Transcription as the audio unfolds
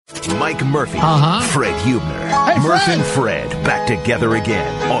Mike Murphy, Fred Huebner, Hey, Murph Fred. and Fred back together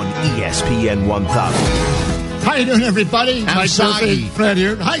again on ESPN 1000. How you doing, everybody? I'm Mike soggy. Murphy, Fred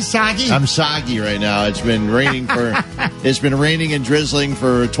here. Hi, Soggy. I'm soggy right now. It's been raining and drizzling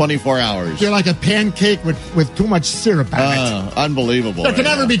for 24 hours. You're like a pancake with too much syrup on it. Unbelievable. There can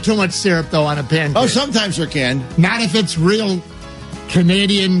never be too much syrup, though, on a pancake. Oh, sometimes there can. Not if it's real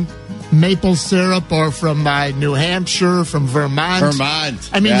Canadian maple syrup or from New Hampshire, from Vermont.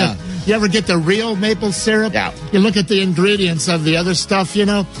 I mean, yeah. you ever get the real maple syrup? Yeah. You look at the ingredients of the other stuff,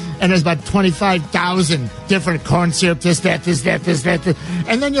 and there's about 25,000 different corn syrup, this, that.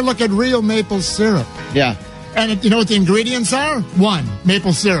 And then you look at real maple syrup. Yeah. And you know what the ingredients are? One,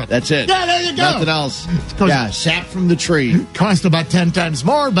 maple syrup. That's it. Yeah, there you go. Nothing else. Yeah, sap from the tree. Cost about 10 times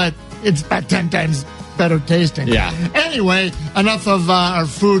more, but it's about 10 times better tasting. Yeah. Anyway, enough of our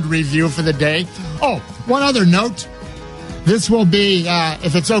food review for the day. Oh, one other note. This will be,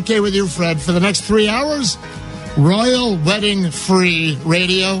 if it's okay with you, Fred, for the next 3 hours, Royal Wedding Free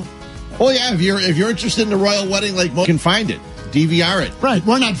Radio. Oh, yeah. If you're interested in the royal wedding, you can find it. DVR it. Right.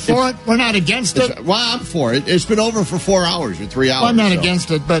 We're not for it. We're not against it. Well, I'm for it. It's been over for 4 hours or 3 hours. Well, I'm not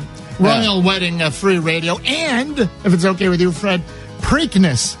against it, but Royal Wedding Free Radio. And, if it's okay with you, Fred,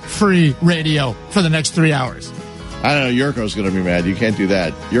 Preakness Free Radio for the next 3 hours. I don't know. Yurko's going to be mad. You can't do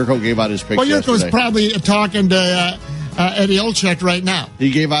that. Yurko gave out his picks yesterday. Well, Yurko's yesterday. probably talking to Eddie Olczyk right now. He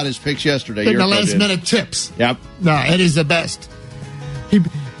gave out his picks yesterday. The last-minute tips. Yep. No, Eddie's the best.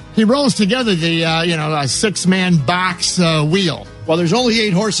 He rolls together the, a six-man box wheel. Well, there's only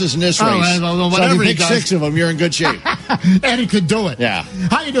 8 horses in this race. Well, so if you pick 6 of them, you're in good shape. Eddie could do it. Yeah.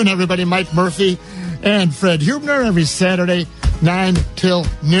 How you doing, everybody? Mike Murphy and Fred Huebner every Saturday, 9 till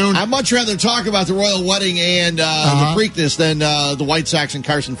noon. I'd much rather talk about the royal wedding and the Preakness than the White Sox and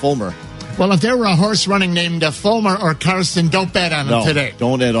Carson Fulmer. Well, if there were a horse running named Fulmer or Carson, don't bet on him today.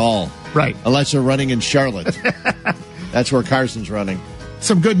 Don't at all. Right. Unless they're running in Charlotte. That's where Carson's running.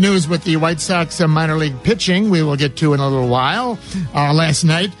 Some good news with the White Sox minor league pitching we will get to in a little while last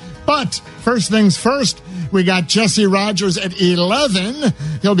night. But first things first, we got Jesse Rogers at 11.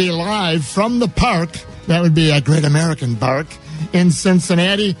 He'll be live from the park. That would be a Great American Park in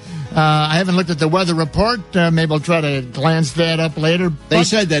Cincinnati. I haven't looked at the weather report. Maybe I'll try to glance that up later. They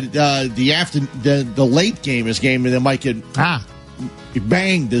said that the late game is game and they might get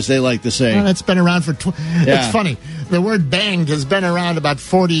banged, as they like to say. Well, that's been around for... It's funny. The word banged has been around about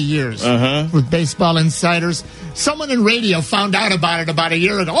 40 years with baseball insiders. Someone in radio found out about it about a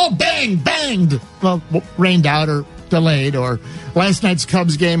year ago. Oh, banged. Well, rained out or delayed, or last night's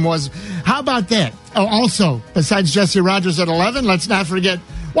Cubs game was. How about that? Oh, also, besides Jesse Rogers at 11, let's not forget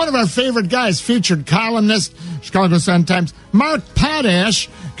one of our favorite guys, featured columnist, Chicago Sun-Times, Mark Potash,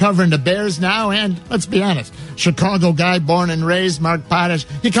 covering the Bears now, and let's be honest, Chicago guy, born and raised, Mark Potash,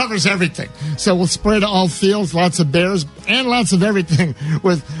 he covers everything. So we'll spread all fields, lots of Bears, and lots of everything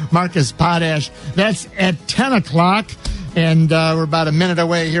with Marcus Potash. That's at 10 o'clock, and we're about a minute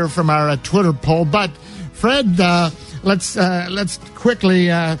away here from our Twitter poll. But, Fred, let's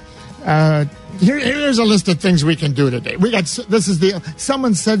quickly... Here's a list of things we can do today.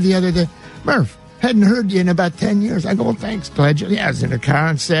 Someone said the other day, Murph, hadn't heard you in about 10 years. I go, well, thanks, glad you. Yeah, I was in the car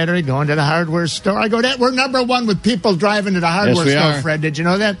on Saturday going to the hardware store. I go, we're number one with people driving to the hardware store, Fred. Did you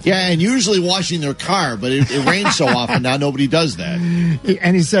know that? Yeah, and usually washing their car, but it rains so often now nobody does that.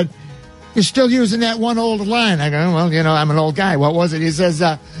 And he said, you're still using that one old line. I go, well, I'm an old guy. What was it? He says,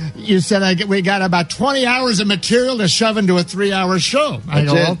 you said we got about 20 hours of material to shove into a 3-hour show. I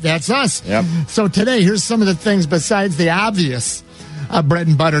go, well, that's us. Yep. So today, here's some of the things besides the obvious bread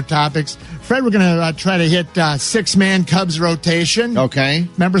and butter topics. Fred, we're going to try to hit 6-man Cubs rotation. Okay.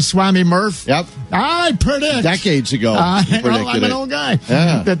 Remember Swami Murph? Yep. I predict. Decades ago. I'm an old guy.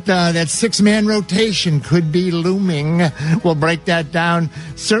 Yeah. That 6-man rotation could be looming. We'll break that down,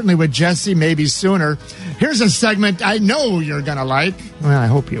 certainly with Jesse, maybe sooner. Here's a segment I know you're going to like. Well, I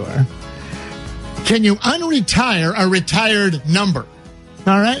hope you are. Can you unretire a retired number?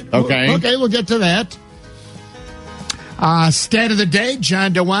 All right? Okay. Okay, we'll get to that. Stat of the day,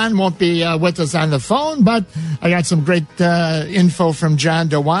 John DeWine won't be with us on the phone, but I got some great info from John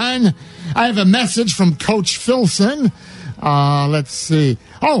DeWine. I have a message from Coach Filson. Let's see.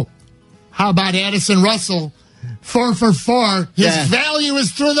 Oh, how about Addison Russell? 4 for 4. His value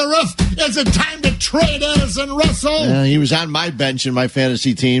is through the roof. Is it time to trade Addison Russell? He was on my bench in my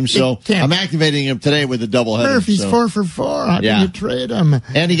fantasy team, so I'm activating him today with a doubleheader. Murphy's 4 for 4. How can you trade him?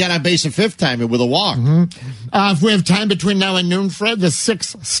 And he got on base a 5th time with a walk. If we have time between now and noon, Fred, the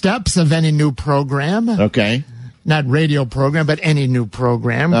 6 steps of any new program. Okay. not radio program, but any new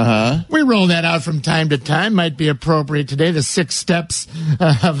program. We roll that out from time to time. Might be appropriate today, the 6 steps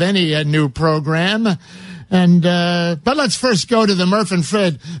of any new program. And but let's first go to the Murph and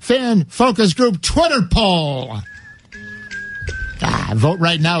Fred Fan Focus Group Twitter poll. Vote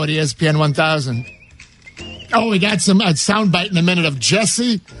right now at ESPN 1000. Oh, we got some soundbite in a minute of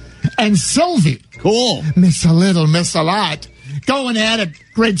Jesse and Sylvie. Cool. Miss a little, miss a lot. Going at it.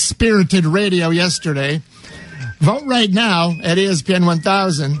 Great spirited radio yesterday. Vote right now at ESPN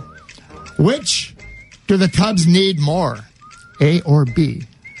 1000. Which do the Cubs need more? A or B?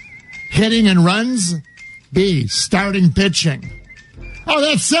 Hitting and runs? B, starting pitching. Oh,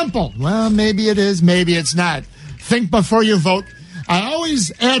 that's simple. Well, maybe it is, maybe it's not. Think before you vote. I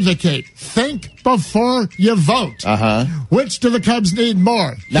always advocate, think before you vote. Which do the Cubs need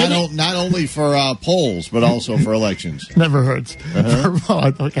more? Not only for polls, but also for elections. Never hurts.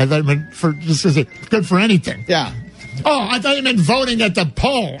 Okay, I thought you meant for just to say, good for anything. Yeah. Oh, I thought you meant voting at the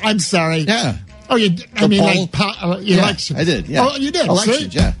poll. I'm sorry. Yeah. Oh, elections. Yeah, I did. Yeah. Oh, you did.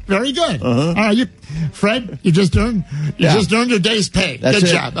 Elections. See? Yeah. Very good. All right, Fred, you just earned your day's pay. That's good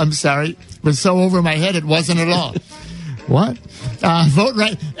it. job. I'm sorry. It was so over my head, it wasn't at all. What? Vote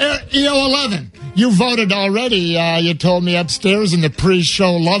right. EO11, you voted already. You told me upstairs in the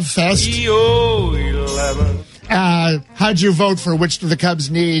pre-show love fest. EO11. How'd you vote for which do the Cubs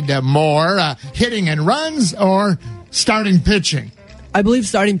need more? Hitting and runs or starting pitching? I believe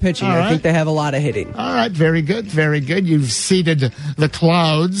starting pitching. All right. I think they have a lot of hitting. All right, very good, very good. You've seeded the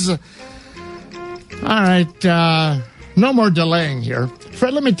clouds. All right, no more delaying here.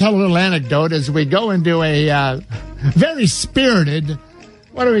 Fred, let me tell a little anecdote as we go into a very spirited,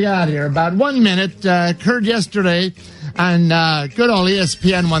 what do we got here? About 1 minute, occurred yesterday on good old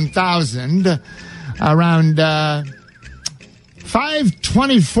ESPN 1000 around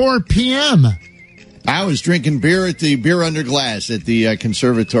 5:24 p.m. I was drinking beer at the Beer Under Glass at the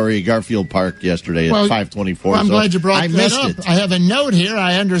Conservatory Garfield Park yesterday at 5:24. Well, I'm glad you brought that up. It. I have a note here.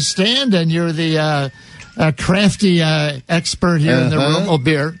 I understand, and you're the crafty expert here in the room. Oh,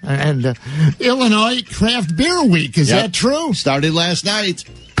 beer. And Illinois Craft Beer Week. Is that true? Started last night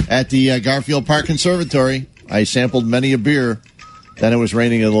at the Garfield Park Conservatory. I sampled many a beer. Then it was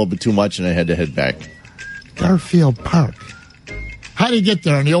raining a little bit too much, and I had to head back. Garfield Park. How do you get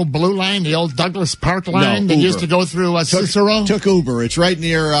there? On the old Blue Line, the old Douglas Park line that used to go through Cicero? Took Uber. It's right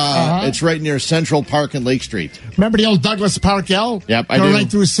near. It's right near Central Park and Lake Street. Remember the old Douglas Park L? Yep, I go do. Right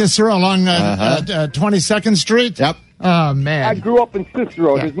through Cicero along 22nd Street. Yep. Oh man. I grew up in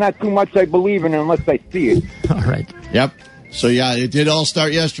Cicero. There's not too much I believe in unless I see it. All right. Yep. So yeah, it did all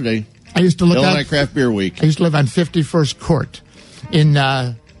start yesterday. I used to look Illinois Craft Beer Week. I used to live on 51st Court in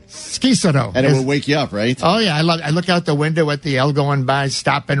Cicero. And it would wake you up, right? Oh, yeah. I look out the window at the L going by,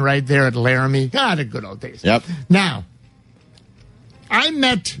 stopping right there at Laramie. The good old days. Yep. Now, I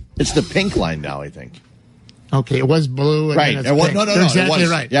met... It's the pink line now, I think. Okay, it was blue. And right. then it's pink. No. You're exactly it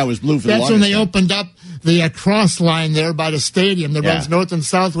was, right. Yeah, it was blue for the That's longest when they time. opened up the cross line there by the stadium that runs north and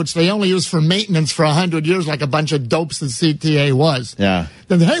south, which they only used for maintenance for 100 years, like a bunch of dopes that CTA was. Yeah.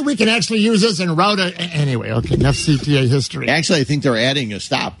 Then, hey, we can actually use this and route it. Anyway, okay, enough CTA history. Actually, I think they're adding a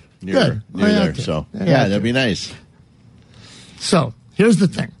stop near there. Okay. So, Yeah, that'd be nice. So, here's the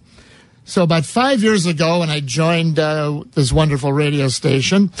thing. So, about 5 years ago, when I joined this wonderful radio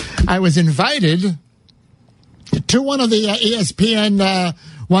station, I was invited to one of the ESPN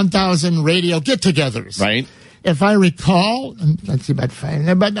 1000 radio get-togethers. Right. If I recall, let's see,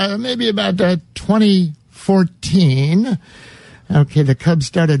 maybe about 2014. Okay, the Cubs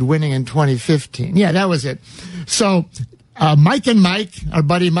started winning in 2015. Yeah, that was it. So, Mike and Mike, our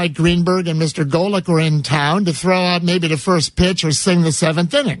buddy Mike Greenberg and Mr. Golick were in town to throw out maybe the first pitch or sing the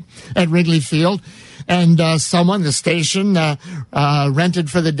seventh inning at Wrigley Field. And someone, the station,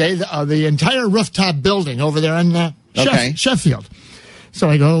 rented for the day the entire rooftop building over there in Sheffield. So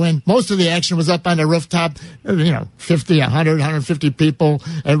I go in. Most of the action was up on the rooftop, 50, 100, 150 people.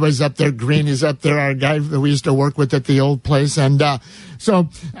 Everybody's up there. Green is up there, our guy that we used to work with at the old place. And so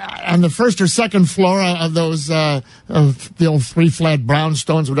on the first or second floor of those, of the old three flat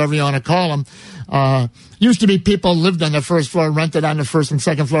brownstones, whatever you want to call them, used to be people lived on the first floor, rented on the first and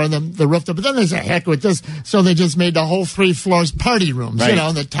second floor, and the rooftop. But then there's a heck with this. So they just made the whole 3 floors party rooms. Right.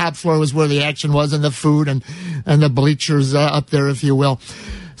 And the top floor was where the action was and the food and the bleachers up there, if you will.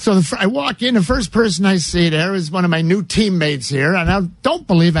 So I walk in, the first person I see there is one of my new teammates here, and I don't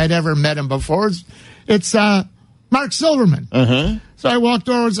believe I'd ever met him before. It's Mark Silverman. So I walked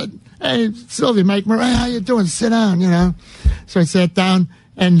over and said, "Hey, Sylvie, Mike Murray, how you doing? Sit down, So I sat down,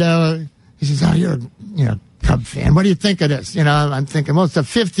 and he says, "Oh, you're a Cub fan. What do you think of this? I'm thinking, well, it's the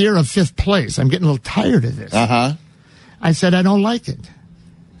 5th year of 5th place. I'm getting a little tired of this. Uh-huh. I said, I don't like it.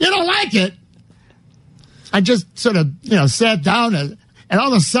 You don't like it? I just sort of, sat down and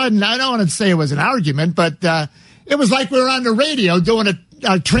all of a sudden, I don't want to say it was an argument, but it was like we were on the radio doing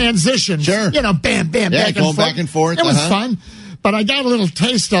a transition. Sure. Bam, bam, back and forth. It was fun. But I got a little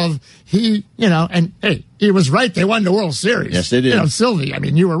taste of and hey, he was right. They won the World Series. Yes, they did. Sylvie,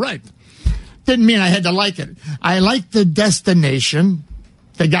 you were right. Didn't mean I had to like it. I liked the destination.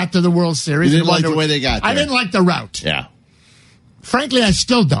 They got to the World Series. You didn't like the way they got there. I didn't like the route. Yeah. Frankly, I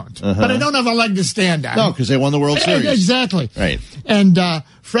still don't. But I don't have a leg to stand on. No, because they won the World Series. Exactly. Right. And,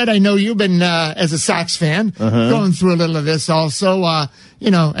 Fred, I know you've been, as a Sox fan, going through a little of this also.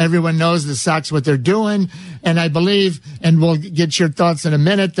 Everyone knows the Sox, what they're doing. And I believe, and we'll get your thoughts in a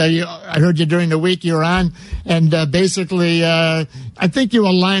minute, I heard you during the week you were on. And basically, I think you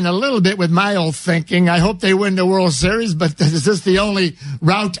align a little bit with my old thinking. I hope they win the World Series, but is this the only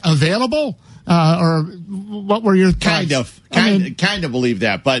route available? Or what were your thoughts? Kind of believe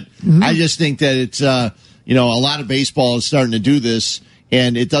that, but I just think that it's a lot of baseball is starting to do this,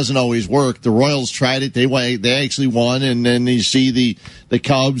 and it doesn't always work. The Royals tried it; they actually won, and then you see the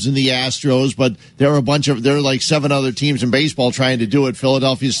Cubs and the Astros, but there are there are like 7 other teams in baseball trying to do it.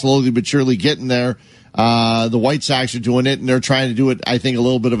 Philadelphia's slowly but surely getting there. The White Sox are doing it, and they're trying to do it, I think, a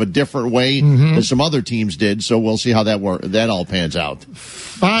little bit of a different way than some other teams did. So we'll see how that all pans out.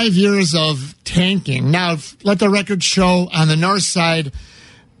 5 years of tanking. Now, let the record show on the north side,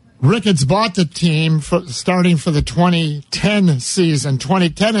 Ricketts bought the team starting for the 2010 season.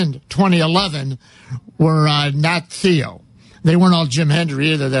 2010 and 2011 were not Theo. They weren't all Jim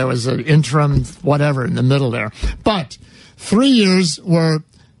Hendry either. There was an interim whatever in the middle there. But 3 years were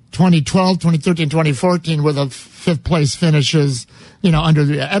 2012, 2013, 2014 were the 5th place finishes, under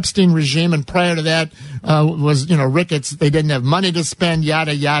the Epstein regime. And prior to that was, Ricketts. They didn't have money to spend,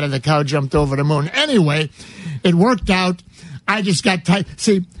 yada, yada. The cow jumped over the moon. Anyway, it worked out. I just got tight.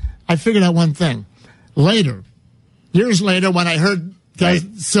 See, I figured out one thing. Years later, when I heard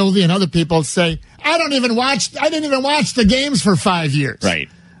Sylvie and other people say, I didn't even watch the games for 5 years. Right.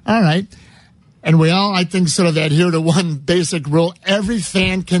 All right. And we all, I think, sort of adhere to one basic rule. Every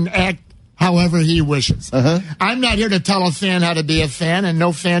fan can act however he wishes. I'm not here to tell a fan how to be a fan, and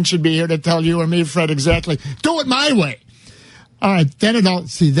no fan should be here to tell you or me, Fred, exactly. Do it my way. All right, then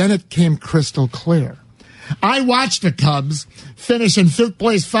it came crystal clear. I watched the Cubs finish in 5th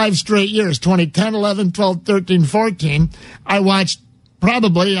place 5 straight years, 2010, 11, 12, 13, 14. I watched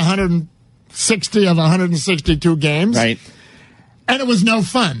probably 160 of 162 games. Right. And it was no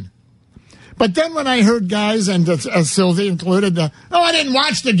fun. But then when I heard guys, and Sylvie included, I didn't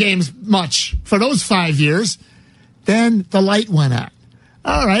watch the games much for those 5 years, then the light went on.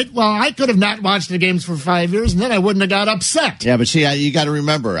 All right, well, I could have not watched the games for 5 years, and then I wouldn't have got upset. Yeah, but see, you got to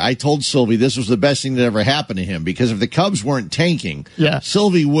remember, I told Sylvie this was the best thing that ever happened to him, because if the Cubs weren't tanking,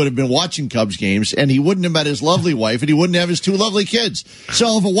 Sylvie would have been watching Cubs games, and he wouldn't have met his lovely wife, and he wouldn't have his 2 lovely kids.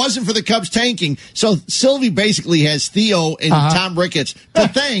 So if it wasn't for the Cubs tanking, so Sylvie basically has Theo and Tom Ricketts to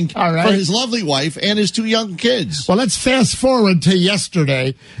thank for his lovely wife and his 2 young kids. Well, let's fast forward to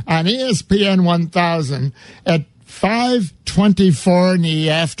yesterday on ESPN 1000 at 5:24 in the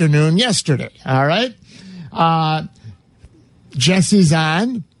afternoon yesterday. All right. Jesse's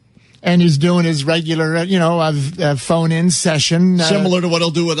on, and he's doing his regular, phone-in session. Similar to what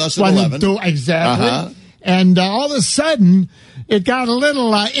he'll do with us at 11. Exactly. And all of a sudden, it got a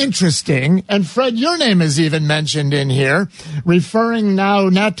little interesting. And, Fred, your name is even mentioned in here, referring now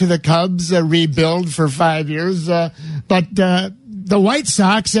not to the Cubs rebuild for 5 years, but the White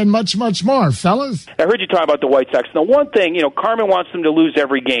Sox and much, much more. Fellas? I heard you talk about the White Sox. Now, one thing, Carmen wants them to lose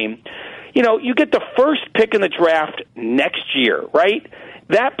every game. You get the first pick in the draft next year, right?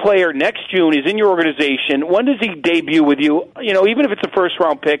 That player next June is in your organization. When does he debut with you? Even if it's a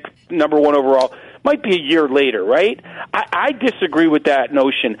first-round pick, number 1 overall, might be a year later, right? I disagree with that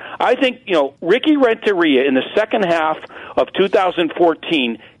notion. I think, Ricky Renteria in the second half of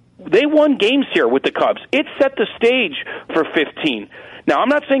 2014, they won games here with the Cubs. It set the stage for 15. Now, I'm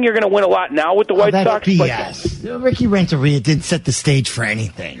not saying you're going to win a lot now with the White Sox. BS. But Ricky Renteria didn't set the stage for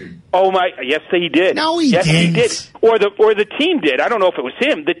anything. Oh my! Yes, he did. No, he didn't. He did. Or the team did. I don't know if it was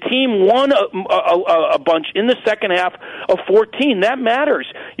him. The team won a bunch in the second half of 14. That matters.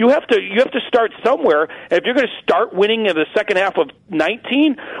 You have to start somewhere. And if you're going to start winning in the second half of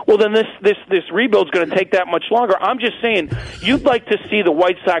 19, well, then this rebuild's going to take that much longer. I'm just saying, you'd like to see the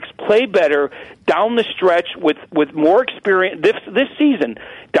White Sox play better down the stretch with more experience this season.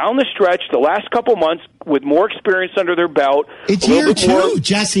 Down the stretch, the last couple months, with more experience under their belt. It's year 2,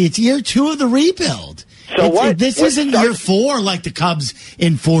 Jesse. It's year 2 of the rebuild. So what? This isn't year 4 like the Cubs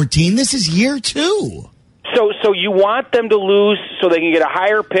in 14. This is year 2. So you want them to lose so they can get a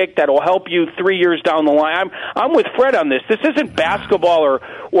higher pick that will help you 3 years down the line. I'm with Fred on this. This isn't basketball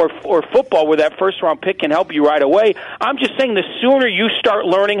or football where that first round pick can help you right away. I'm just saying the sooner you start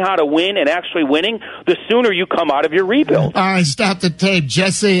learning how to win and actually winning, the sooner you come out of your rebuild. All right, stop the tape.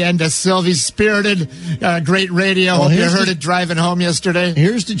 Jesse and Sylvie, spirited, great radio. Well, Hope you heard it driving home yesterday.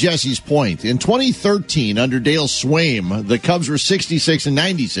 Here's to Jesse's point. In 2013, under Dale Swaim, the Cubs were 66 and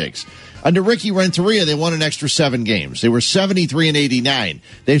 96. Under Ricky Renteria, they won an extra 7 games. They were 73 and 89.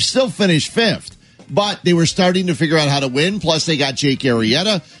 They've still finished 5th, but they were starting to figure out how to win. Plus, they got Jake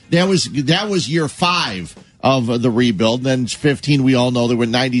Arrieta. That was year 5 of the rebuild. Then 15, we all know they were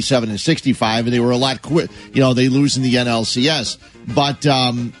 97 and 65, and they were a lot quick. They lose in the NLCS. But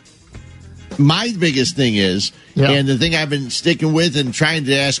my biggest thing is, and the thing I've been sticking with and trying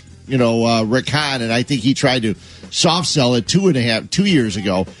to ask, Rick Hahn, and I think he tried to soft sell it 2 years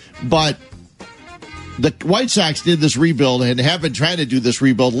ago. But the White Sox did this rebuild and have been trying to do this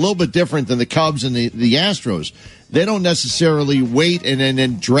rebuild a little bit different than the Cubs and the Astros. They don't necessarily wait and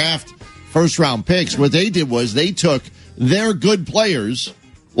then draft first-round picks. What they did was they took their good players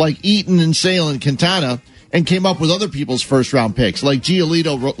like Eaton and Sale and Quintana and came up with other people's first-round picks, like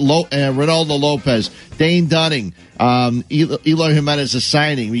Giolito, Ronaldo Lopez, Dane Dunning, Eloy Jimenez is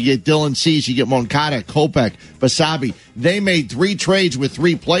signing. You get Dylan Cease, you get Moncada, Kopech, Basabe. They made 3 trades with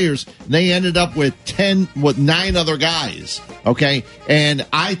 3 players. They ended up with 9 other guys, okay? And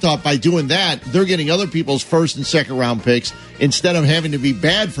I thought by doing that, they're getting other people's first and second-round picks. Instead of having to be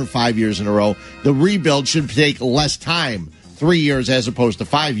bad for 5 years in a row, the rebuild should take less time, 3 years as opposed to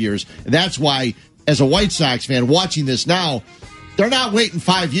 5 years. And that's why, as a White Sox fan watching this now, they're not waiting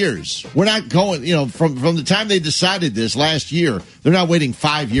 5 years. We're not going, from the time they decided this last year, they're not waiting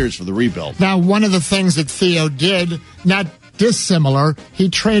 5 years for the rebuild. Now, one of the things that Theo did, not dissimilar, he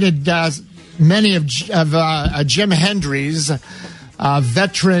traded many of Jim Hendry's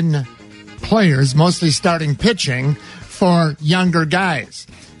veteran players, mostly starting pitching, for younger guys.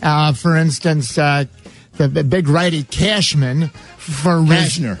 For instance, the big righty Cashman for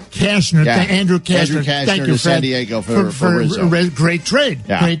Cashner. Yeah. Andrew Cashner. Thank you, Fred. San Diego for Rizzo. Great trade.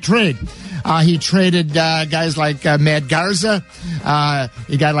 Yeah. Great trade. He traded guys like Matt Garza.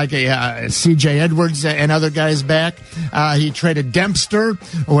 He got like a C.J. Edwards and other guys back. He traded Dempster,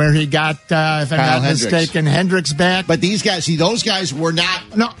 where he got, if I'm Kyle not mistaken, Hendricks back. But these guys, those guys were not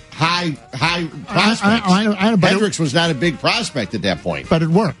high prospects. I know, Hendricks was not a big prospect at that point. But it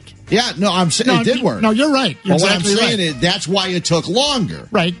worked. Yeah, no, I'm saying it did work. No, you're right. You're what I'm exactly saying right. is that's why it took longer.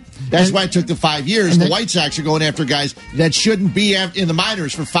 Right. That's why it took the 5 years. The White Sox are going after guys that shouldn't be in the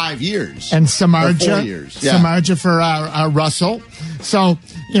minors for 5 years. And Samardzija. 4 years. Yeah. Samardzija for Russell. So,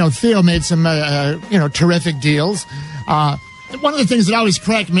 Theo made some, terrific deals. One of the things that always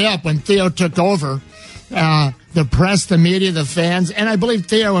cracked me up when Theo took over, the press, the media, the fans, and I believe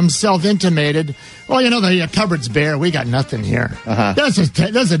Theo himself intimated, the cupboard's bare. We got nothing here. Uh-huh. That's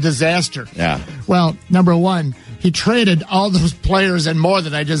a disaster. Yeah. Well, number one, he traded all those players and more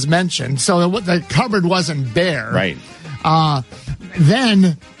that I just mentioned, so the cupboard wasn't bare. Right.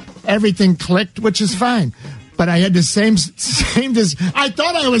 Then everything clicked, which is fine. But I had the same. I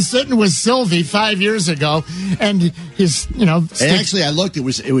thought I was sitting with Sylvie 5 years ago, and his, And actually, I looked. It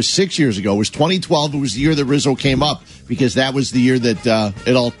was 6 years ago. It was 2012. It was the year that Rizzo came up because that was the year that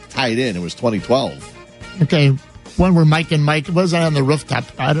it all tied in. It was 2012. Okay, when were Mike was I on the rooftop?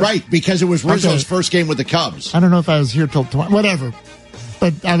 Right, because it was Rizzo's first game with the Cubs. I don't know if I was here till whatever,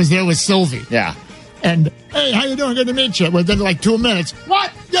 but I was there with Sylvie. Yeah. And, hey, how you doing? Good to meet you. Within like 2 minutes.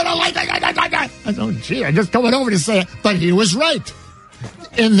 What? You don't like that? I said, oh, gee, I'm just coming over to say it. But he was right.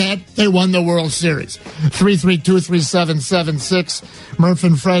 In that, they won the World Series. 332-3776. Murph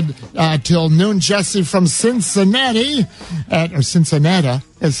and Fred till noon. Jesse from Cincinnati, or Cincinnati,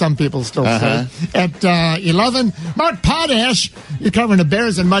 as some people still say, at 11. Mark Potash, you're covering the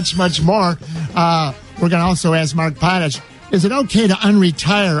Bears and much, much more. We're going to also ask Mark Potash, is it okay to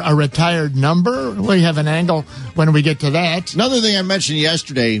unretire a retired number? We have an angle when we get to that. Another thing I mentioned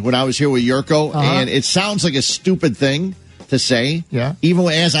yesterday when I was here with Yurko, and it sounds like a stupid thing to say. Yeah. Even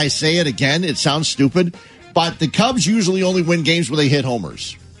as I say it again, it sounds stupid. But the Cubs usually only win games where they hit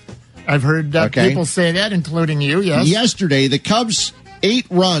homers. I've heard people say that, including you, yes. Yesterday, the Cubs' 8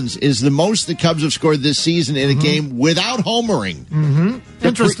 runs is the most the Cubs have scored this season in a game without homering. Mm-hmm.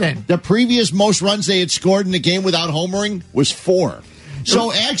 Interesting. The previous most runs they had scored in a game without homering was 4.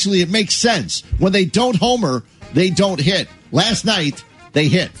 So actually, it makes sense. When they don't homer, they don't hit. Last night, they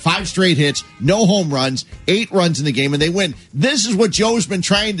hit 5 straight hits, no home runs, 8 runs in the game, and they win. This is what Joe's been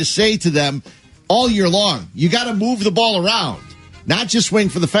trying to say to them all year long. You got to move the ball around, not just swing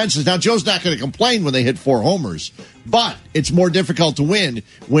for the fences. Now, Joe's not going to complain when they hit 4 homers, but it's more difficult to win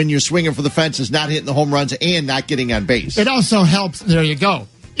when you're swinging for the fences, not hitting the home runs, and not getting on base. It also helps, there you go,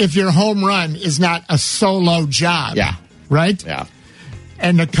 if your home run is not a solo job. Yeah. Right? Yeah.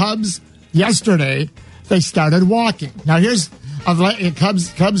 And the Cubs, yesterday, they started walking. Now, here's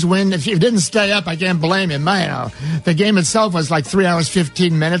Cubs win. If you didn't stay up, I can't blame you. The game itself was like 3 hours,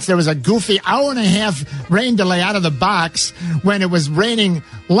 15 minutes. There was a goofy hour and a half rain delay out of the box when it was raining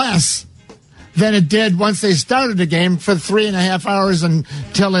less than it did once they started the game for 3.5 hours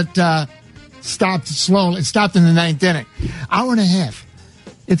until it stopped slowly. It stopped in the 9th inning. Hour and a half.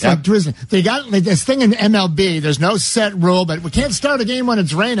 It's like drizzling. They got this thing in MLB. There's no set rule, but we can't start a game when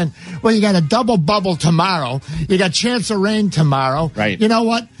it's raining. Well, you got a double bubble tomorrow. You got chance of rain tomorrow. Right. You know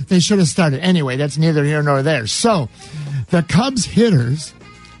what? They should have started. Anyway, that's neither here nor there. So, the Cubs hitters,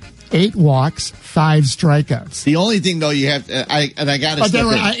 8 walks, 5 strikeouts. The only thing, though, you have to, I got to. But there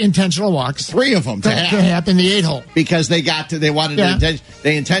were intentional walks. 3 of them to happen in the 8-hole because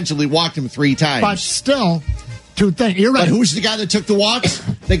they intentionally walked him 3 times. But still. You're right. But who's the guy that took the walks?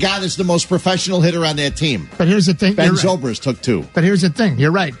 The guy that's the most professional hitter on that team. But here's the thing. Ben Zobrist took 2. But here's the thing.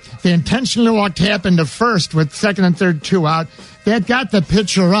 You're right. The intentional walk happened to first with second and third 2 out. That got the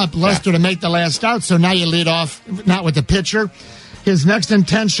pitcher up, Lester, to make the last out. So now you lead off, not with the pitcher. His next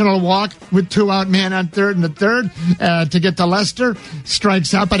intentional walk with 2 out, man on third and the third to get to Lester.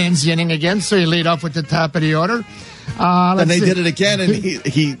 Strikes out, but ends the inning again. So you lead off with the top of the order. And they did it again, and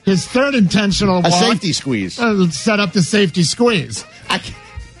he his third intentional walk, safety squeeze, set up the safety squeeze.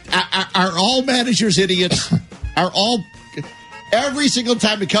 Are all managers idiots? Every single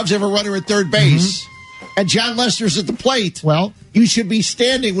time the Cubs have a runner at third base, and John Lester's at the plate? Well, you should be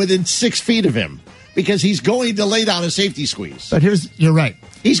standing within 6 feet of him because he's going to lay down a safety squeeze. But you're right.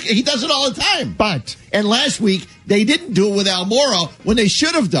 He does it all the time. And last week they didn't do it with Almora when they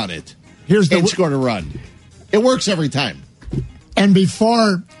should have done it. And scored a run. It works every time. And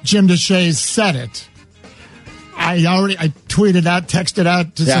before Jim DeShay said it, I tweeted out, texted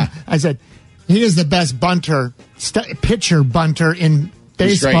out to some. I said, he is the best pitcher bunter in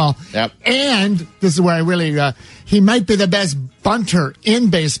baseball. Yep. And this is where I really, he might be the best bunter in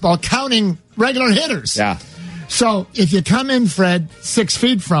baseball, counting regular hitters. Yeah. So if you come in, Fred, 6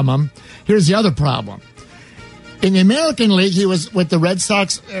 feet from him, here's the other problem. In the American League, he was with the Red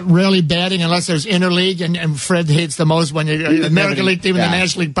Sox rarely batting unless there's interleague, and Fred hates the most when the American League team in the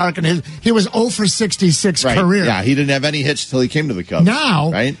National League Park, and he was 0 for 66 career. Yeah, he didn't have any hits till he came to the Cubs. Now,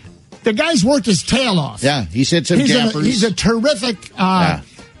 the guy's worked his tail off. Yeah, he's hit some gappers. He's a terrific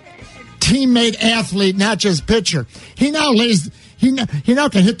teammate athlete, not just pitcher. He now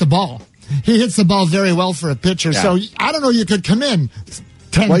can hit the ball. He hits the ball very well for a pitcher. Yeah. So I don't know. You could come in.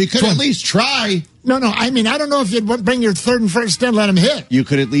 10, well, you could 20. At least try. No. I mean, I don't know if you'd bring your third and first in, let him hit. You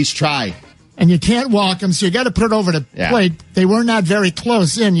could at least try. And you can't walk him, so you got to put it over the plate. They were not very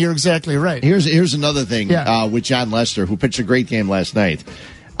close in. You're exactly right. Here's another thing with John Lester, who pitched a great game last night.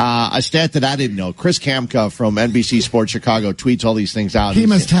 A stat that I didn't know. Chris Kamka from NBC Sports Chicago tweets all these things out. He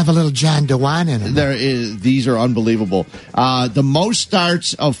must have a little John DeWine in him. These are unbelievable. The most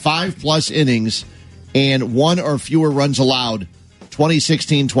starts of 5+ innings and 1 or fewer runs allowed,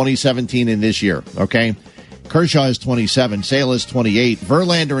 2016, 2017, and this year. Okay, Kershaw has 27, Sale has 28,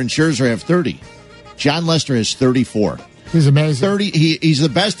 Verlander and Scherzer have 30. John Lester has 34. He's amazing. 30. He's the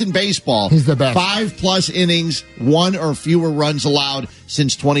best in baseball. He's the best. 5+ innings, 1 or fewer runs allowed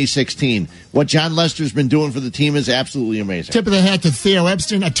since 2016. What John Lester's been doing for the team is absolutely amazing. Tip of the hat to Theo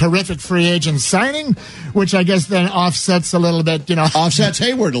Epstein, a terrific free agent signing, which I guess then offsets a little bit. Offsets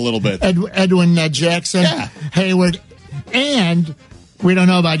Hayward a little bit. Edwin Jackson, Hayward, and we don't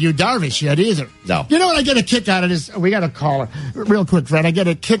know about you, Darvish, yet either. No. You know what? I get a kick out of this. We got a caller real quick, Fred. I get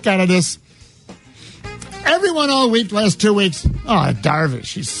a kick out of this. Everyone all week, last 2 weeks,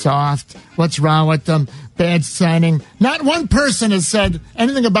 Darvish, he's soft. What's wrong with him? Bad signing. Not one person has said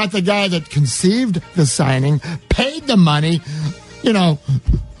anything about the guy that conceived the signing, paid the money,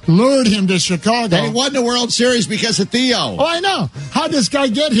 lured him to Chicago. They won the World Series because of Theo. Oh, I know. How'd this guy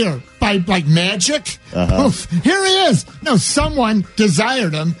get here? By, magic? Oof. Here he is. No, someone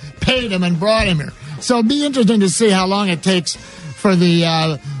desired him, paid him, and brought him here. So it'll be interesting to see how long it takes for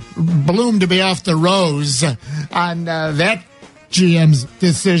the bloom to be off the rose on that GM's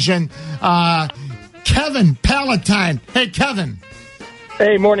decision. Kevin Palatine. Hey, Kevin.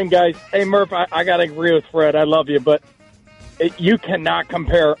 Hey, morning, guys. Hey, Murph, I got to agree with Fred. I love you, but you cannot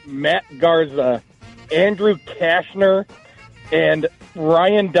compare Matt Garza, Andrew Kashner, and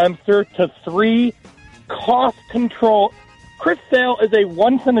Ryan Dempster to 3 cost control Chris Sale is a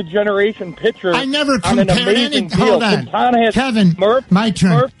once-in-a-generation pitcher. I never on an compared amazing any. deal. Hold on, Kevin. Murph, my turn.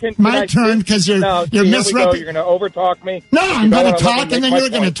 Murph, my turn, because you're misrepresenting. You're going to overtalk me. No, I'm going to talk, and then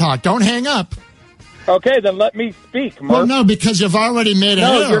you're going to talk. Don't hang up. Okay, then let me speak, Murph. Well, no, because you've already made an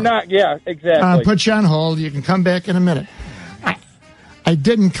error. No, you're not. Yeah, exactly. I'll put you on hold. You can come back in a minute. I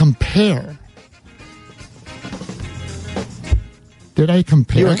didn't compare. Did I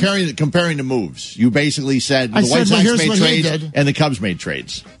compare? You were comparing the moves. You basically said the White Sox made trades and the Cubs made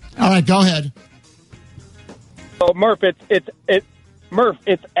trades. All right, go ahead. So Murph,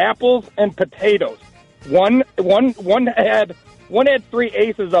 it's apples and potatoes. One had 3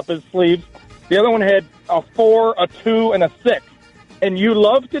 aces up his sleeves. The other one had a 4, a 2, and a 6. And you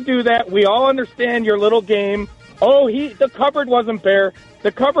love to do that. We all understand your little game. Oh, the cupboard wasn't bare.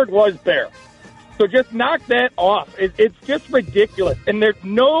 The cupboard was bare. So just knock that off. It's just ridiculous. And there's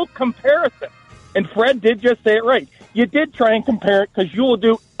no comparison. And Fred did just say it right. You did try and compare it because you will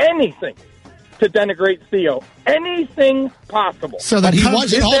do anything to denigrate Theo. Anything possible. So that he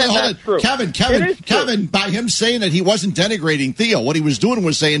wasn't. Hold on. Kevin, by him saying that he wasn't denigrating Theo, what he was doing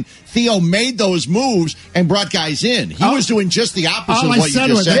was saying Theo made those moves and brought guys in. He was doing just the opposite of what you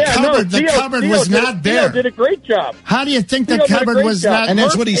just said. The cupboard was not bare. Theo did a great job. How do you think the cupboard was not? And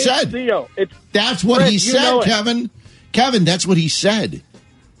that's what he said. Theo. That's what he said, Kevin. Kevin, that's what he said.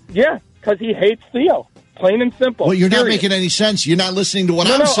 Yeah, because he hates Theo. Plain and simple. Well, you're not making any sense. You're not listening to what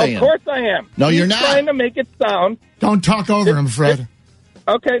I'm saying. Of course I am. No, you're not. Trying to make it sound. Don't talk over him, Fred.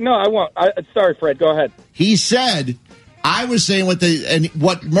 Okay, no, I won't. Sorry, Fred. Go ahead. He said, I was saying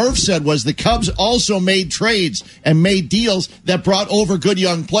what Murph said was the Cubs also made trades and made deals that brought over good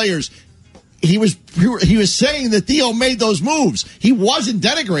young players. He was saying that Theo made those moves. He wasn't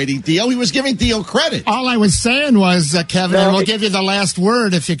denigrating Theo. He was giving Theo credit. All I was saying was, Kevin, and we'll give you the last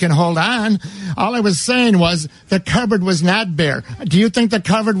word if you can hold on. All I was saying was the cupboard was not bare. Do you think the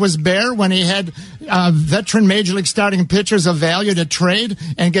cupboard was bare when he had veteran Major League starting pitchers of value to trade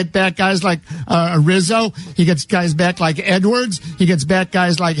and get back guys like Rizzo? He gets guys back like Edwards. He gets back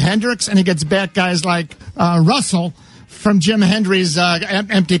guys like Hendricks. And he gets back guys like Russell from Jim Hendry's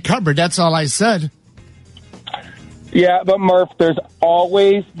empty cupboard. That's all I said. Yeah, but Murph, there's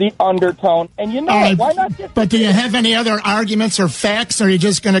always the undertone. And you know what? Why not just... But do you have any other arguments or facts, or are you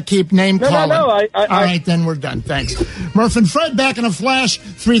just going to keep name calling? No. All right, then we're done. Thanks. Murph and Fred back in a flash.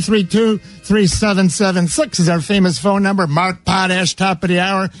 332-3776 is our famous phone number. Mark Potash, top of the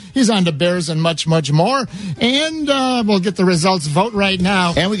hour. He's on the Bears and much, much more. And we'll get the results vote right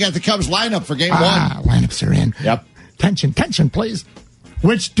now. And we got the Cubs lineup for game 1. Lineups are in. Yep. Tension, please.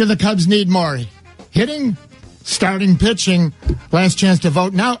 Which do the Cubs need more? Hitting, starting pitching? Last chance to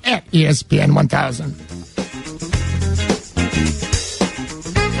vote now at ESPN 1000.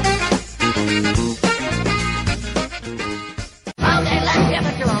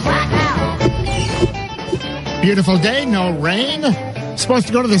 Beautiful day, no rain. Supposed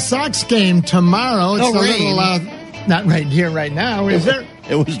to go to the Sox game tomorrow. It's no rain. Not right here, right now, is there?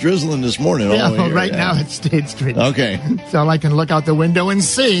 It was drizzling this morning. Right now it's State Street. Okay. So I can look out the window and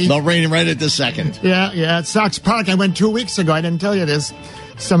see. No rain right at this second. Yeah. At Sox Park, I went 2 weeks ago. I didn't tell you this.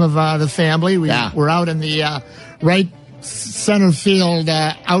 Some of the family, we were out in the right center field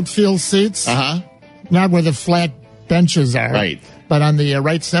outfield seats. Uh-huh. Not where the flat benches are. Right. But on the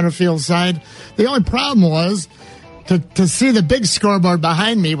right center field side. The only problem was to see the big scoreboard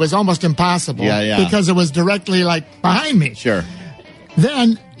behind me was almost impossible. Yeah. Because it was directly behind me. Sure.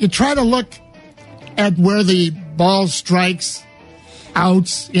 Then you try to look at where the ball strikes,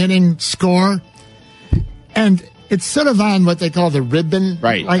 outs, inning, score, and it's sort of on what they call the ribbon.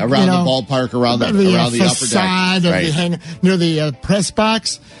 Right, around the ballpark, around the facade upper deck. Of the near the press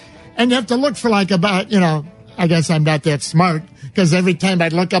box. And you have to look for I guess I'm not that smart, because every time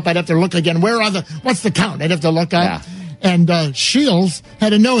I'd look up, I'd have to look again. What's the count? I'd have to look up. Yeah. And Shields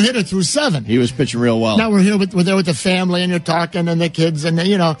had a no-hitter through 7. He was pitching real well. Now we're there with the family, and you're talking, and the kids, and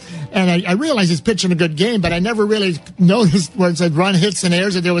and I realize he's pitching a good game, but I never really noticed where it said run, hits, and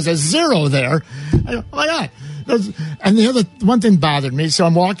errors, that there was a 0 there. Oh my God! And the one thing bothered me. So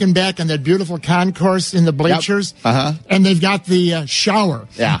I'm walking back in that beautiful concourse in the bleachers, and they've got the shower,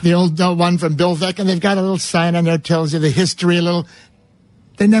 the old one from Bill Veeck, and they've got a little sign on there that tells you the history a little.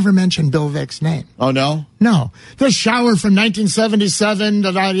 They never mentioned Bill Veeck's name. Oh, no? No. The shower from 1977,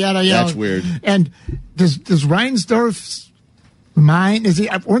 yada, yada. That's weird. And does Reinsdorf's mind,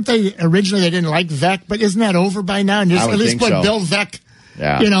 weren't they originally, they didn't like Veeck, but isn't that over by now? And just at least put Bill Veeck,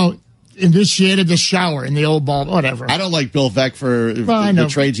 initiated the shower in the old ball, whatever. I don't like Bill Veeck for the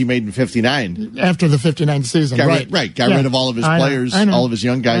trades he made in 59. After the 59 season, Got rid of all of his players, all of his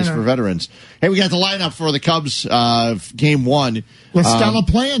young guys for veterans. Hey, we got the lineup for the Cubs game 1. La Stella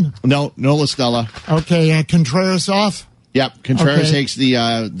playing? No La Stella. Okay, Contreras off? Yep, Contreras takes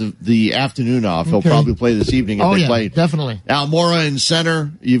the afternoon off. He'll probably play this evening if they play. Definitely. Almora in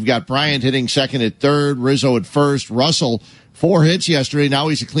center. You've got Bryant hitting second at third. Rizzo at first. Russell, 4 hits yesterday. Now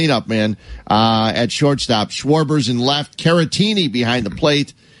he's a cleanup man at shortstop. Schwarber's in left. Caratini behind the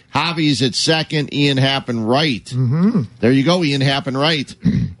plate. Javi's at second. Ian Happen right. Mm-hmm. There you go, Ian Happen right.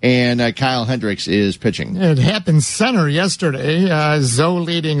 And Kyle Hendricks is pitching. It happened center yesterday. Zoe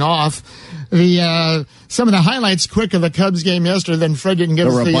leading off. Some of the highlights quick of the Cubs game yesterday. Then Fred didn't give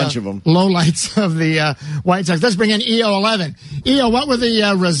us the bunch of them. Lowlights of the White Sox. Let's bring in EO11. EO, what were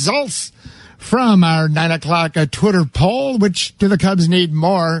the results from our 9 o'clock Twitter poll? Which do the Cubs need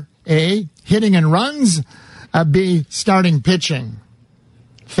more? A, hitting and runs. B, starting pitching.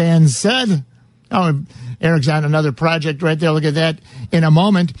 Fans said, Eric's on another project right there. Look at that in a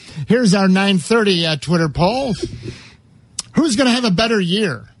moment. Here's our 9:30 Twitter poll. Who's going to have a better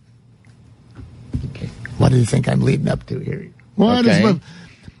year? Okay. What do you think I'm leading up to here?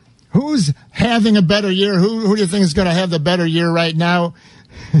 Who's having a better year? Who do you think is going to have the better year right now?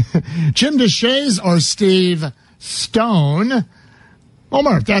 Jim DeShays or Steve Stone?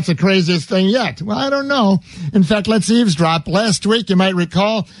 Mark, that's the craziest thing yet. Well, I don't know. In fact, let's eavesdrop. Last week, you might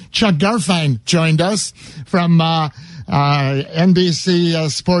recall, Chuck Garfien joined us from NBC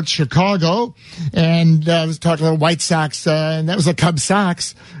Sports Chicago, and was talking about White Sox, and that was the Cubs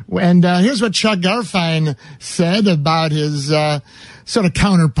Sox. And here's what Chuck Garfien said about his sort of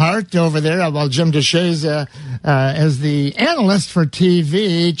counterpart over there, about Jim DeShays as the analyst for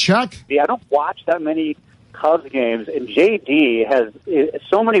TV. Chuck? Yeah, I don't watch that many Cubs games, and JD has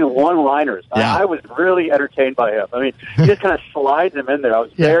so many one-liners. Yeah. I was really entertained by him. I mean, he just kind of slides them in there. I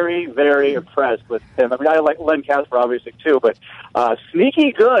was very, very impressed with him. I mean, I like Len Casper obviously too, but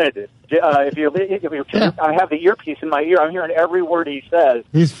sneaky good. I have the earpiece in my ear. I'm hearing every word he says.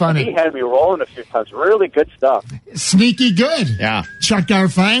 He's funny. He had me rolling a few times. Really good stuff. Sneaky good. Yeah. Chuck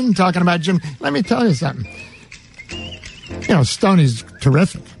Garfien talking about Jim. Let me tell you something. You know, Stoney's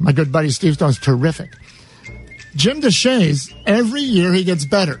terrific. My good buddy Steve Stone's terrific. Jim DeShays, every year he gets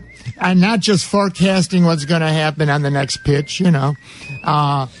better. And not just forecasting what's going to happen on the next pitch,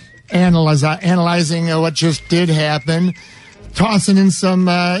 analyzing what just did happen, tossing in some,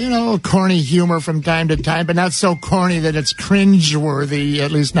 corny humor from time to time, but not so corny that it's cringe-worthy,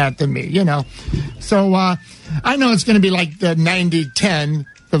 at least not to me, So I know it's going to be like the 90-10,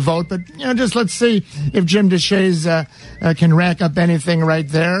 the vote, but, just let's see if Jim DeShays can rack up anything right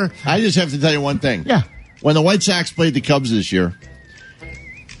there. I just have to tell you one thing. Yeah. When the White Sox played the Cubs this year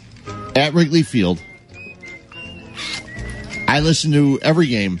at Wrigley Field, I listened to every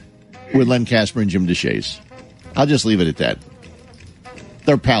game with Len Casper and Jim DeShays. I'll just leave it at that.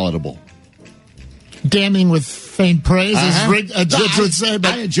 They're palatable. Damning with faint praise, as Rick would say.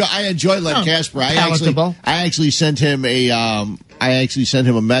 But I enjoy Len Casper. I actually sent him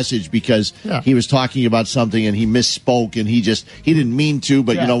a message because he was talking about something and he misspoke and he didn't mean to.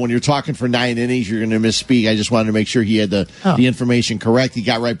 But when you're talking for 9 innings, you're going to misspeak. I just wanted to make sure he had the information correct. He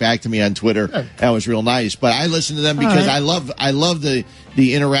got right back to me on Twitter. That was real nice. But I listen to them because I love the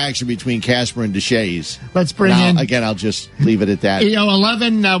interaction between Casper and DeShays. Let's bring in again. I'll just leave it at that.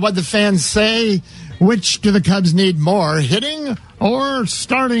 EO11. What the fans say. Which do the Cubs need more, hitting or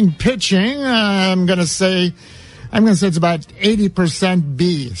starting pitching? I'm going to say it's about 80%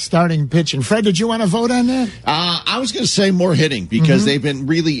 B, starting pitching. Fred, did you want to vote on that? I was going to say more hitting because they've been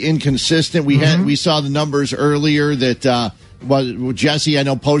really inconsistent. We saw the numbers earlier that Jesse, I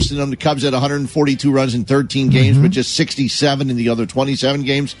know, posted them. The Cubs had 142 runs in 13 games, but just 67 in the other 27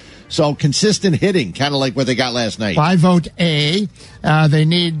 games. So consistent hitting, kind of like what they got last night. I vote A. They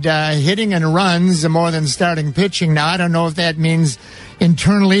need hitting and runs more than starting pitching. Now, I don't know if that means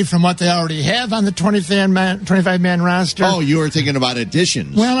internally from what they already have on the 25-man roster. Oh, you were thinking about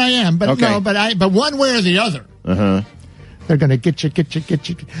additions. Well, I am, but no, but one way or the other. They're going to get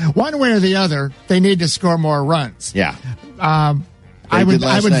you. One way or the other, they need to score more runs. Yeah. I would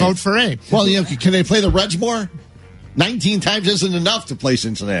vote for A. Well, can they play the Reds more? 19 times isn't enough to play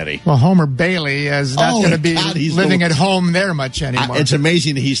Cincinnati. Well, Homer Bailey is not going to be living at home there much anymore. It's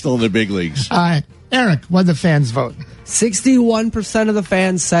amazing that he's still in the big leagues. Eric, what did the fans vote? 61% of the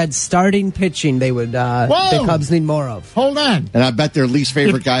fans said starting pitching they would the Cubs need more of. Hold on. And I bet their least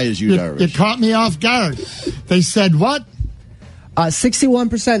favorite guy is you, Darvish. You caught me off guard. They said what?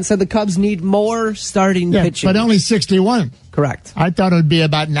 61% said the Cubs need more starting pitching. But only 61. Correct. I thought it would be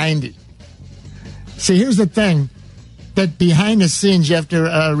about 90. See, here's the thing that behind the scenes you have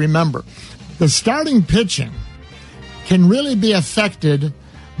to remember. The starting pitching can really be affected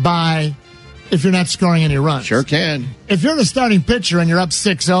by if you're not scoring any runs. Sure can. If you're the starting pitcher and you're up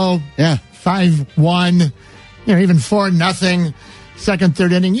 6-0, yeah, 5-1, even 4-0, second,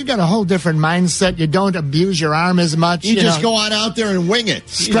 third inning, you got a whole different mindset. You don't abuse your arm as much. You just go on out there and wing it.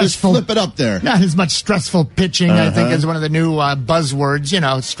 Stressful. You just flip it up there. Not as much stressful pitching, I think, is one of the new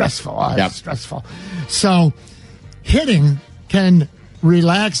buzzwords. Stressful. Stressful. So hitting can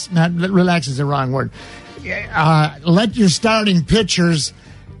relax. Not relax is the wrong word. Let your starting pitchers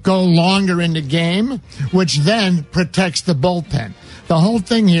go longer in the game, which then protects the bullpen. The whole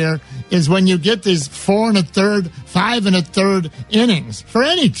thing here is when you get these 4 1/3, 5 1/3 innings for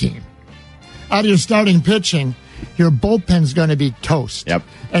any team out of your starting pitching, your bullpen's going to be toast. Yep.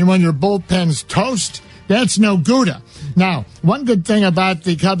 And when your bullpen's toast, that's no Gouda. Now, one good thing about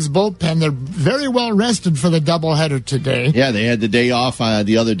the Cubs bullpen, they're very well rested for the doubleheader today. Yeah, they had the day off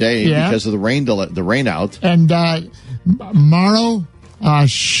the other day because of the rain out. And Morrow,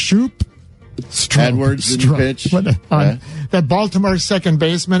 Shoop, Edwards didn't pitch. That Baltimore second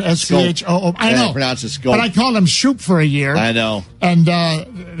baseman, Schoo. I know. Pronounce it Scope. But I called him Shoop for a year. I know. And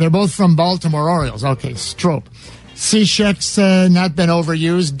they're both from Baltimore Orioles. Okay, Strope. Cishek's not been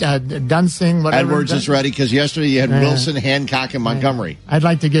overused. Dunsing, whatever. Edwards is ready because yesterday you had Wilson, Hancock, and Montgomery. I'd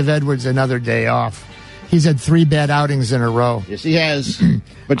like to give Edwards another day off. He's had 3 bad outings in a row. Yes, he has.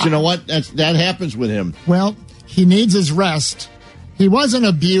 But you know what? That happens with him. Well, he needs his rest. He wasn't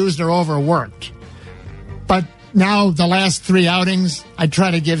abused or overworked. But now the last 3 outings, I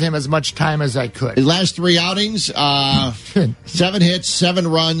try to give him as much time as I could. His last 3 outings, 7 hits, 7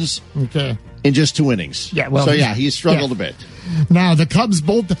 runs. Okay. In just 2 innings. Yeah, well, so, he's struggled a bit. Now, the Cubs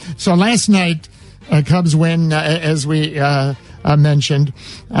both. So last night, Cubs win, as we mentioned,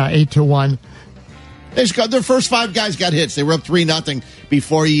 8-1. Their first 5 guys got hits. They were up 3-0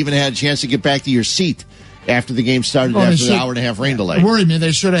 before you even had a chance to get back to your seat after the game started after the hour and a half rain delay. It worried me.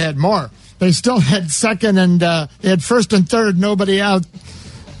 They should have had more. They still had second and they had first and third, nobody out.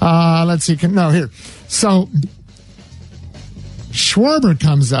 Let's see. No, here. So Schwarber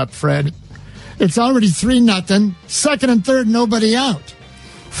comes up, Fred. It's already 3-0. Second and third, nobody out.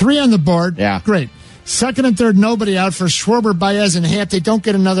 3 on the board. Yeah. Great. Second and third, nobody out for Schwarber, Baez, and Happ. They don't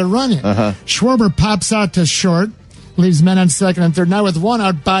get another run in. Schwarber pops out to short, leaves men on second and third. Now with 1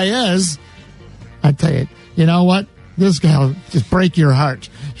 out, Baez, I tell you, you know what? This guy will just break your heart.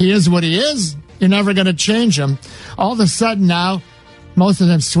 He is what he is. You're never going to change him. All of a sudden now, most of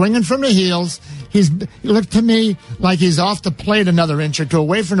them swinging from the heels. He looked to me like he's off the plate another inch or 2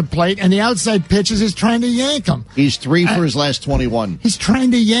 away from the plate, and the outside pitches he's trying to yank him. He's 3 for his last 21. He's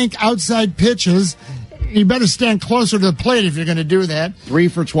trying to yank outside pitches. You better stand closer to the plate if you're going to do that. 3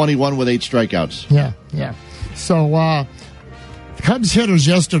 for 21 with 8 strikeouts. Yeah. So, Cubs hitters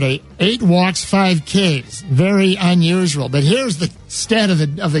yesterday, 8 walks, 5 Ks. Very unusual. But here's the stat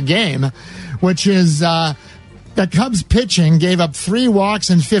of the game, which is the Cubs pitching gave up 3 walks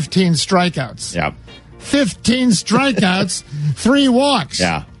and 15 strikeouts. Yeah. 15 strikeouts, 3 walks.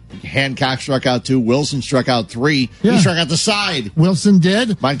 Yeah. Hancock struck out 2. Wilson struck out 3. Yeah. He struck out the side. Wilson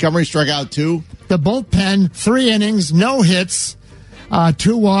did. Montgomery struck out 2. The bullpen, 3 innings, no hits,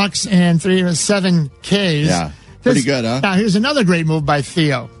 2 walks, and 7 Ks. Yeah. Pretty good, huh? Now, here's another great move by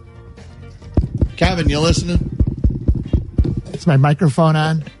Theo. Kevin, you listening? Is my microphone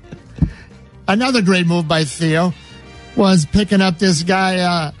on? Another great move by Theo was picking up this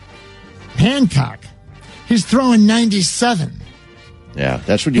guy, Hancock. He's throwing 97. Yeah,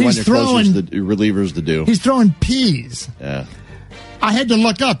 that's what you want your relievers to do. He's throwing peas. Yeah. I had to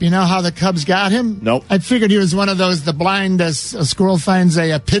look up, how the Cubs got him? Nope. I figured he was one of those, the blind a squirrel finds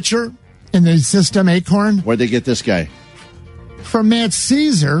a pitcher in the system, Acorn. Where'd they get this guy? From Matt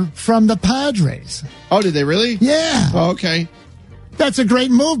Caesar from the Padres. Oh, did they really? Yeah. Oh, okay. That's a great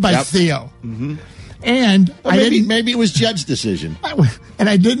move by Theo. Mm-hmm. And maybe it was Jed's decision. And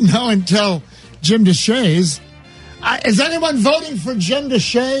I didn't know until Jim DeShays. Is anyone voting for Jim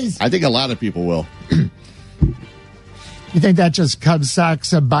DeShays? I think a lot of people will. You think that just Cubs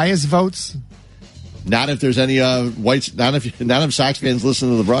Sox bias votes? Not if there's any whites. Not if Sox fans listen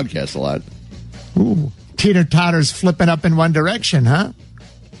to the broadcast a lot. Ooh, teeter-totters flipping up in one direction, huh?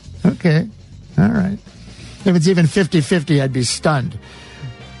 Okay, all right. If it's even 50-50, I'd be stunned.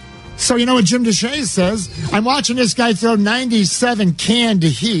 So you know what Jim DeShays says? I'm watching this guy throw 97 canned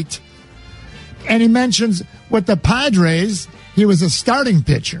heat, and he mentions with the Padres, he was a starting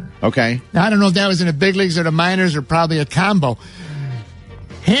pitcher. Okay. Now, I don't know if that was in the big leagues or the minors or probably a combo.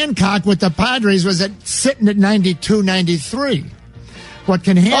 Hancock with the Padres was sitting at 92, 93. What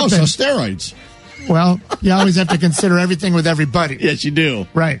can happen? Oh, so steroids. Well, you always have to consider everything with everybody. Yes, you do.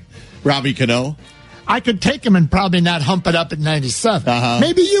 Right. Robbie Cano? I could take him and probably not hump it up at 97.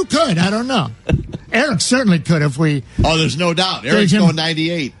 Maybe you could. I don't know. Eric certainly could if we... Oh, there's no doubt. Eric's going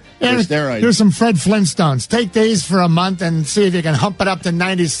 98. Eric, here's some Fred Flintstones. Take these for a month and see if you can hump it up to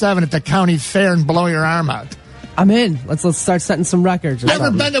 97 at the county fair and blow your arm out. I'm in. Let's start setting some records.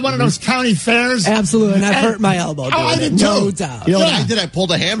 Ever been to one of those county fairs? Absolutely, and I've hurt my elbow. I did too. No doubt. You know what I did? I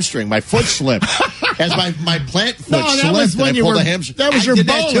pulled a hamstring. My foot slipped. As my plant foot slipped, and I pulled a hamstring. That was your bowling.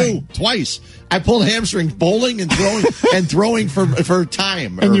 That too, twice. I pulled a hamstring bowling and throwing for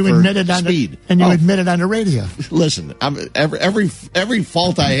time and you admitted on speed. Admitted on the radio. Listen, every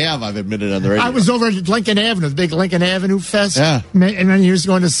fault I have, I've admitted on the radio. I was over at Lincoln Avenue, the big Lincoln Avenue Fest. Yeah. And then he was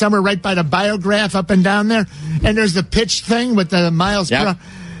going to summer right by the Biograph up and down there. And there's the pitch thing with the miles per hour.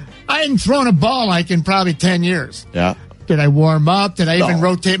 I hadn't thrown a ball like in probably 10 years. Yeah. Did I warm up? Did I even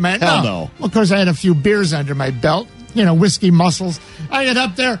rotate my... Hell no. Well, of course, I had a few beers under my belt. Whiskey muscles. I get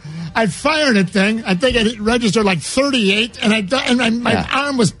up there. I fired a thing. I think it registered like 38, and my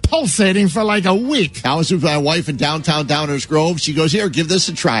arm was pulsating for like a week. I was with my wife in downtown Downers Grove. She goes, "Here, give this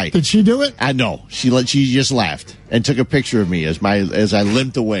a try." Did she do it? I know. She just laughed and took a picture of me as I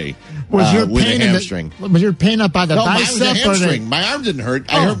limped away with a hamstring. Was your pain up by the bicep? Mine was a hamstring. My arm didn't hurt.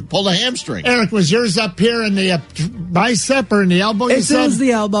 I pulled a hamstring. Eric, was yours up here in the bicep or in the elbow? It is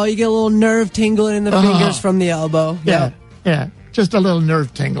the elbow. You get a little nerve tingling in the fingers from the elbow. Yeah. Just a little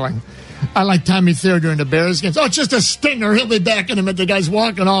nerve tingling. I like Tommy Theodore in the Bears games. Oh, it's just a stinger. He'll be back in a minute. The guy's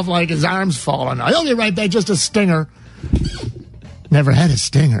walking off like his arm's falling out. He'll be right back. Just a stinger. Never had a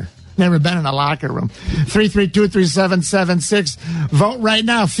stinger. Never been in a locker room. 332-3776. Vote right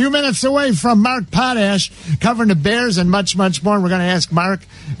now. A few minutes away from Mark Potash covering the Bears and much, much more. We're going to ask Mark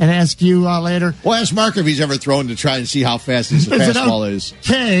and ask you later. Well, ask Mark if he's ever thrown to try and see how fast his fastball is.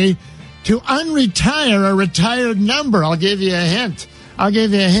 Okay. To unretire a retired number. I'll give you a hint.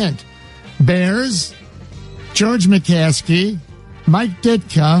 Bears, George McCaskey, Mike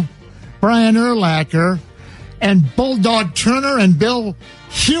Ditka, Brian Urlacher, and Bulldog Turner and Bill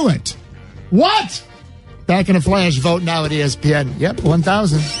Hewitt. What? Back in a flash. Vote now at ESPN. Yep,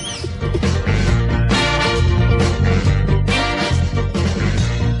 1,000.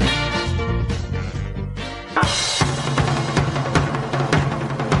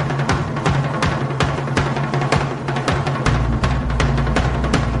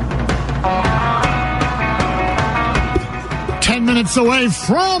 10 minutes away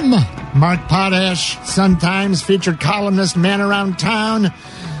from Mark Potash, Sun-Times featured columnist, man around town.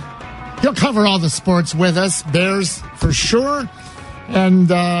 He'll cover all the sports with us, Bears for sure. And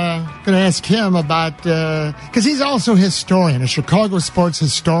going to ask him about, because he's also a historian, a Chicago sports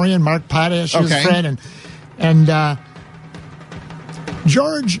historian, Mark Potash, his friend. And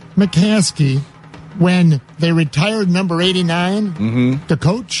George McCaskey, when they retired number 89, the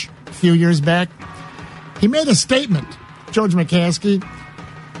coach, a few years back, he made a statement. George McCaskey,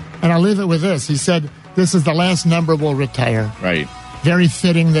 and I'll leave it with this. He said, "This is the last number we'll retire." Right. Very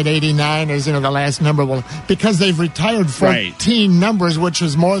fitting that 89 is, the last number because they've retired 14 numbers, which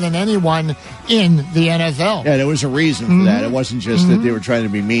is more than anyone in the NFL. Yeah, there was a reason for that. It wasn't just that they were trying to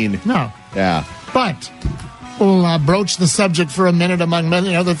be mean. No. Yeah. But we'll broach the subject for a minute among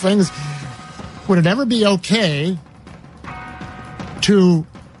many other things. Would it ever be okay to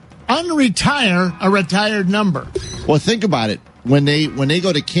unretire a retired number? Well, think about it. When they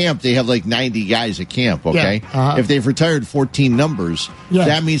go to camp, they have like 90 guys at camp, okay? Yeah, If they've retired 14 numbers,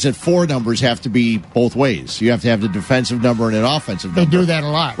 that means that 4 numbers have to be both ways. You have to have the defensive number and an offensive number. They do that a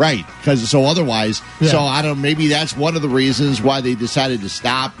lot. Right, otherwise, I don't know, maybe that's one of the reasons why they decided to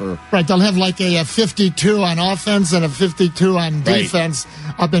stop. Right, they'll have like a 52 on offense and a 52 on defense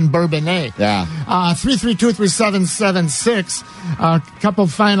up in Bourbonnais. Yeah. 332-3776. A couple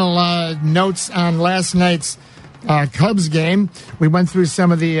final notes on last night's Cubs game. We went through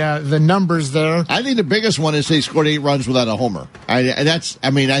some of the numbers there. I think the biggest one is they scored 8 runs without a homer.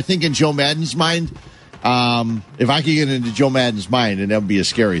 I think in Joe Madden's mind, if I could get into Joe Madden's mind, and that would be a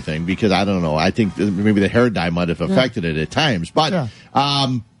scary thing because I don't know. I think maybe the hair dye might have affected it at times, but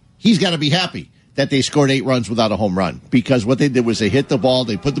he's got to be happy that they scored 8 runs without a home run because what they did was they hit the ball,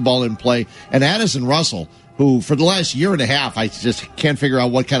 they put the ball in play, and Addison Russell, who for the last year and a half, I just can't figure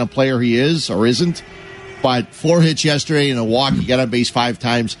out what kind of player he is or isn't. But 4 hits yesterday and a walk. He got on base 5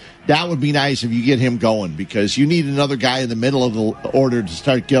 times. That would be nice if you get him going, because you need another guy in the middle of the order to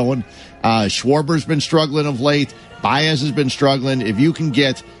start going. Schwarber's been struggling of late. Baez has been struggling. If you can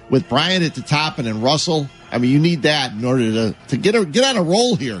get with Bryant at the top and then Russell, I mean, you need that in order to get on a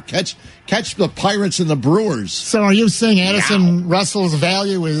roll here. Catch the Pirates and the Brewers. So are you saying Addison Russell's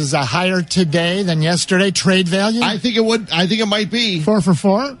value is higher today than yesterday, trade value? I think it would. I think it might be. 4 for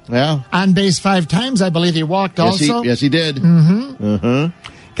 4? Yeah. On base 5 times. I believe he walked also. Yes, he did. Mm-hmm. Uh-huh.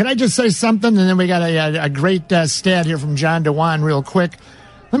 Can I just say something? And then we got a great stat here from John DeWan real quick.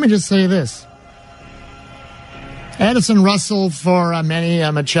 Let me just say this. Addison Russell for Manny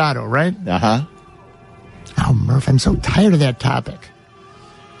Machado, right? Uh-huh. Oh, Murph, I'm so tired of that topic.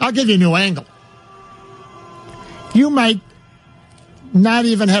 I'll give you a new angle. You might not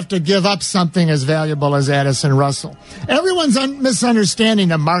even have to give up something as valuable as Addison Russell. Everyone's misunderstanding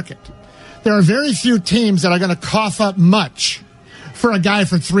the market. There are very few teams that are going to cough up much for a guy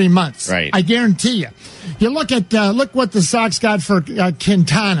for 3 months. Right. I guarantee you. You look at look what the Sox got for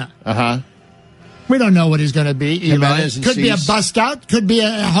Quintana. Uh-huh. We don't know what he's going to be. Eli. Could be a Cease. bust out. Could be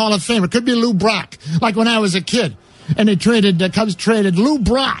a Hall of Famer. Could be Lou Brock, like when I was a kid. And the Cubs traded Lou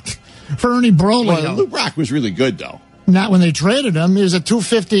Brock for Ernie Broglio. Well, Lou Brock was really good, though. Not when they traded him. He was a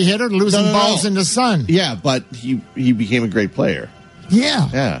 .250 hitter, losing balls in the sun. Yeah, but he became a great player.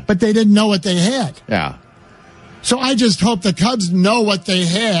 Yeah. But they didn't know what they had. Yeah. So I just hope the Cubs know what they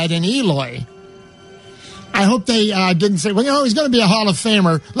had in Eloy. I hope they didn't say, well, he's going to be a Hall of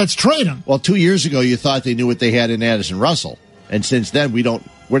Famer. Let's trade him. Well, 2 years ago, you thought they knew what they had in Addison Russell. And since then,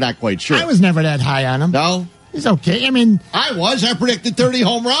 we're not quite sure. I was never that high on him. No? He's okay. I mean, I predicted 30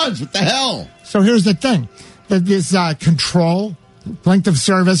 home runs. What the hell? So here's the thing. This control, length of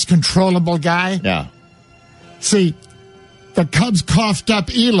service, controllable guy. Yeah. See, the Cubs coughed up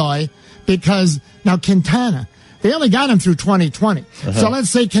Eloy because now Quintana, they only got him through 2020. Uh-huh. So let's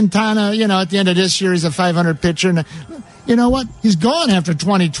say Quintana, at the end of this year, he's a 500 pitcher. And you know what? He's gone after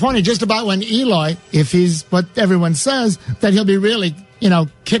 2020, just about when Eloy, if he's what everyone says, that he'll be really,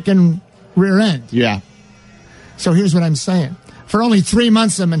 kicking rear end. Yeah. So here's what I'm saying. For only 3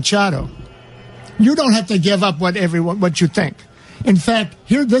 months of Machado, you don't have to give up what you think. In fact,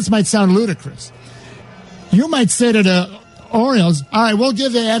 this might sound ludicrous. You might say to the Orioles, all right, we'll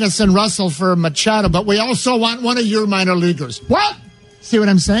give you Addison Russell for Machado, but we also want one of your minor leaguers. What? See what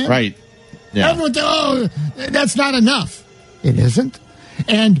I'm saying? Right. Yeah. Everyone, that's not enough. It isn't.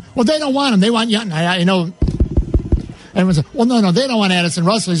 And, they don't want him. They want young. I know. Everyone says, no, they don't want Addison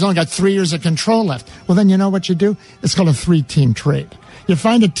Russell. He's only got 3 years of control left. Well, then you know what you do? It's called a 3-team trade. You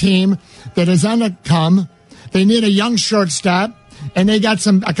find a team that is on the come. They need a young shortstop, and they got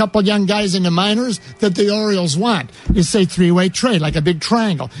a couple young guys in the minors that the Orioles want. You say 3-way trade, like a big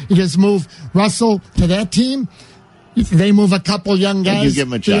triangle. You just move Russell to that team. They move a couple young guys. And you give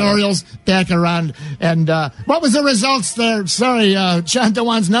Machado. The Orioles back around. And what was the results there? Sorry, John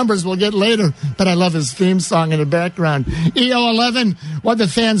DeWan's numbers we'll get later, but I love his theme song in the background. EO11, what the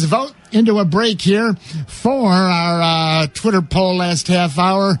fans vote into a break here for our Twitter poll last half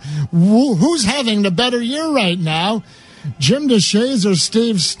hour. Who's having the better year right now? Jim DeShays or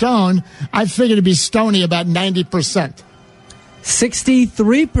Steve Stone? I figured it'd be Stoney about 90%.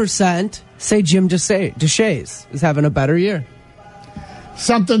 63% say Jim DeShays is having a better year.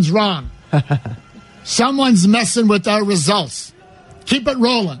 Something's wrong. Someone's messing with our results. Keep it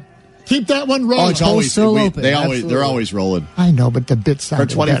rolling. Keep that one rolling. Oh, it's always still open. They're always rolling. I know, but the bits for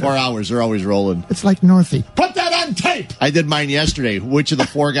 24 hours. They're always rolling. It's like Northie. Put that on tape. I did mine yesterday. Which of the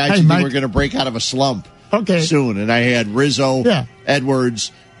 4 guys you think were going to break out of a slump? Okay. Soon, and I had Rizzo,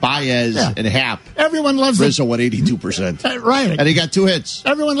 Edwards, Baez, and Happ. Everyone loves Rizzo won 82%. Right. And he got 2 hits.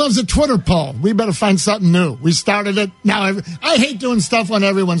 Everyone loves a Twitter poll. We better find something new. We started it. Now, I hate doing stuff when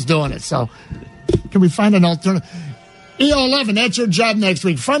everyone's doing it. So, can we find an alternative? EO11, that's your job next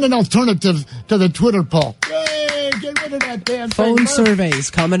week. Find an alternative to the Twitter poll. Yay! Get rid of that damn thing. Phone surveys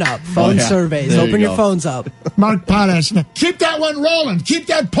coming up. Phone surveys. There Open you your phones up. Mark Potash. Keep that one rolling. Keep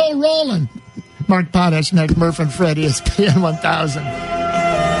that poll rolling. Mark Potash next. Murph and Fred, ESPN 1000.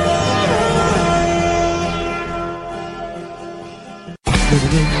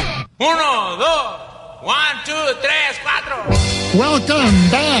 Uno, dos, 1, 2, 3, 4. Welcome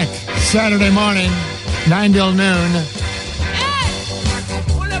back. Saturday morning, 9 till noon.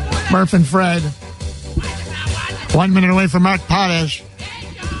 Murph and Fred. 1 minute away from Mark Potash.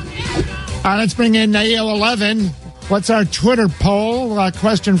 All right, let's bring in EO11. What's our Twitter poll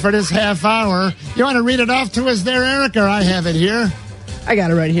question for this half hour? You want to read it off to us there, Eric, or I have it here? I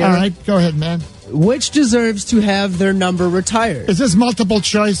got it right here. All right, go ahead, man. Which deserves to have their number retired? Is this multiple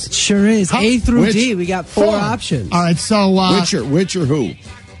choice? It sure is. A through D. We got 4 options. All right, so... Which or who?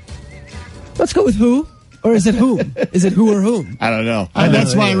 Let's go with who. Or is it whom? Is it who or whom? I don't know.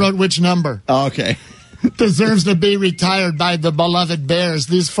 That's why I wrote which number. Oh, okay. Deserves to be retired by the beloved Bears.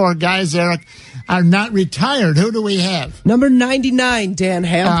 These 4 guys, Eric, are not retired. Who do we have? Number 99, Dan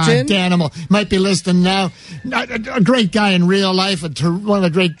Hampton. Danimal. Might be listening now. A great guy in real life. One of the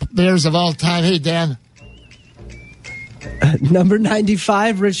great Bears of all time. Hey, Dan. Number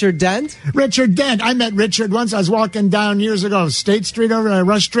 95, Richard Dent. Richard Dent. I met Richard once. I was walking down years ago, State Street over to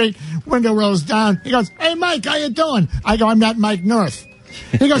Rush Street. Window rolls down. He goes, "Hey, Mike, how you doing?" I go, "I'm not Mike North."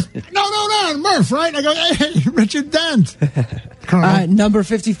 He goes, no, Murph, right? I go, "Hey, Richard Dent." Number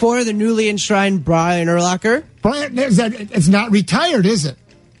 54, the newly enshrined Brian Urlacher. Brian, it's not retired, is it?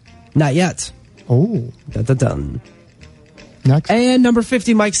 Not yet. Oh. Dun. Next. And number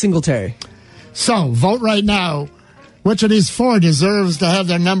 50, Mike Singletary. So, vote right now. Which of these 4 deserves to have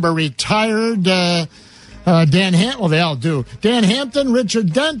their number retired? Dan Hampton. Well, they all do. Dan Hampton,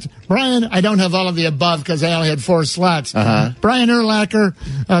 Richard Dent, Brian. I don't have all of the above because I only had 4 slots. Brian Urlacher,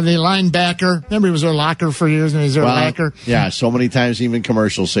 the linebacker. Remember, he was Urlacher for years, and he's Urlacher. Yeah, so many times even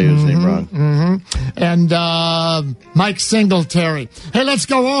commercials say his name wrong. And Mike Singletary. Hey, let's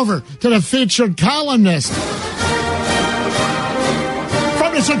go over to the featured columnist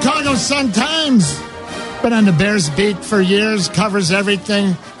from the Chicago Sun-Times. Been on the Bears beat for years, covers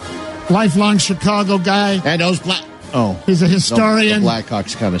everything. Lifelong Chicago guy. And those he's a historian. The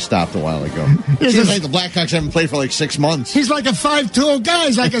Blackhawks kind of stopped a while ago. Seems like the Blackhawks haven't played for like 6 months. He's like a 5'2" guy.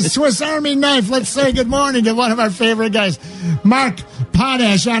 He's like a Swiss Army knife. Let's say good morning to one of our favorite guys, Mark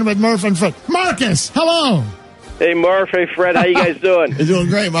Potash, on with Murph and Fred. Marcus, hello. Hey, Murph. Hey, Fred. How you guys doing? You're doing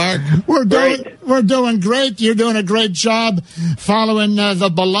great, Mark. We're doing great. You're doing a great job following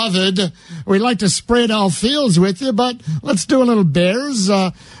the beloved. We like to spread all fields with you, but let's do a little Bears.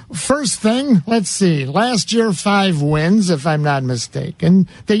 First thing, let's see. Last year, 5 wins, if I'm not mistaken.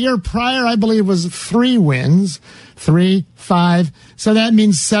 The year prior, I believe, was 3 wins. 3, 5. So that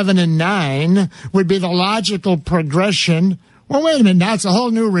means 7 and 9 would be the logical progression. Well, wait a minute. Now it's a whole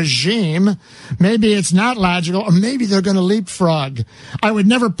new regime. Maybe it's not logical, or maybe they're going to leapfrog. I would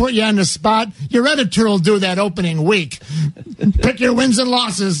never put you on the spot. Your editor will do that opening week. Pick your wins and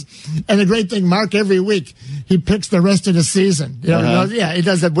losses. And the great thing, Mark, every week, he picks the rest of the season. You know, he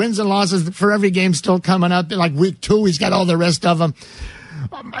does the wins and losses for every game still coming up. Like week 2, he's got all the rest of them.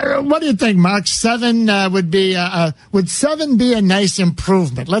 What do you think, Mark? 7 would 7 be a nice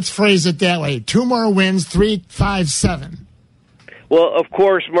improvement? Let's phrase it that way. 2 more wins, 3, 5, 7. Well, of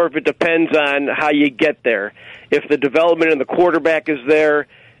course, Murph, it depends on how you get there. If the development in the quarterback is there,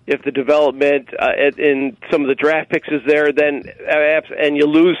 if the development in some of the draft picks is there, then and you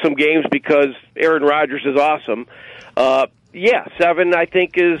lose some games because Aaron Rodgers is awesome. 7, I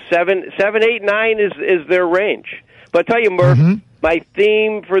think, is 7, 8, 9 is their range. But I tell you, Murph, my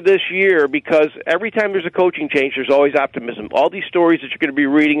theme for this year, because every time there's a coaching change, there's always optimism. All these stories that you're going to be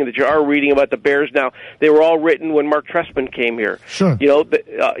reading and that you are reading about the Bears now, they were all written when Mark Trestman came here. Sure. You know,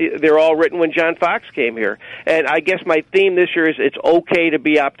 they're all written when John Fox came here. And I guess my theme this year is it's okay to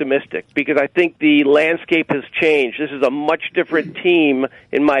be optimistic, because I think the landscape has changed. This is a much different team,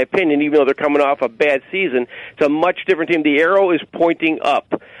 in my opinion, even though they're coming off a bad season. It's a much different team. The arrow is pointing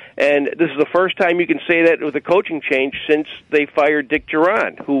up. And this is the first time you can say that with a coaching change since they fired Dick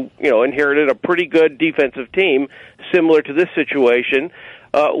Duran, who, inherited a pretty good defensive team similar to this situation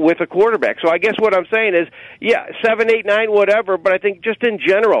with a quarterback. So I guess what I'm saying is, 7, 8, 9, whatever, but I think just in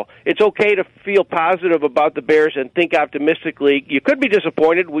general, it's okay to feel positive about the Bears and think optimistically. You could be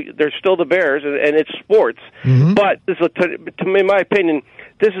disappointed. They're still the Bears, and it's sports. But this is, in my opinion,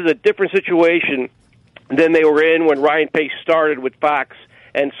 this is a different situation than they were in when Ryan Pace started with Fox.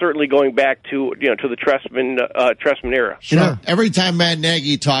 And certainly going back to to the Trestman era. Sure. Every time Matt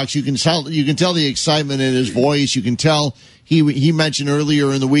Nagy talks, you can tell the excitement in his voice. You can tell he mentioned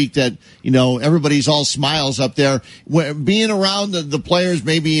earlier in the week that everybody's all smiles up there. Being around the players,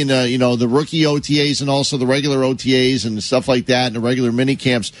 maybe in the rookie OTAs and also the regular OTAs and stuff like that, and the regular mini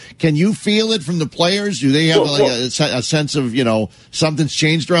camps. Can you feel it from the players? Do they have a sense of something's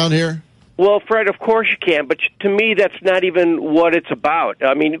changed around here? Well, Fred, of course you can, but to me that's not even what it's about.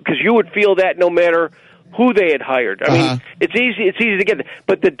 I mean, because you would feel that no matter who they had hired. I mean, it's easy to get.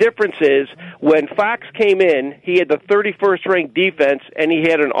 But the difference is when Fox came in, he had the 31st ranked defense, and he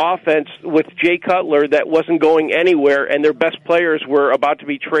had an offense with Jay Cutler that wasn't going anywhere, and their best players were about to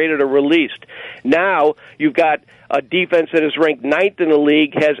be traded or released. Now you've got a defense that is ranked 9th in the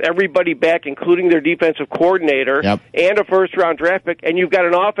league, has everybody back, including their defensive coordinator, and a first-round draft pick, and you've got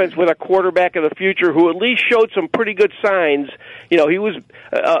an offense with a quarterback of the future who at least showed some pretty good signs. He was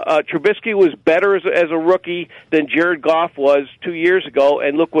Trubisky was better as a rookie than Jared Goff was 2 years ago,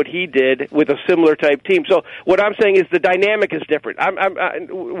 and look what he did with a similar type team. So what I'm saying is the dynamic is different.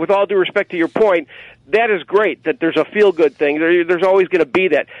 With all due respect to your point, that is great that there's a feel-good thing. There's always going to be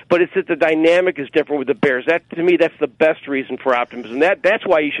that, but it's that the dynamic is different with the Bears. That, to me, that's the best reason for optimism. That's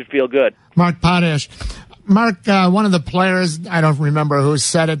why you should feel good. Mark Potash. Mark, one of the players, I don't remember who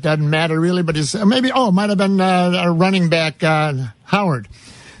said it, doesn't matter really, but it might have been a running back, Howard.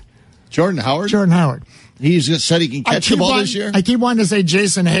 Jordan Howard? Jordan Howard. He's just said he can catch the ball this year? I keep wanting to say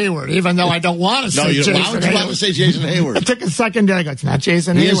Jason Hayward, even though I don't want to say Jason Hayward. Why would you want to say Jason Hayward? I took a second there. I go, it's not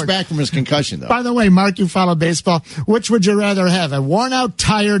Jason Hayward. He is back from his concussion, though. By the way, Mark, you follow baseball. Which would you rather have, a worn-out,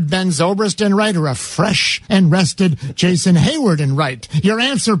 tired Ben Zobrist in right or a fresh and rested Jason Hayward in right? Your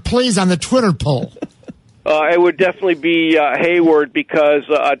answer, please, on the Twitter poll. It would definitely be Hayward because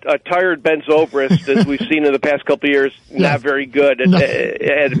a tired Ben Zobrist, as we've seen in the past couple of years, not very good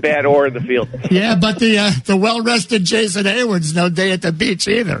at bat or in the field. Yeah, but the well-rested Jason Hayward's no day at the beach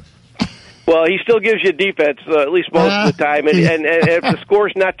either. Well, he still gives you defense, at least most of the time. And if the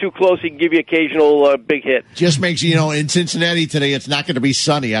score's not too close, he can give you occasional big hit. Just makes, in Cincinnati today, it's not going to be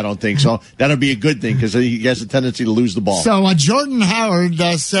sunny, I don't think. So that'll be a good thing because he has a tendency to lose the ball. So Jordan Howard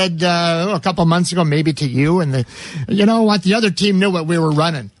said a couple months ago, maybe to you, and you know what? The other team knew what we were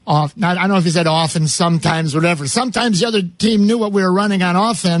running. I don't know if he said often, sometimes, whatever. Sometimes the other team knew what we were running on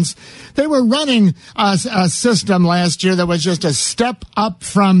offense. They were running a system last year that was just a step up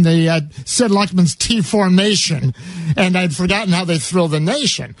from the Sid Luckman's T formation, and I'd forgotten how they thrilled the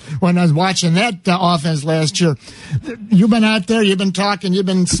nation when I was watching that offense last year. You've been out there, you've been talking, you've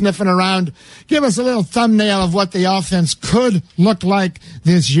been sniffing around. Give us a little thumbnail of what the offense could look like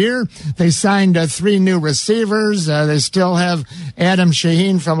this year. They signed 3 new receivers. They still have Adam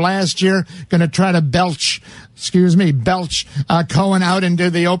Shaheen from last year, going to try to belch Cohen out into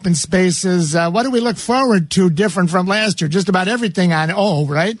the open spaces. What do we look forward to different from last year? Just about everything on O,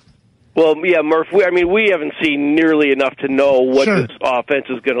 right? Well, yeah, Murph, we haven't seen nearly enough to know what this offense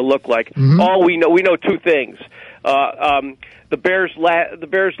is going to look like. Mm-hmm. All we know 2 things. The Bears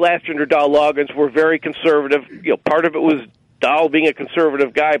last year under Dow Loggins were very conservative. Part of it was Dow being a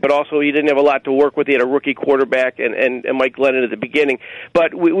conservative guy, but also he didn't have a lot to work with. He had a rookie quarterback and Mike Glennon at the beginning.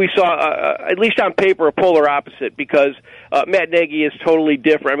 But we saw, at least on paper, a polar opposite because Matt Nagy is totally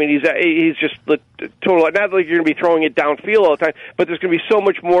different. I mean, he's just the total. Not like you're going to be throwing it downfield all the time, but there's going to be so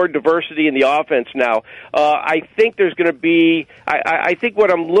much more diversity in the offense now. I think there's going to be. I think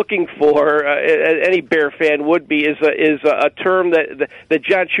what I'm looking for, any Bear fan would be, is a term that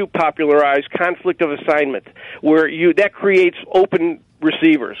John Shoup popularized, conflict of assignment, where that creates open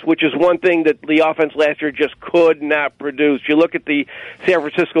receivers, which is one thing that the offense last year just could not produce. You look at the San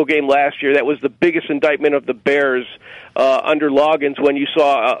Francisco game last year, that was the biggest indictment of the Bears under Loggins when you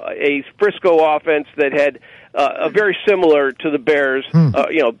saw a Frisco offense that had very similar to the Bears,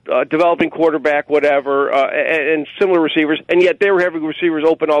 developing quarterback, whatever, and similar receivers, and yet they were having receivers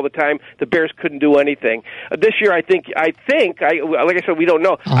open all the time. The Bears couldn't do anything. This year, I think, like I said, we don't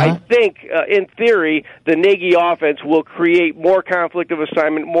know. I think, in theory, the Nagy offense will create more conflict of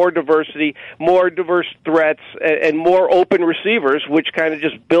assignment, more diversity, more diverse threats, and more open receivers, which kind of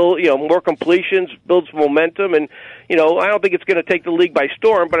just build, more completions, builds momentum, and I don't think it's going to take the league by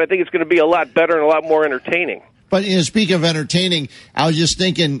storm, but I think it's going to be a lot better and a lot more entertaining. But speaking of entertaining, I was just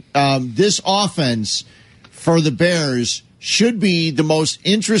thinking this offense for the Bears should be the most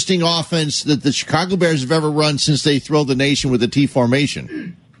interesting offense that the Chicago Bears have ever run since they thrilled the nation with the T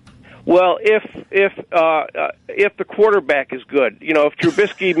formation. Well, if the quarterback is good, if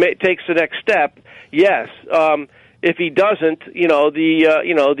Trubisky takes the next step, yes. If he doesn't,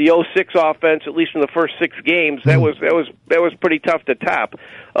 the 06 offense, at least in the first 6 games, that was pretty tough to top.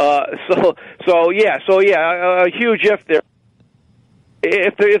 So yeah, a huge if there.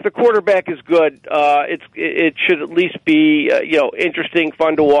 If the quarterback is good, it should at least be interesting,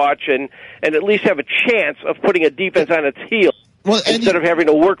 fun to watch, and at least have a chance of putting a defense on its heels. Well, instead of having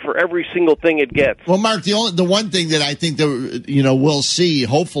to work for every single thing it gets. Well, Mark, the one thing that I think that we'll see,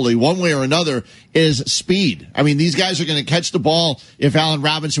 hopefully, one way or another, is speed. I mean, these guys are going to catch the ball. If Allen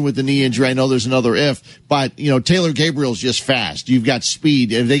Robinson with the knee injury, I know there's another if, but Taylor Gabriel's just fast. You've got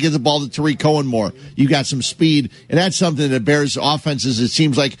speed. If they get the ball to Tariq Cohen more, you've got some speed, and that's something that Bears offenses, it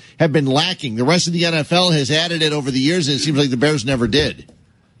seems like, have been lacking. The rest of the NFL has added it over the years, and it seems like the Bears never did.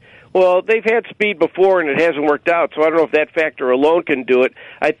 Well, they've had speed before, and it hasn't worked out, so I don't know if that factor alone can do it.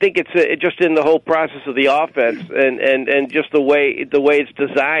 I think it's just in the whole process of the offense and just the way it's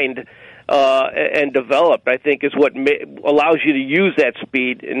designed and developed, I think, is what allows you to use that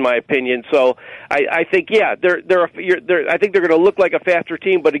speed, in my opinion. So I think, yeah, I think they're going to look like a faster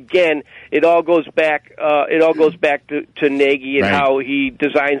team, but again, it all goes back to Nagy and how he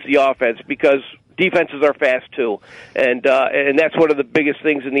designs the offense, because defenses are fast too, and that's one of the biggest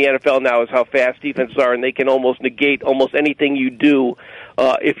things in the NFL now is how fast defenses are, and they can almost negate almost anything you do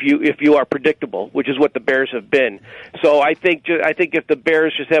if you are predictable, which is what the Bears have been. So I think if the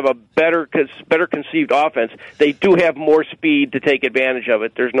Bears just have a better conceived offense, they do have more speed to take advantage of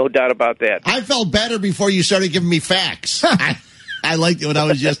it. There's no doubt about that. I felt better before you started giving me facts. I liked it when I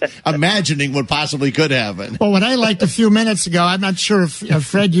was just imagining what possibly could happen. Well, what I liked a few minutes ago, I'm not sure if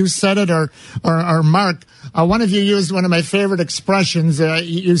Fred, you said it, or Mark, one of you used one of my favorite expressions.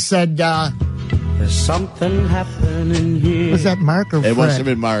 You said, there's something happening here. Was that Mark or Fred? It must have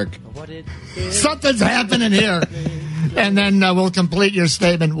been Mark. Something's happening here. And then we'll complete your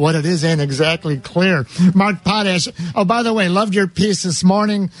statement. What it is ain't exactly clear. Mark Potash. Oh, by the way, loved your piece this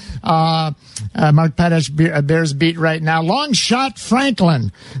morning. Mark Potash, Bears Beat right now. Long shot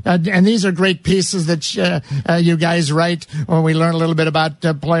Franklin. And these are great pieces that you guys write when we learn a little bit about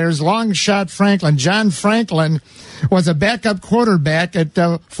players. Long shot Franklin. John Franklin was a backup quarterback at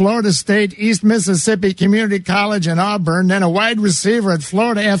Florida State, East Mississippi Community College in Auburn, then a wide receiver at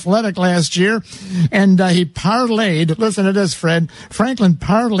Florida Athletic last year. And he parlayed, listen to this, Fred, Franklin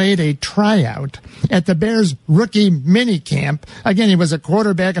parlayed a tryout at the Bears rookie minicamp. Again, he was a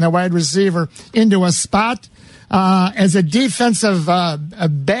quarterback and a wide receiver into a spot as a defensive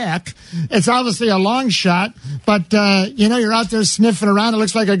back. It's obviously a long shot, but, you're out there sniffing around. It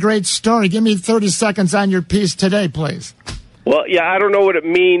looks like a great story. Give me 30 seconds on your piece today, please. Well, yeah, I don't know what it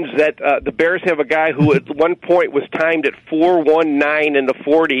means that the Bears have a guy who at one point was timed at 4.19 in the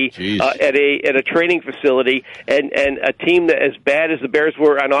 40 at a training facility, and a team that as bad as the Bears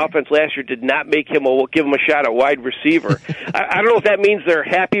were on offense last year did not give him a shot at wide receiver. I don't know if that means they're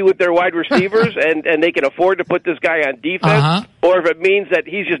happy with their wide receivers and they can afford to put this guy on defense, or if it means that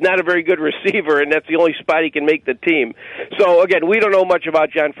he's just not a very good receiver and that's the only spot he can make the team. So again, we don't know much about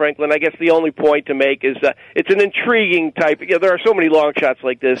John Franklin. I guess the only point to make is it's an intriguing type. Yeah, there are so many long shots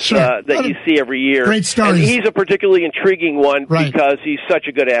like this that you see every year. Great stories. And he's a particularly intriguing one because he's such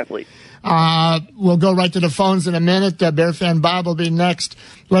a good athlete. We'll go right to the phones in a minute. Bear fan Bob will be next.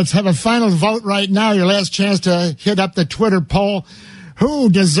 Let's have a final vote right now. Your last chance to hit up the Twitter poll. Who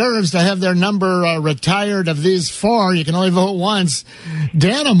deserves to have their number retired of these four? You can only vote once.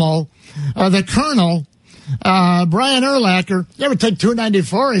 Danimal, the Colonel, Brian Urlacher. You ever take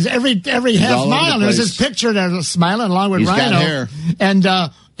 294? He's every half mile. There's his picture there smiling along with Rhino. Got hair.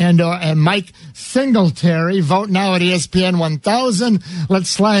 And Mike Singletary. Vote now at ESPN 1000. Let's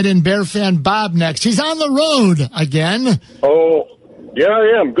slide in Bear fan Bob next. He's on the road again. Oh, yeah,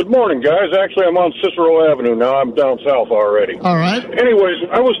 I am. Good morning, guys. Actually, I'm on Cicero Avenue now. I'm down south already. All right. Anyways,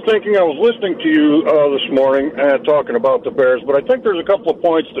 I was listening to you this morning talking about the Bears, but I think there's a couple of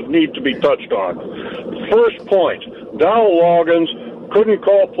points that need to be touched on. First point, Donald Loggins couldn't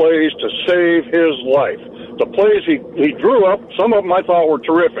call plays to save his life. The plays he drew up, some of them I thought were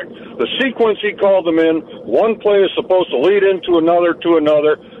terrific. The sequence he called them in, one play is supposed to lead into another to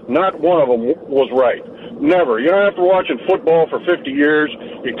another. Not one of them was right. Never. You know, after watching football for 50 years,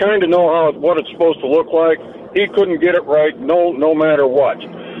 you kind of know what it's supposed to look like. He couldn't get it right, no matter what.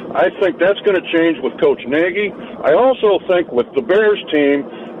 I think that's going to change with Coach Nagy. I also think with the Bears team,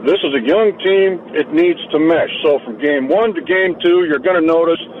 this is a young team. It needs to mesh. So from game 1 to game 2, you're going to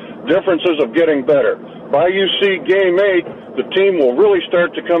notice differences of getting better. By you see game 8, the team will really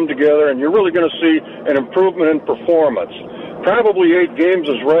start to come together, and you're really going to see an improvement in performance. Probably 8 games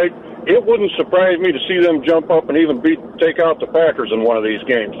is right. It wouldn't surprise me to see them jump up and even take out the Packers in one of these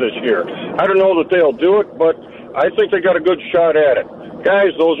games this year. I don't know that they'll do it, but I think they got a good shot at it.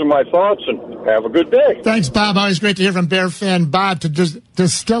 Guys, those are my thoughts, and have a good day. Thanks, Bob. Always great to hear from Bear fan Bob. To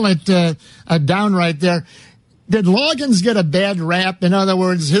distill it down right there, did Loggins get a bad rap? In other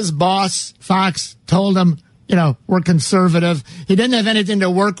words, his boss, Fox, told him, we're conservative. He didn't have anything to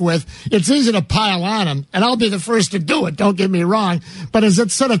work with. It's easy to pile on him, and I'll be the first to do it, don't get me wrong. But is it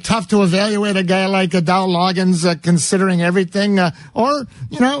sort of tough to evaluate a guy like Dow Loggins considering everything? Or,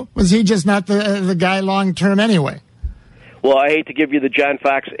 was he just not the guy long-term anyway? Well, I hate to give you the John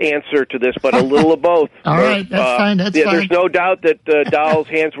Fox answer to this, but a little of both. All right, that's fine. That's fine. There's no doubt that Dowell's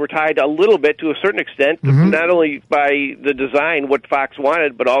hands were tied a little bit to a certain extent, not only by the design, what Fox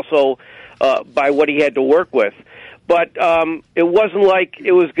wanted, but also by what he had to work with. But it wasn't like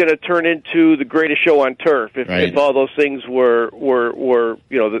it was going to turn into the greatest show on turf if all those things were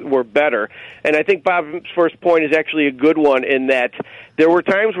better. And I think Bob's first point is actually a good one in that there were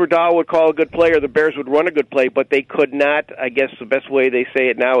times where Dahl would call a good play or the Bears would run a good play, but they could not. I guess the best way they say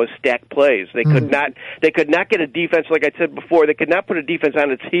it now is stack plays. They could not. They could not get a defense, like I said before. They could not put a defense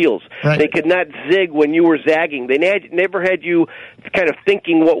on its heels. Right. They could not zig when you were zagging. They never had you kind of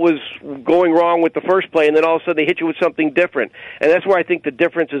thinking what was going wrong with the first play, and then all of a sudden they hit you with something different. And that's where I think the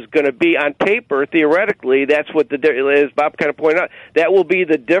difference is going to be. On paper, theoretically, that's what as Bob kind of pointed out, that will be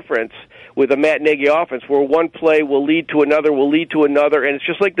the difference with a Matt Nagy offense, where one play will lead to another, and it's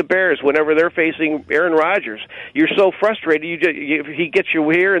just like the Bears. Whenever they're facing Aaron Rodgers, you're so frustrated. He gets you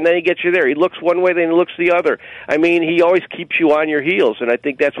here, and then he gets you there. He looks one way, then he looks the other. I mean, he always keeps you on your heels, and I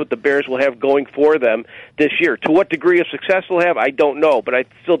think that's what the Bears will have going for them this year. To what degree of success they'll have, I don't know, but I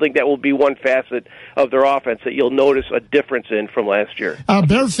still think that will be one facet of their offense that you'll notice a difference in from last year.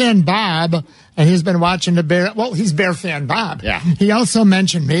 Bear fan Bob, and he's been watching the Bear. Well, he's Bear fan Bob. Yeah. He also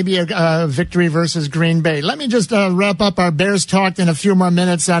mentioned maybe a victory versus Green Bay. Let me just wrap up our Bears talk in a few more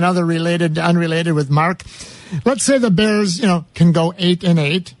minutes on other unrelated with Mark. Let's say the Bears, can go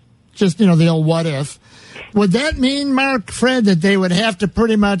 8-8. Just, the old what if. Would that mean, Mark, Fred, that they would have to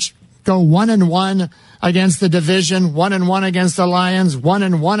pretty much go 1-1 against the division, 1-1 against the Lions,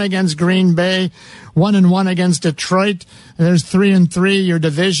 1-1 against Green Bay, 1-1 against Detroit? There's 3-3, your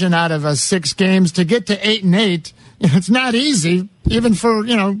division out of 6 games. To get to 8-8, it's not easy, even for,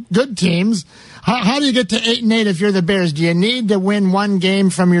 good teams. How do you get to 8-8 if you're the Bears? Do you need to win one game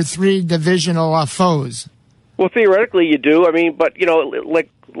from your 3 divisional foes? Well, theoretically you do. I mean, but, like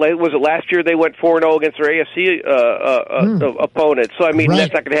was it last year they went 4-0 against their AFC opponents? So I mean,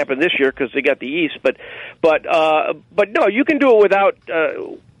 that's not going to happen this year because they got the East. But no, you can do it without.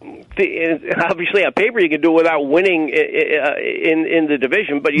 Obviously, on paper, you can do it without winning in the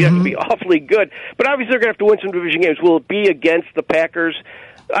division, but you have to be awfully good. But obviously, they're going to have to win some division games. Will it be against the Packers?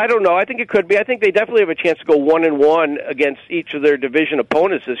 I don't know. I think it could be. I think they definitely have a chance to go 1-1 against each of their division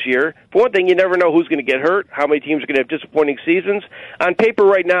opponents this year. For one thing, you never know who's going to get hurt, how many teams are going to have disappointing seasons. On paper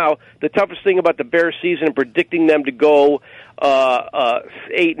right now, the toughest thing about the Bears season and predicting them to go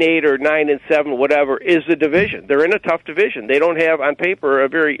 8-8 or 9-7, whatever, is the division. They're in a tough division. They don't have, on paper,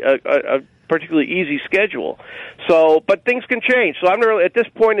 a particularly easy schedule. So, but things can change. So I'm not really, at this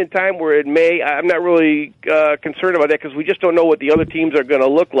point in time where it may, I'm not really concerned about that because we just don't know what the other teams are going to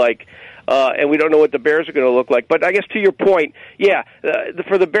look like. And we don't know what the Bears are going to look like. But I guess to your point,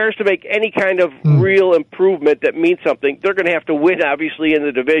 for the Bears to make any kind of real improvement that means something, they're going to have to win, obviously, in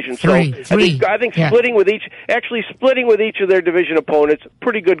the division. I think splitting with each of their division opponents,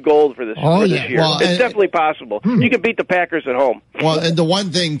 pretty good goal for this year. Well, it's definitely possible. You can beat the Packers at home. Well, and the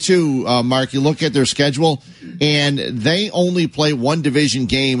one thing too, Mark, you look at their schedule, and they only play one division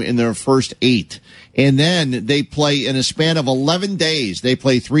game in their first 8. And then they play in a span of 11 days. They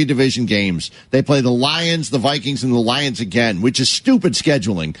play 3 division games. They play the Lions, the Vikings, and the Lions again, which is stupid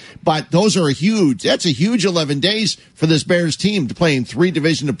scheduling. But that's a huge 11 days for this Bears team to play in 3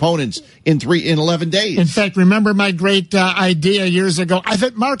 division opponents in 11 days. In fact, remember my great idea years ago?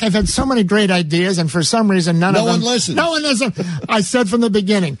 I've had so many great ideas, and for some reason, no one listens. No one listens. I said from the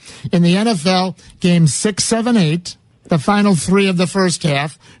beginning, in the NFL, games 6, 7, 8, the final 3 of the first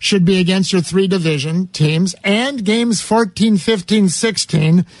half should be against your 3 division teams, and games 14, 15,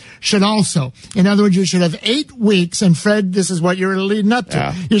 16 should also. In other words, you should have 8 weeks, and Fred, this is what you're leading up to.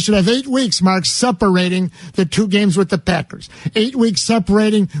 Yeah. You should have 8 weeks, Mark, separating the 2 games with the Packers. 8 weeks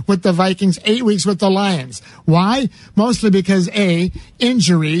separating with the Vikings, 8 weeks with the Lions. Why? Mostly because,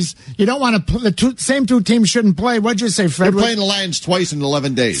 injuries. You don't want to the same 2 teams shouldn't play. What'd you say, Fred? They're playing the Lions twice in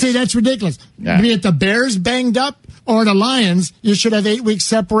 11 days. See, that's ridiculous. Yeah. Be it the Bears banged up or the Lions, you should have 8 weeks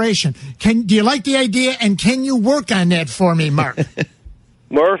separation. Do you like the idea, and can you work on that for me, Mark?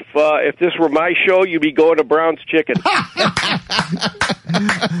 Murph, if this were my show, you'd be going to Brown's Chicken.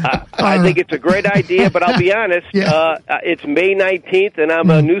 I think it's a great idea, but I'll be honest, it's May 19th, and I'm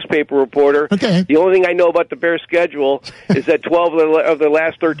a newspaper reporter. Okay. The only thing I know about the Bears' schedule is that 12 of their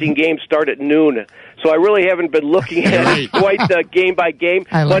last 13 games start at noon. So I really haven't been looking at it quite game by game.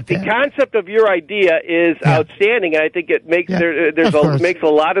 But the concept of your idea is outstanding, and I think it makes makes a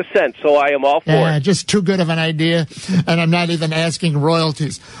lot of sense. So I am all for it. Just too good of an idea, and I'm not even asking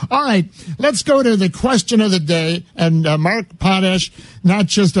royalties. All right, let's go to the question of the day. And Mark Potash, not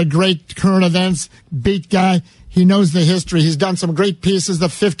just a great current events beat guy. He knows the history. He's done some great pieces, the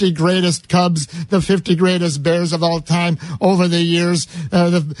 50 greatest Cubs, the 50 greatest Bears of all time over the years,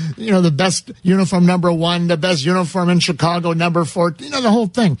 the best uniform number 1, the best uniform in Chicago number 4, the whole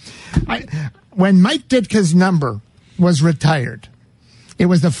thing. When Mike Ditka's number was retired. It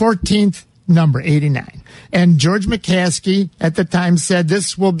was the 14th number, 89. And George McCaskey at the time said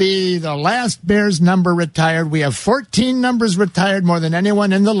this will be the last Bears number retired. We have 14 numbers retired, more than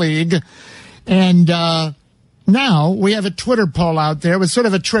anyone in the league. And now we have a Twitter poll out there. It was sort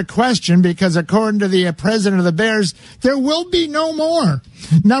of a trick question because according to the president of the Bears, there will be no more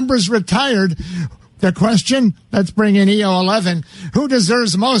numbers retired. The question, let's bring in EO11. Who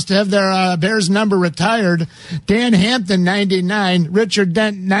deserves most to have their Bears number retired? Dan Hampton, 99. Richard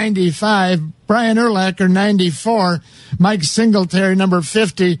Dent, 95. Brian Urlacher, 94. Mike Singletary, number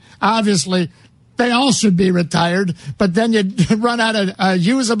 50. Obviously, they all should be retired, but then you'd run out of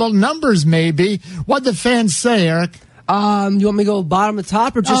usable numbers, maybe. What'd the fans say, Eric? You want me to go bottom to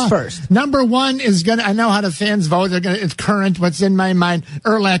top or just first? Number one is I know how the fans vote. It's current. What's in my mind?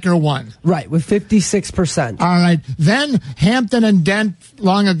 Urlacher won. Right, with 56%. All right. Then Hampton and Dent,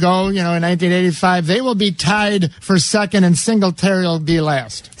 long ago, in 1985, they will be tied for second, and Singletary will be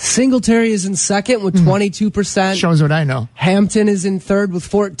last. Singletary is in second with 22%. Shows what I know. Hampton is in third with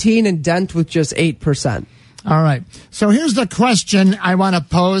 14%, and Dent with just 8%. All right. So here's the question I want to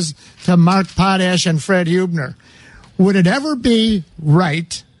pose to Mark Potash and Fred Hubner. Would it ever be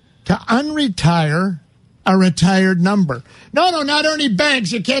right to unretire a retired number? No, not Ernie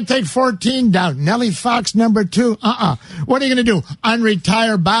Banks. You can't take 14 down. Nellie Fox, number 2. What are you going to do?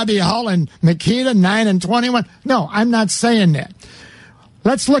 Unretire Bobby Hull and Makita, 9 and 21? No, I'm not saying that.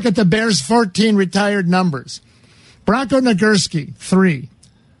 Let's look at the Bears' 14 retired numbers. Bronco Nagurski, 3.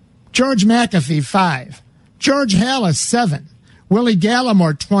 George McAfee, 5. George Halas, 7. Willie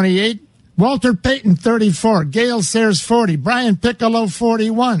Gallimore, 28. Walter Payton, 34. Gale Sayers, 40. Brian Piccolo,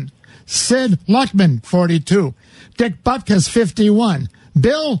 41. Sid Luckman, 42. Dick Butkus, 51.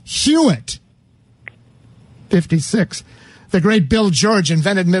 Bill Hewitt, 56. The great Bill George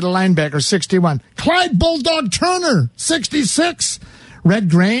invented middle linebacker, 61. Clyde Bulldog Turner, 66. Red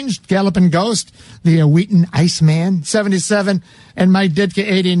Grange, Galloping Ghost, the Wheaton Iceman, 77. And Mike Ditka,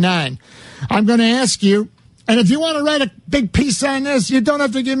 89. I'm going to ask you, and if you want to write a big piece on this, you don't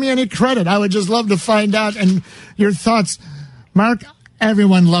have to give me any credit. I would just love to find out and your thoughts. Mark,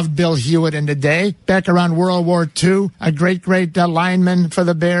 everyone loved Bill Hewitt in the day, back around World War II, a great lineman for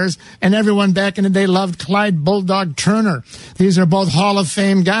the Bears. And everyone back in the day loved Clyde Bulldog Turner. These are both Hall of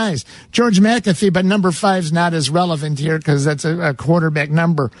Fame guys. George McAfee, but number 5's not as relevant here because that's a quarterback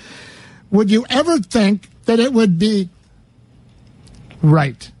number. Would you ever think that it would be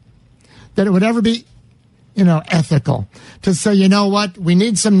right, that it would ever be ethical to say, you know what, we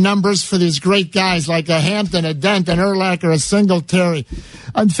need some numbers for these great guys like a Hampton, a Dent, an Urlacher, a Singletary.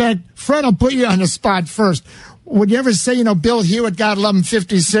 In fact, Fred, I'll put you on the spot first. Would you ever say, Bill Hewitt, God love him,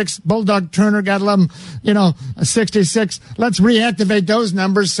 56, Bulldog Turner, God love him, 66. Let's reactivate those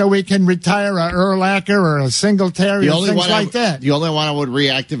numbers so we can retire a Urlacher or a Singletary or things like that. The only one I would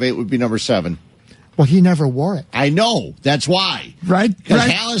reactivate would be number 7. Well, he never wore it. I know. That's why. Right? Because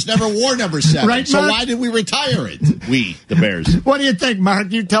Halas never wore number 7. Right, so Mark? why did we retire it? We, the Bears. What do you think, Mark?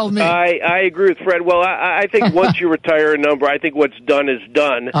 You tell me. I agree with Fred. Well, I think once you retire a number, I think what's done is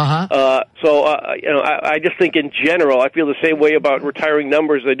done. I just think in general, I feel the same way about retiring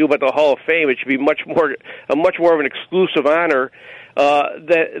numbers as I do about the Hall of Fame. It should be much more of an exclusive honor than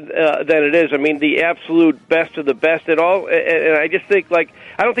it is. I mean, the absolute best of the best at all. And I just think,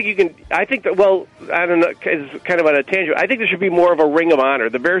 I don't think you can. I think that. Well, I don't know. It's kind of on a tangent. I think there should be more of a ring of honor.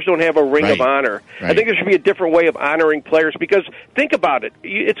 The Bears don't have a ring of honor. Right. I think there should be a different way of honoring players because think about it.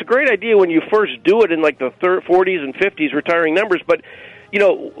 It's a great idea when you first do it in like the 40s and 50s, retiring numbers, but.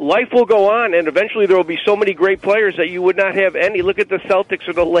 Life will go on, and eventually there will be so many great players that you would not have any. Look at the Celtics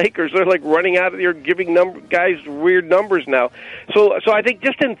or the Lakers; they're like running out of there, giving guys weird numbers now. So I think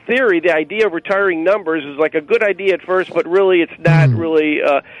just in theory, the idea of retiring numbers is like a good idea at first, but really it's not really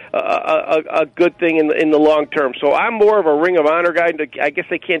a good thing in the long term. So I'm more of a Ring of Honor guy. I guess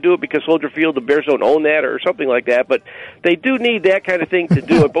they can't do it because Soldier Field, the Bears don't own that or something like that, but they do need that kind of thing to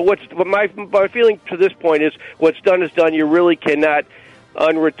do it. But my feeling to this point is what's done is done. You really cannot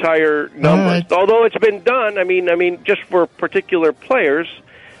unretire numbers. Right. Although it's been done, I mean, just for particular players.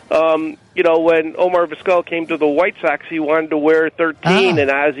 When Omar Vizquel came to the White Sox, he wanted to wear 13, and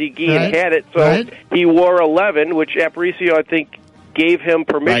Ozzie Guillen had it, so he wore 11, which Aparicio, I think, gave him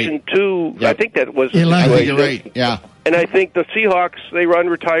permission to. Yep. I think that was 11. I think you're right. Yeah. And I think the Seahawks, they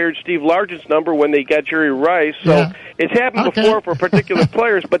retired Steve Largent's number when they got Jerry Rice. So it's happened before for particular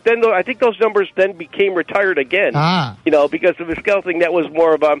players. But then I think those numbers then became retired again. Because the Vizquel thing, that was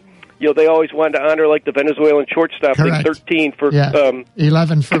more of a, they always wanted to honor like the Venezuelan shortstop, like 13 for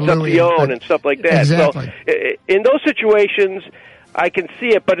 11 for Louis and stuff like that. Exactly. So in those situations, I can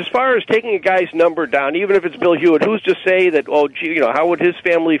see it, but as far as taking a guy's number down, even if it's Bill Hewitt, who's to say that? Oh, gee, how would his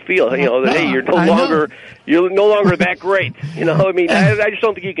family feel? That hey, you're no longer that great. I mean, I just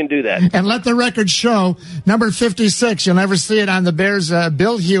don't think you can do that. And let the record show, number 56. You'll never see it on the Bears.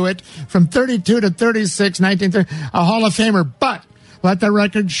 Bill Hewitt from 32 to 36, 1930, a Hall of Famer, but. Let the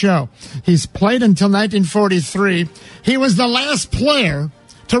record show. He's played until 1943. He was the last player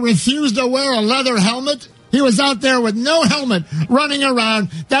to refuse to wear a leather helmet. He was out there with no helmet running around.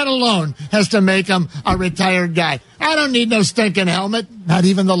 That alone has to make him a retired guy. I don't need no stinking helmet, not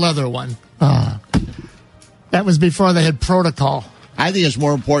even the leather one. That was before they had protocol. I think it's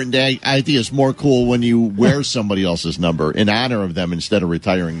more important. I think it's more cool when you wear somebody else's number in honor of them instead of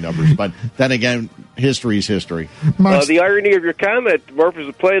retiring numbers. But then again, history is history. The irony of your comment, Murph,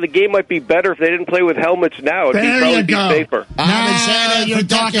 is the game might be better if they didn't play with helmets now. It'd probably be safer. I've been saying that for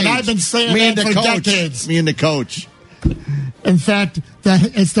decades. I've been saying that for decades. Me and the coach. In fact,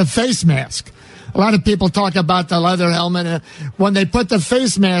 it's the face mask. A lot of people talk about the leather helmet. When they put the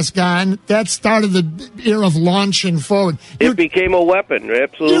face mask on, that started the era of launching forward. It became a weapon,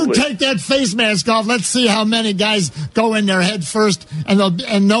 absolutely. You take that face mask off. Let's see how many guys go in there head first,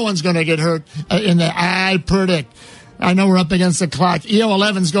 and no one's going to get hurt in the. I predict. I know we're up against the clock.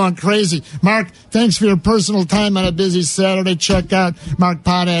 EO11's going crazy. Mark, thanks for your personal time on a busy Saturday. Check out Mark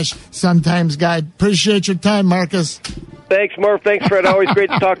Potash, Sometimes Guide. Appreciate your time, Marcus. Thanks, Murph. Thanks, Fred. Always great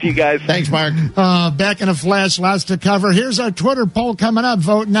to talk to you guys. Thanks, Mark. Back in a flash, lots to cover. Here's our Twitter poll coming up.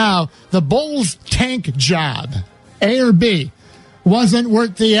 Vote now. The Bulls' tank job, A or B, wasn't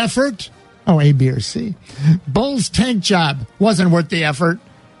worth the effort. Oh, A, B, or C. Bulls' tank job wasn't worth the effort.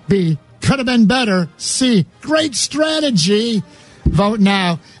 B, could have been better. C, great strategy. Vote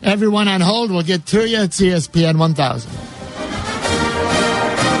now. Everyone on hold will get to you. It's ESPN 1000.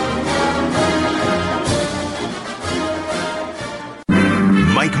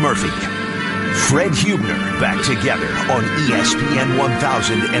 Mike Murphy, Fred Huebner, back together on ESPN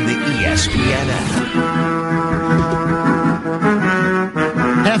 1000 and the ESPN app.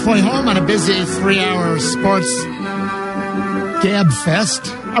 Halfway home on a busy 3-hour sports gab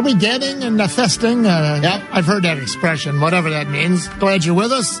fest. Are we gabbing and festing? Yep. I've heard that expression, whatever that means. Glad you're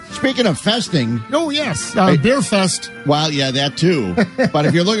with us. Speaking of festing. Oh, yes. Beer fest. Well, yeah, that too. But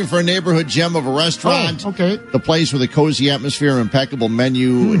if you're looking for a neighborhood gem of a restaurant, the place with a cozy atmosphere, impeccable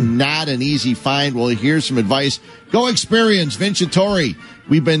menu, not an easy find, well, here's some advice. Go experience Vincitori.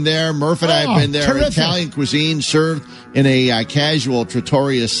 We've been there. Murph and I have been there. Terrific. Italian cuisine served in a casual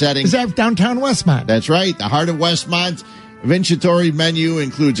trattoria setting. Is that downtown Westmont? That's right. The heart of Westmont. Vincitori menu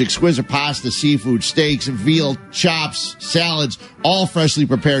includes exquisite pasta, seafood, steaks, veal chops, salads, all freshly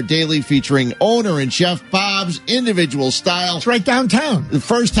prepared daily, featuring owner and chef Bob's individual style. It's right downtown. The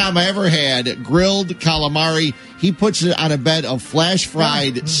first time I ever had grilled calamari, he puts it on a bed of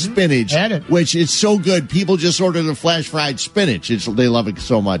flash-fried spinach, which is so good. People just order the flash-fried spinach. They love it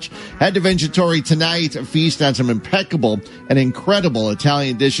so much. Head to Vincitori tonight, feast on some impeccable and incredible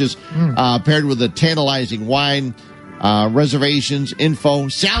Italian dishes, paired with a tantalizing wine. Reservations, info,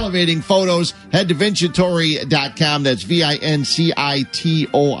 salivating photos, head to Vincitori.com. That's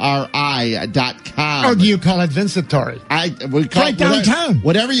Vincitori.com. Or do you call it Vincitori? Right downtown.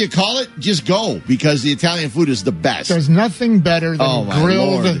 Whatever you call it, just go, because the Italian food is the best. There's nothing better than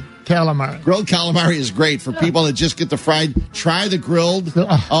grilled calamari. Grilled calamari is great for people that just get the fried. Try the grilled.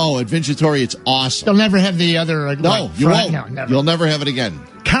 At Vincitori, it's awesome. You'll never have the other. No, you won't. No, never. You'll never have it again.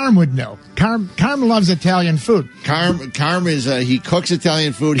 Carm would know. Carm loves Italian food. Carm is he cooks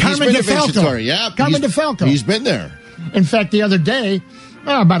Italian food. Carmen He's been to Vincitori. Yeah, Carmen DeFalco. He's been there. In fact, the other day,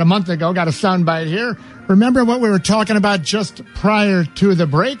 about a month ago, got a soundbite here. Remember what we were talking about just prior to the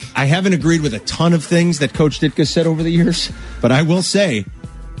break? I haven't agreed with a ton of things that Coach Ditka said over the years, but I will say,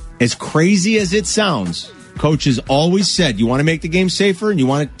 as crazy as it sounds, Coach has always said, you want to make the game safer and you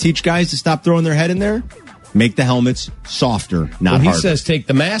want to teach guys to stop throwing their head in there? Make the helmets softer, not harder. He says take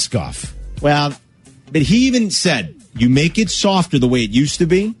the mask off. Well, but he even said, you make it softer the way it used to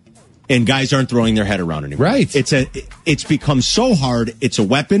be, and guys aren't throwing their head around anymore. Right. It's become so hard, it's a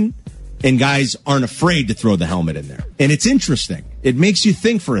weapon, and guys aren't afraid to throw the helmet in there. And it's interesting. It makes you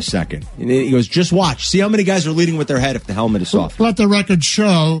think for a second. And he goes, just watch. See how many guys are leading with their head if the helmet is soft. Let the record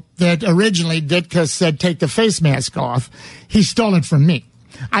show that originally Ditka said take the face mask off. He stole it from me.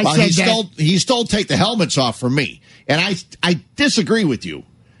 He stole take the helmets off from me. And I disagree with you,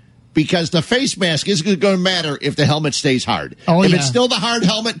 because the face mask isn't going to matter if the helmet stays hard. If it's still the hard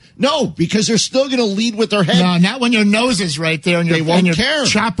helmet, no, because they're still going to lead with their head. No, not when your nose is right there and they won't care.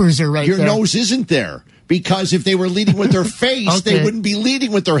 Choppers are right there. Your nose isn't there. because if they were leading with their face, they wouldn't be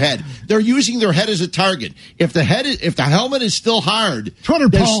leading with their head. They're using their head as a target. If the helmet is still hard,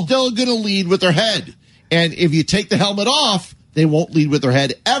 they're still going to lead with their head. And if you take the helmet off, they won't lead with their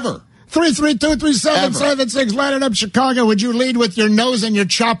head ever. 332-3776, light it up, Chicago. Would you lead with your nose and your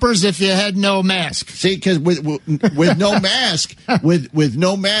choppers if you had no mask? See, because with no mask, with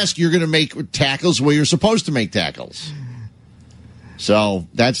no mask, you're going to make tackles where you're supposed to make tackles. So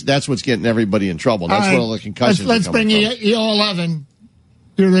that's what's getting everybody in trouble. That's what all the concussions. Let's bring EO11.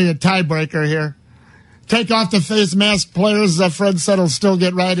 You're the tiebreaker here. Take off the face mask. Players, Fred said, will still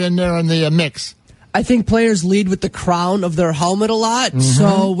get right in there in the mix. I think players lead with the crown of their helmet a lot.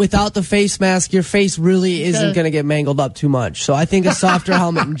 So without the face mask, your face really isn't going to get mangled up too much. So I think a softer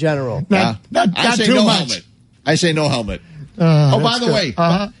helmet in general. Not too much. Helmet. I say no helmet.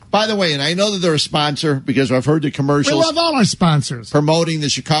 By the way, and I know that they're a sponsor because I've heard the commercials. We love all our sponsors. Promoting the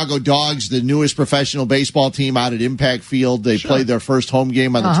Chicago Dogs, the newest professional baseball team out at Impact Field. They played their first home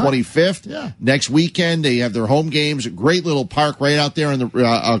game on the 25th. Yeah. Next weekend, they have their home games. A great little park right out there in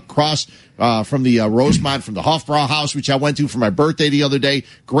the across from the Rosemont, from the Hofbrauhaus, which I went to for my birthday the other day.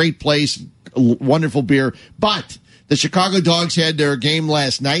 Great place, wonderful beer. But the Chicago Dogs had their game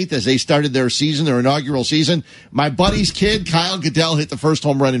last night as they started their season, their inaugural season. My buddy's kid, Kyle Goodell, hit the first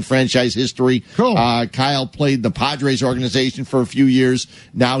home run in franchise history. Cool. Kyle played the Padres organization for a few years.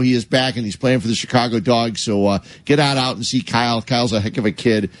 Now he is back, and he's playing for the Chicago Dogs. So get out and see Kyle. Kyle's a heck of a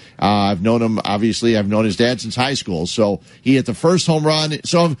kid. I've known him, obviously. I've known his dad since high school. So he hit the first home run.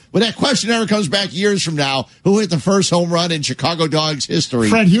 So when that question ever comes back years from now, who hit the first home run in Chicago Dogs history?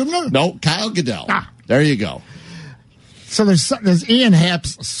 Fred Huebner? No, Kyle Goodell. There you go. So there's Ian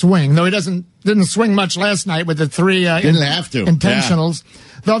Happ's swing, though he didn't swing much last night with the three didn't have to intentionals.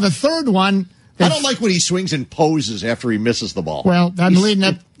 Yeah. Though the third one, I don't like when he swings and poses after he misses the ball. Well, I'm leading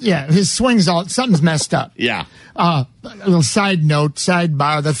up. Yeah, his swing's something's messed up. Yeah. A little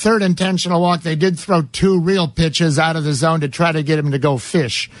sidebar. The third intentional walk, they did throw two real pitches out of the zone to try to get him to go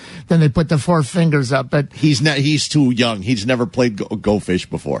fish. Then they put the four fingers up, but he's too young. He's never played go fish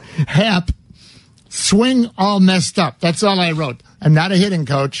before. Happ. Swing all messed up. That's all I wrote. I'm not a hitting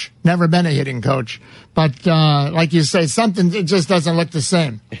coach. Never been a hitting coach. But like you say, it just doesn't look the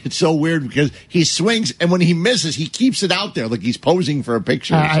same. It's so weird because he swings, and when he misses, he keeps it out there like he's posing for a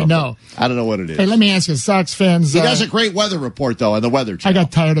picture. I know. I don't know what it is. Hey, let me ask you, Sox fans. He does a great weather report, though, on the Weather Channel. I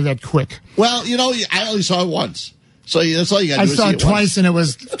got tired of that quick. Well, I only saw it once. So that's all you got to do. I saw it twice, and it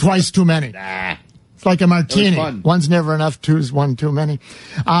was twice too many. Nah. It's like a martini. One's never enough, two's one too many.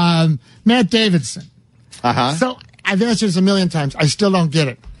 Matt Davidson. So I've asked you this a million times. I still don't get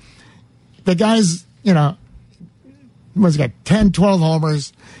it. The guy's, what's he got, 10, 12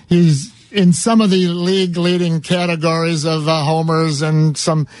 homers. He's in some of the league-leading categories of homers and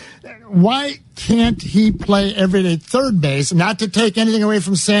some. Why can't he play everyday third base? Not to take anything away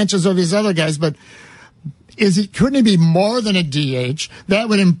from Sanchez or these other guys, but couldn't he be more than a DH? That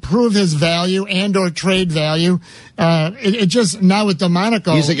would improve his value and or trade value. It just, now with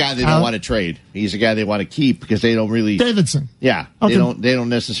Delmonico. He's a guy they don't want to trade. He's a guy they want to keep because they don't really. Davidson. Yeah. Okay. They don't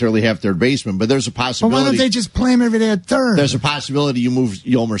necessarily have third baseman, but there's a possibility. Well, why don't they just play him every day at third? There's a possibility you move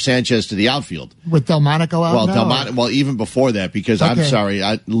Yolmer Sanchez to the outfield. With Delmonico out? Well, even before that, because I'm sorry,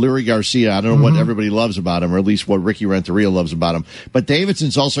 Lurie Garcia, I don't know what everybody loves about him, or at least what Ricky Renteria loves about him. But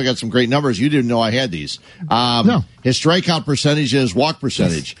Davidson's also got some great numbers. You didn't know I had these. No. His strikeout percentage and his walk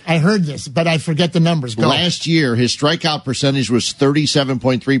percentage. I heard this, but I forget the numbers. Go. Last year, his strikeout percentage was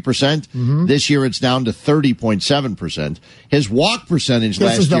 37.3%. This year, it's down to 30.7%. His walk percentage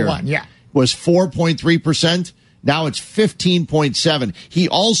last year was 4.3%. Now it's 15.7%. He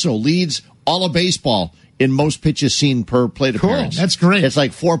also leads all of baseball in most pitches seen per plate appearance. That's great. It's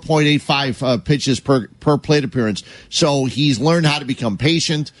like 4.85 pitches per plate appearance. So he's learned how to become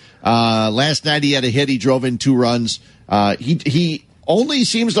patient. Last night he had a hit. He drove in 2 runs. He only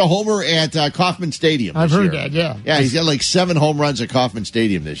seems to homer at Kauffman Stadium. I've heard that, yeah. Yeah, he's got like 7 home runs at Kauffman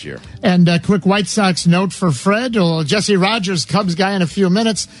Stadium this year. And a quick White Sox note for Fred. Jesse Rogers, Cubs guy, in a few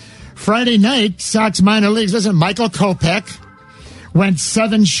minutes. Friday night, Sox minor leagues. Listen, Michael Kopech went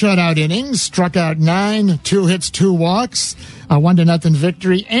 7 shutout innings, struck out 9, 2 hits, 2 walks, a 1-0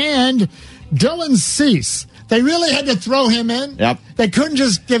 victory. And Dylan Cease. They really had to throw him in. Yep. They couldn't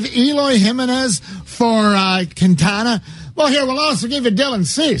just give Eloy Jimenez for Quintana. Well, here, we'll also give you Dylan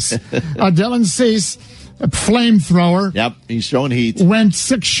Cease. Dylan Cease, a flamethrower. Yep, he's showing heat. Went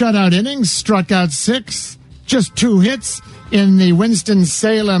 6 shutout innings, struck out 6, just 2 hits in the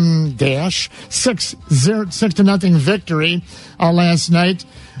Winston-Salem dash. 6-0 victory last night.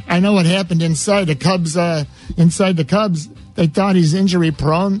 I know what happened inside the Cubs. they thought he's injury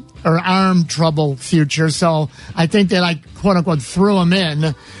prone or arm trouble future. So I think they quote unquote threw him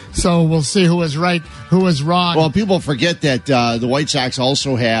in. So we'll see who was right, who was wrong. Well, people forget that the White Sox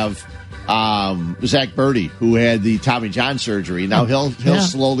also have Zach Birdie, who had the Tommy John surgery. Now he'll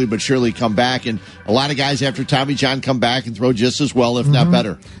slowly but surely come back, and a lot of guys after Tommy John come back and throw just as well, if not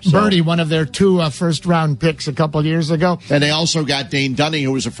better. So. Birdie, one of their 2 first-round picks a couple of years ago. And they also got Dane Dunning,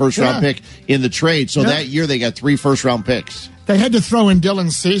 who was a first-round pick in the trade. So that year they got 3 first-round picks. They had to throw in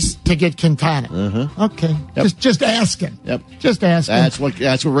Dylan Cease to get Quintana. Okay. Yep. Just asking. Yep. Just asking.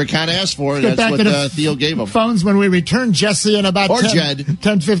 That's what Rick kind of asked for. That's what Theo gave him. Phones when we return. Jesse in about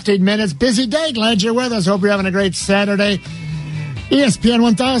 10, 15 minutes. Busy day. Glad you're with us. Hope you're having a great Saturday. ESPN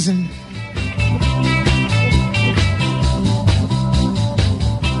 1000.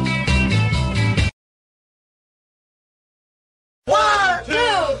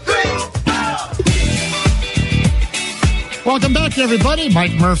 Welcome back, everybody.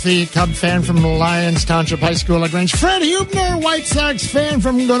 Mike Murphy, Cub fan from Lyons Township High School, LaGrange. Fred Hubner, White Sox fan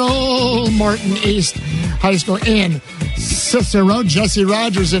from good old Morton East High School in Cicero. Jesse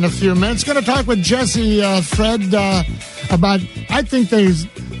Rogers in a few minutes. Going to talk with Jesse, Fred, about, I think there's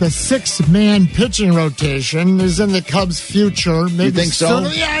the 6-man pitching rotation is in the Cubs' future. Maybe you think so?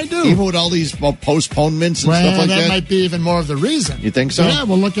 Yeah, I do. Even with all these postponements and stuff like that? That might be even more of the reason. You think so? Yeah,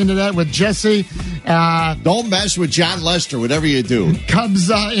 we'll look into that with Jesse. Don't mess with John Lester, whatever you do.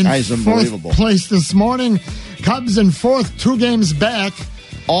 Cubs in fourth place this morning. Cubs in fourth, 2 games back.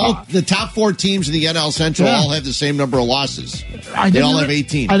 All the top 4 teams in the NL Central all have the same number of losses. They all have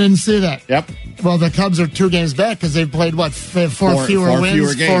 18. I didn't see that. Yep. Well, the Cubs are 2 games back because they've played, four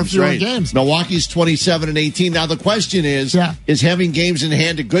fewer games. Milwaukee's 27-18. Now, the question is having games in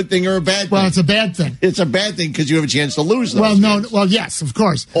hand a good thing or a bad thing? Well, it's a bad thing. It's a bad thing because you have a chance to lose those games. Well, yes, of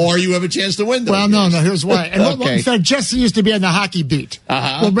course. Or you have a chance to win those games. No, here's why. And okay. In fact, Jesse used to be on the hockey beat.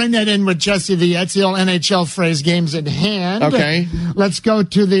 We'll bring that in with Jesse. That's the old NHL phrase, games in hand. Okay. Let's go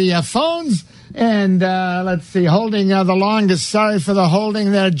to the phones. And let's see, holding the longest. Sorry for the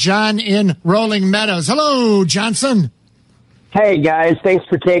holding there. John in Rolling Meadows. Hello, Johnson. Hey, guys. Thanks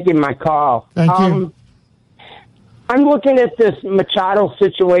for taking my call. Thank you. I'm looking at this Machado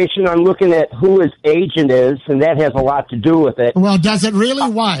situation. I'm looking at who his agent is, and that has a lot to do with it. Well, does it really?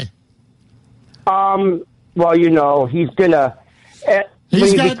 Why? Well, he's going to... when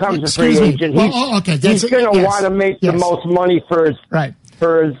he becomes a free agent, he's going to want to make the most money for his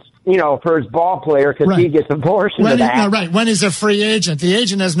ball player because he gets a portion of that. Right. When he's a free agent, the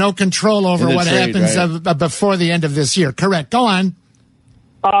agent has no control over what happens before the end of this year. Correct. Go on.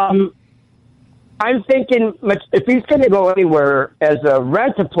 I'm thinking if he's going to go anywhere as a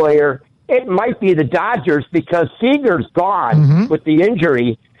rent-a player, it might be the Dodgers because Seager's gone with the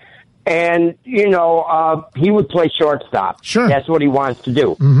injury. And, he would play shortstop. Sure. That's what he wants to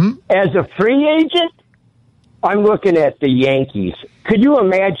do. As a free agent, I'm looking at the Yankees. Could you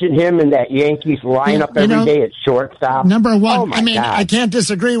imagine him in that Yankees lineup every day at shortstop? Number one, God. I can't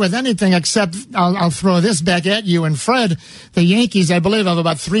disagree with anything except I'll throw this back at you and Fred. The Yankees, I believe, have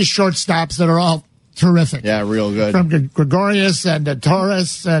about 3 shortstops that are all terrific. Yeah, real good. From Gregorius and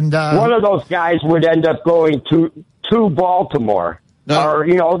Torres. And one of those guys would end up going to Baltimore. Or,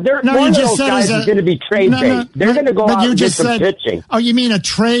 one of those guys is going to be trade bait. They're going to go out and get some pitching. Oh, you mean a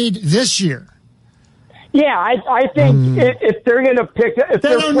trade this year? Yeah, I think if they're going to if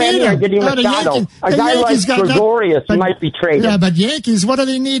they're planning on getting Machado, a guy like Gregorius might be traded. Yeah, but Yankees, what do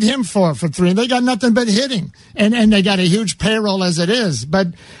they need him for 3? They got nothing but hitting, and they got a huge payroll as it is. But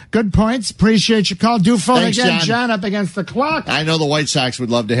good points. Appreciate your call. Do phone again, John, up against the clock. I know the White Sox would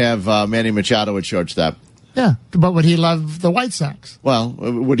love to have Manny Machado at shortstop. Yeah, but would he love the White Sox? Well,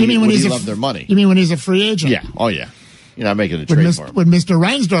 would he love their money? You mean when he's a free agent? Yeah. Oh, yeah. You're not making a trade for him. Would Mr.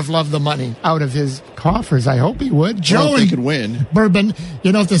 Reinsdorf love the money out of his coffers? I hope he would. Joe, if they could win. Bourbon,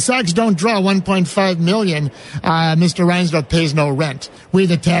 if the Sox don't draw $1.5 million, Mr. Reinsdorf pays no rent. We,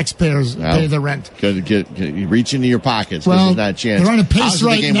 the taxpayers, pay the rent. Reach into your pockets. Well, there's not a chance. They're on a pace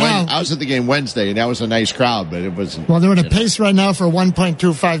right now. I was at the game Wednesday, and that was a nice crowd, but it wasn't. Well, they're on a pace right now for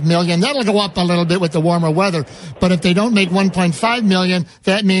 $1.25 million. That'll go up a little bit with the warmer weather. But if they don't make $1.5 million,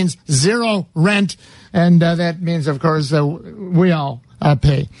 that means 0 rent. And that means, of course, we all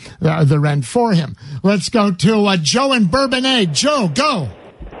pay the rent for him. Let's go to Joe in Bourbonnais. Joe, go.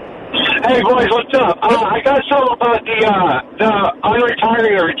 Hey, boys, what's up? I got something about the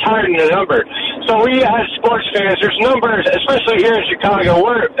unretiring or retiring the number. So we as sports fans, there's numbers, especially here in Chicago,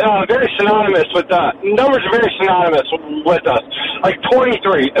 we're very synonymous with numbers are very synonymous with us. Like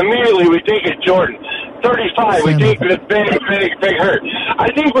 23, immediately we think it's Jordan. 35, we think it's big hurt. I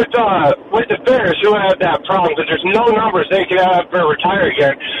think with the Bears, who have that problem because there's no numbers they can have for retire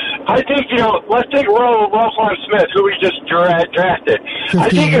again. I think let's take Roquan Smith, who we just drafted. I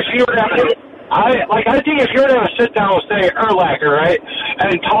think if you were to have I think if you were to have a sit down with, say, Urlacher, right,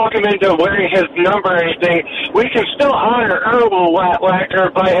 and talk him into wearing his number or anything, we can still honor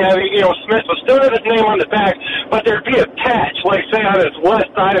Urlacher by having, Smith will still have his name on the back, but there'd be a patch, like, say, on his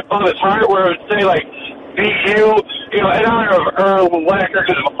left side above his heart where it would say, like, BU, in honor of Urlacher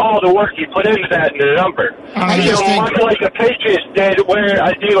because of all the work he put into that in the number. Much like the Patriots did, where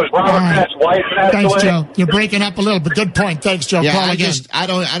I think it was Robert Kraft's wife passed away. Thanks, Joe. You're breaking up a little, but good point. Thanks, Joe. Yeah, Call again. I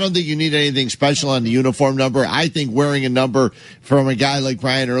don't think you need anything special on the uniform number. I think wearing a number from a guy like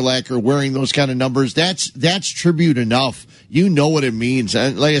Brian Urlacher, wearing those kind of numbers, that's tribute enough. You know what it means.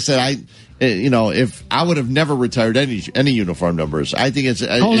 And like I said, if I would have never retired any uniform numbers. I think it's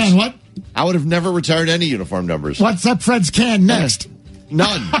hold on. What? I would have never retired any uniform numbers. What's up, Fred's can next?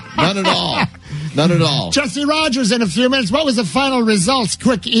 None at all. None at all. Jesse Rogers in a few minutes. What was the final results?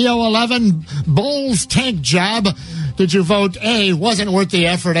 Quick EO11 Bulls tank job. Did you vote A, wasn't worth the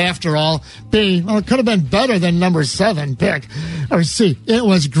effort after all? B, well, it could have been better than number 7 pick. Or C, it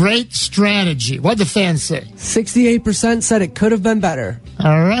was great strategy. What'd the fans say? 68% said it could have been better.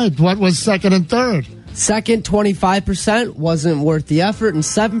 All right. What was second and third? Second, 25% wasn't worth the effort, and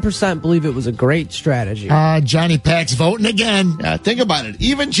 7% believe it was a great strategy. Johnny Pack's voting again. Yeah, think about it.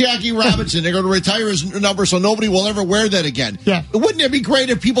 Even Jackie Robinson, they're going to retire his number so nobody will ever wear that again. Yeah. Wouldn't it be great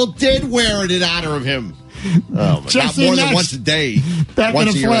if people did wear it in honor of him? Oh, not more than once a day. Back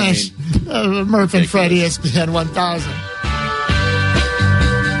once in a flash. Murph and Fred, ESPN 1000.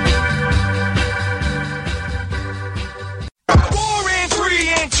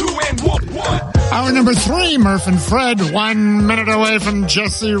 Hour number 3, Murph and Fred, 1 minute away from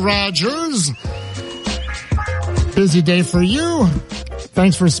Jesse Rogers. Busy day for you.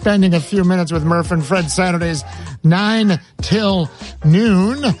 Thanks for spending a few minutes with Murph and Fred Saturdays, 9 till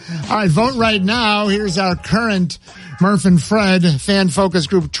noon. All right, vote right now. Here's our current Murph and Fred fan focus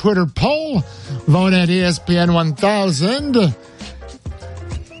group Twitter poll. Vote at ESPN 1000.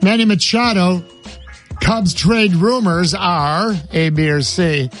 Manny Machado, Cubs trade rumors are A, B, or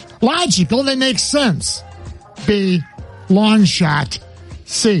C. Logical, they make sense. B, long shot.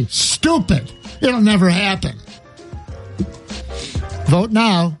 C, stupid. It'll never happen. Vote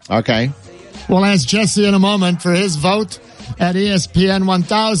now. Okay. We'll ask Jesse in a moment for his vote at ESPN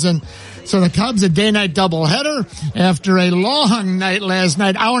 1000. So the Cubs a day-night doubleheader after a long night last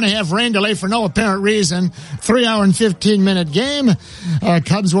night. Hour and a half rain delay for no apparent reason. 3 hour and 15-minute game.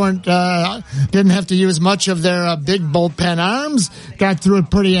 Cubs didn't have to use much of their big bullpen arms. Got through it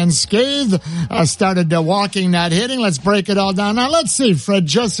pretty unscathed. Started walking, not hitting. Let's break it all down. Now let's see, Fred.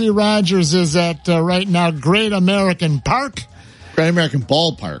 Jesse Rogers is at right now Great American Park. Great American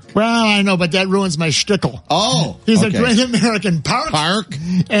Ballpark. Well, I know, but that ruins my shtickle. Oh, he's okay. at Great American Park.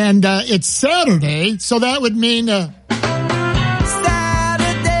 And it's Saturday, so that would mean... Saturday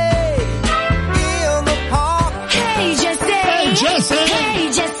in the park. Hey, Jesse. Hey, Jesse.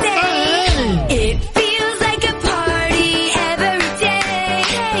 Hey, Jesse. Hey. It feels like a party every day.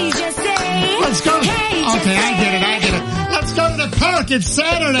 Hey, Jesse. Let's go. Hey, Jesse. Okay, I get it. Let's go to the park. It's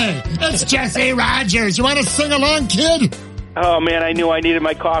Saturday. It's Jesse Rogers. You want to sing along, kid? Oh, man, I knew I needed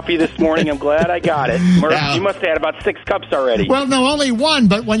my coffee this morning. I'm glad I got it. Murph, you must have had about 6 cups already. Well, no, only 1,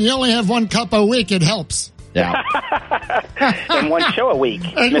 but when you only have 1 cup a week, it helps. Yeah. And 1 show a week.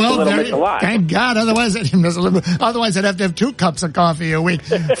 Miss a little, miss a lot. Thank God. Otherwise, I'd have to have 2 cups of coffee a week.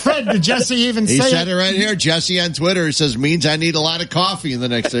 Fred, did Jesse even say He said it right here. Jesse on Twitter says, means I need a lot of coffee in the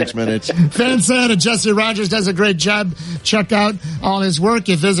next 6 minutes. Fans said Jesse Rogers does a great job. Check out all his work.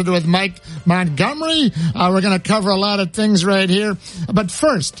 You visited with Mike Montgomery. We're going to cover a lot of things right here. But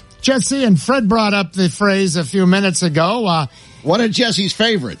first, Jesse and Fred brought up the phrase a few minutes ago. One of Jesse's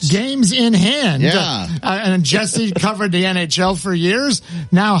favorites. Games in hand. Yeah. And Jesse covered the NHL for years.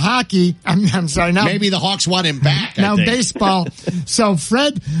 Now hockey. I'm sorry. Now maybe the Hawks want him back. Now baseball. So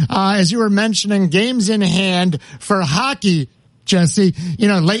Fred, as you were mentioning, games in hand for hockey. Jesse,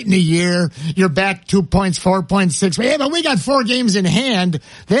 late in the year, you're back 2 points, 4 points, 6. Yeah, but we got 4 games in hand.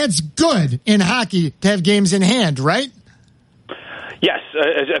 That's good in hockey to have games in hand, right? Yes,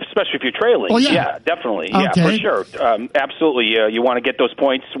 especially if you're trailing. Well, yeah. Definitely. Okay. Yeah, for sure. Absolutely. You want to get those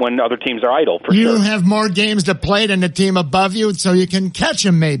points when other teams are idle, for sure. You have more games to play than the team above you, so you can catch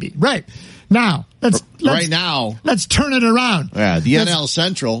them maybe. Right. Now, let's turn it around. Yeah, the NL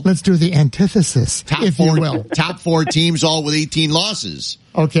Central. Let's do the antithesis, if you will. Top 4 teams all with 18 losses.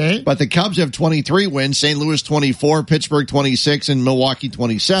 Okay. But the Cubs have 23 wins, St. Louis 24, Pittsburgh 26, and Milwaukee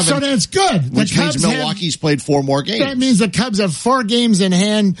 27. So that's good. Which means Milwaukee's played 4 more games. That means the Cubs have 4 games in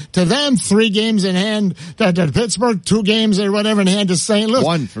hand to them, 3 games in hand to Pittsburgh, 2 games or whatever in hand to St. Louis.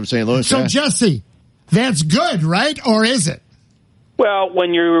 1 from St. Louis. So, Jesse, that's good, right? Or is it? Well,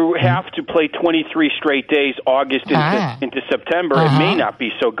 when you have to play 23 straight days, August into September, it may not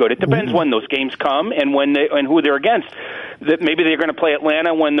be so good. It depends when those games come and and who they're against. That maybe they're going to play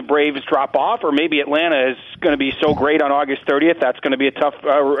Atlanta when the Braves drop off, or maybe Atlanta is going to be so great on August 30th that's going to be a tough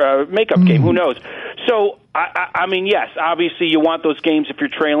makeup game. Who knows? So, I mean, yes, obviously you want those games if you're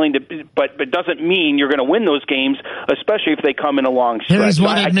trailing, but it doesn't mean you're going to win those games, especially if they come in a long stretch. Here's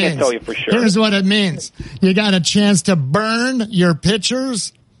what it means. I can't tell you for sure. Here's what it means. You got a chance to burn your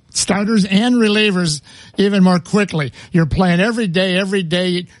pitchers, starters and relievers even more quickly. You're playing every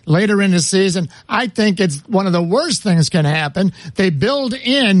day later in the season. I think it's one of the worst things can happen. They build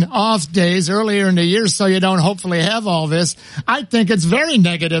in off days earlier in the year so you don't hopefully have all this. I think it's very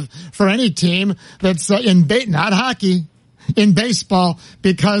negative for any team that's not hockey, in baseball,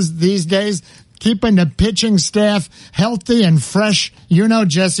 because these days keeping the pitching staff healthy and fresh,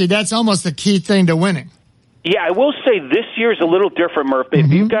 Jesse, that's almost the key thing to winning. Yeah, I will say this year's a little different, Murph. If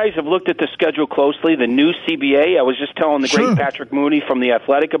you guys have looked at the schedule closely, the new CBA, I was just telling the great Patrick Mooney from The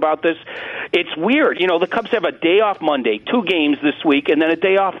Athletic about this. It's weird. The Cubs have a day off Monday, 2 games this week, and then a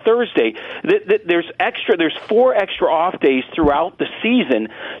day off Thursday. There's 4 extra off days throughout the season.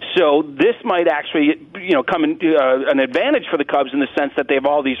 So this might actually, come in an advantage for the Cubs in the sense that they have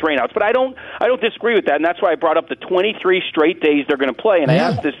all these rainouts. But I don't disagree with that, and that's why I brought up the 23 straight days they're going to play. And I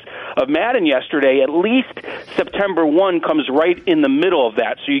asked this of Madden yesterday. At least September 1 comes right in the middle of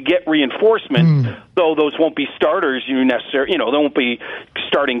that, so you get reinforcement. Though those won't be starters, they won't be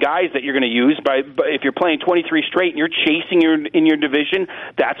starting guys that you're going to use. But if you're playing 23 straight and you're chasing in your division,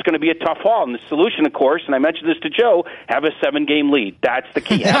 that's going to be a tough haul. And the solution, of course, and I mentioned this to Joe, have a 7-game lead. That's the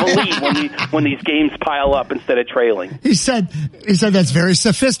key. Have a lead when these games pile up instead of trailing. He said that's very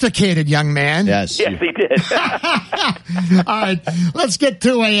sophisticated, young man. Yes, he did. All right, let's get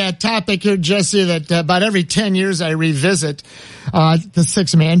to a topic here, Jesse, that about every 10 years I revisit. The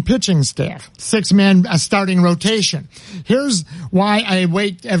 6-man pitching staff, 6-man starting rotation. Here's why I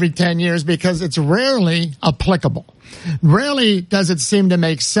wait every 10 years, because it's rarely applicable. Rarely does it seem to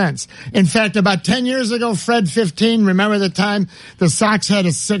make sense. In fact, about 10 years ago, Fred 15, remember the time the Sox had a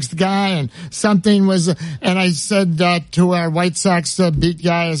 6th guy and something was, and I said to our White Sox beat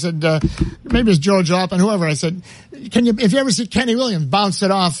guy, I said, maybe it was George Alpin, whoever, I said, if you ever see Kenny Williams bounce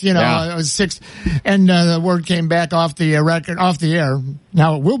it off, it was 6th, and the word came back off the air.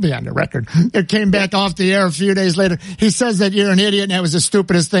 Now it will be on the record. It came back off the air a few days later. He says that you're an idiot and that was the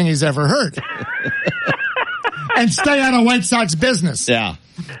stupidest thing he's ever heard. And stay out of White Sox business. Yeah.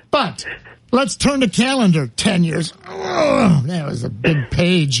 But let's turn the calendar 10 years. Oh, that was a big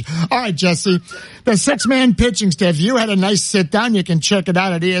page. All right, Jesse. The 6-man pitching staff. You had a nice sit down. You can check it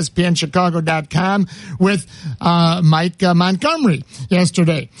out at ESPNChicago.com with Mike Montgomery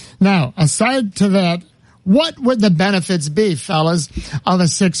yesterday. Now, aside to that, what would the benefits be, fellas, of a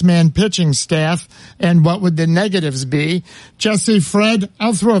 6-man pitching staff, and what would the negatives be? Jesse, Fred,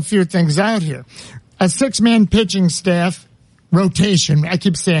 I'll throw a few things out here. A 6-man pitching staff rotation, I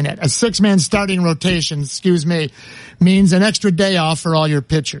keep saying it, a 6-man starting rotation, means an extra day off for all your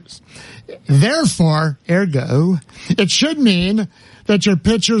pitchers. Therefore, ergo, it should mean that your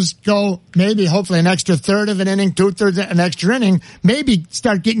pitchers go maybe, hopefully, an extra third of an inning, 2/3 an extra inning, maybe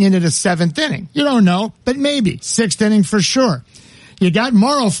start getting into the 7th inning. You don't know, but maybe 6th inning for sure. You got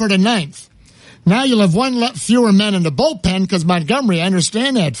Morrow for the 9th. Now you'll have 1 fewer men in the bullpen because Montgomery, I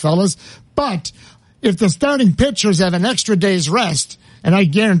understand that, fellas, but if the starting pitchers have an extra day's rest, and I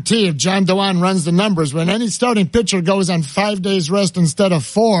guarantee if John Dewan runs the numbers, when any starting pitcher goes on 5 days rest instead of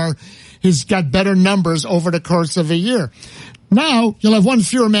 4, he's got better numbers over the course of a year. Now, you'll have 1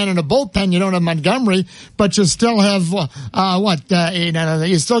 fewer man in the bullpen. You don't have Montgomery, but you still have, 8?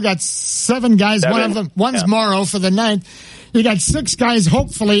 You still got 7 guys. 7. One of them, one's Morrow for the 9th. You got 6 guys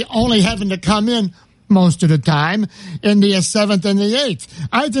hopefully only having to come in most of the time in the 7th and the 8th.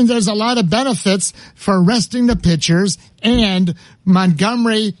 I think there's a lot of benefits for resting the pitchers And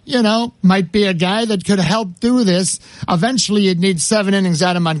Montgomery, might be a guy that could help do this. Eventually, you'd need 7 innings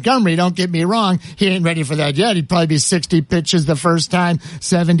out of Montgomery. Don't get me wrong. He ain't ready for that yet. He'd probably be 60 pitches the first time,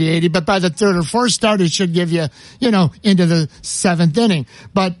 70, 80. But by the third or fourth start, he should give you, into the 7th inning.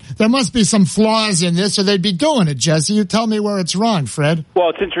 But there must be some flaws in this, or they'd be doing it, Jesse. You tell me where it's wrong, Fred. Well,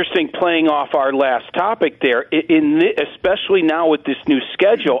 it's interesting playing off our last topic there. Especially now with this new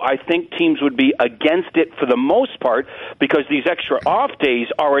schedule, I think teams would be against it for the most part because these extra off days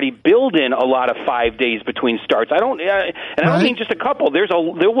already build in a lot of 5 days between starts. I don't mean just a couple. There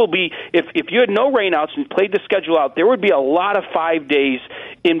will be if you had no rainouts and played the schedule out, there would be a lot of 5 days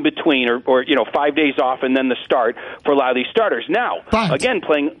in between, or 5 days off and then the start for a lot of these starters. Now, again,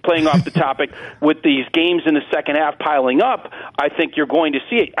 playing off the topic with these games in the second half piling up, I think you're going to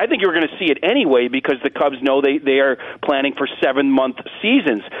see it. I think you're going to see it anyway because the Cubs know they are planning for 7-month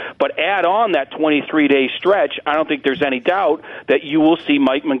seasons. But add on that 23-day stretch, I don't think there's any doubt that you will see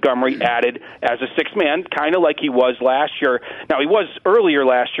Mike Montgomery added as a sixth man, kind of like he was last year. Now, he was earlier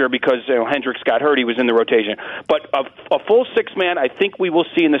last year because Hendricks got hurt. He was in the rotation. But a full sixth man, I think we will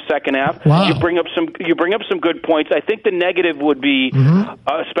see in the second half. Wow. You bring up some good points. I think the negative would be,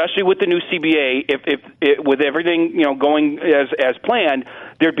 especially with the new CBA, if with everything going as planned,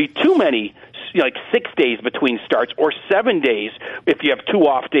 there'd be too many 6 days between starts or 7 days if you have 2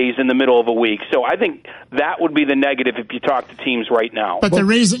 off days in the middle of a week. So I think that would be the negative if you talk to teams right now. But the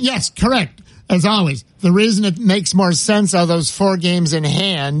reason, yes, correct, as always, the reason it makes more sense are those 4 games in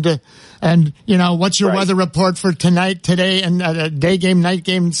hand. And, what's your weather report for tonight, today, and day game, night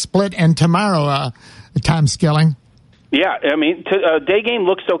game split, and tomorrow, Tom Skilling? Yeah, I mean, day game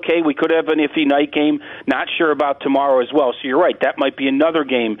looks okay. We could have an iffy night game. Not sure about tomorrow as well. So you're right. That might be another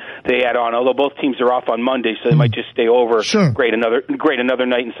game they add on. Although both teams are off on Monday, so they might just stay over. Sure. Great another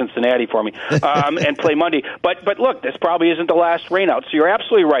night in Cincinnati for me, and play Monday. But look, this probably isn't the last rainout. So you're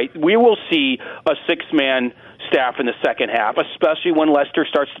absolutely right. We will see a 6-man staff in the second half, especially when Lester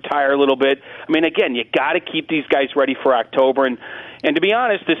starts to tire a little bit. I mean, again, you got to keep these guys ready for October, and to be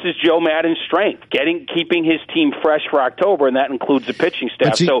honest, this is Joe Maddon's strength, keeping his team fresh for October, and that includes the pitching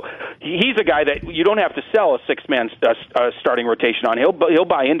staff. So he's a guy that you don't have to sell a 6-man starting rotation on. He'll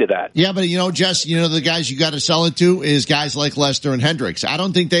buy into that. Yeah, but Jess, the guys you got to sell it to is guys like Lester and Hendricks. I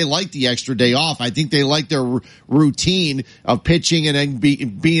don't think they like the extra day off. I think they like their routine of pitching and then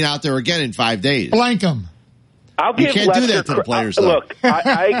being out there again in 5 days. Blank them. You can't do that to the players, though. Look,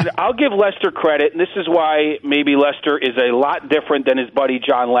 I'll give Lester credit, and this is why maybe Lester is a lot different than his buddy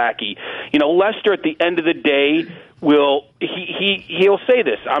John Lackey. Lester, at the end of the day, he'll say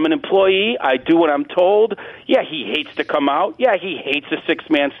this: I'm an employee. I do what I'm told. Yeah, he hates to come out. Yeah, he hates a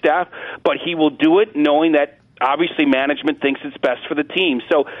 6-man staff, but he will do it knowing that obviously management thinks it's best for the team.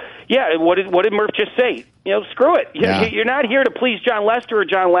 So, yeah, what did Murph just say? Screw it. You're not here to please John Lester or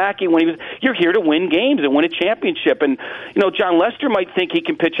John Lackey. You're here to win games and win a championship. And John Lester might think he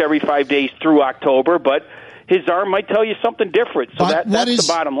can pitch every 5 days through October, but his arm might tell you something different. So that's the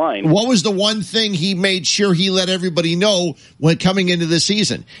bottom line. What was the one thing he made sure he let everybody know when coming into the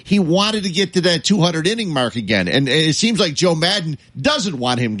season? He wanted to get to that 200-inning mark again, and it seems like Joe Maddon doesn't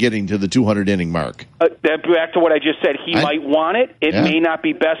want him getting to the 200-inning mark. Back to what I just said, he might want it. It may not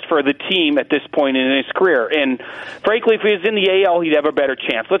be best for the team at this point in his career. And frankly, if he was in the AL, he'd have a better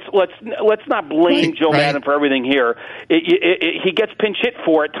chance. Let's not blame Joe Maddon for everything here. He gets pinch hit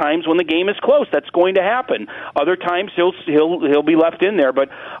for at times when the game is close. That's going to happen. Other times he'll be left in there, but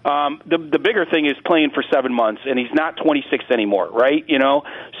the bigger thing is playing for 7 months, and he's not 26 anymore, right?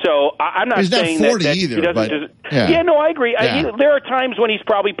 So I'm not saying not 40 that either. He doesn't. But, No, I agree. Yeah. There are times when he's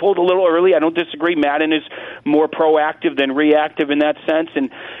probably pulled a little early. I don't disagree. Maddon is more proactive than reactive in that sense, and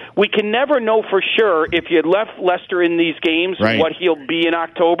we can never know for sure if you had left Lester in these games what he'll be in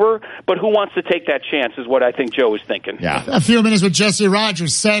October. But who wants to take that chance is what I think Joe is thinking. Yeah. A few minutes with Jesse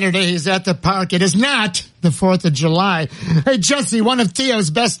Rogers. Saturday, he's at the park. It is not the 4th of July. Hey, Jesse, one of Theo's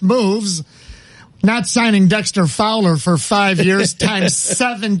best moves, not signing Dexter Fowler for 5 years times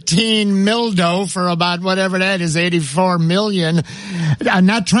 17 mildo for about whatever that is, 84 million. I'm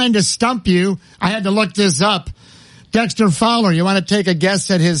not trying to stump you. I had to look this up. Dexter Fowler, you want to take a guess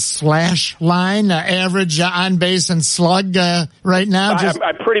at his slash line, average on base and slug right now?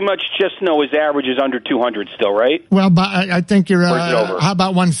 I pretty much just know his average is under 200 still, right? Well, but I think you're, over? How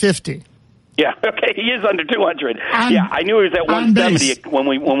about 150? Yeah, okay, he is under 200. I knew he was at 170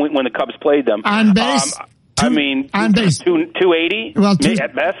 when the Cubs played them. On base? On base. 280 well,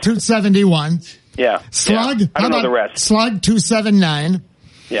 at best? 271. Yeah. Slug? Yeah. I don't know the rest. Slug, 279.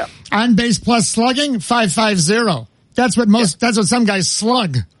 Yeah. On base plus slugging, 550. That's what some guys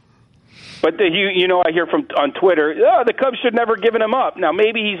slug. But I hear on Twitter, the Cubs should never have given him up. Now,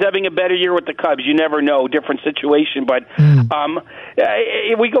 maybe he's having a better year with the Cubs. You never know, different situation. But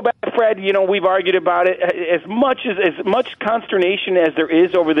if we go back to Fred, we've argued about it. As much consternation as there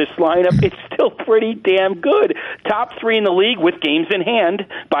is over this lineup, it's still pretty damn good. Top 3 in the league with games in hand,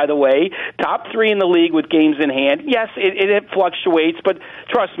 by the way. Top 3 in the league with games in hand. Yes, it fluctuates, but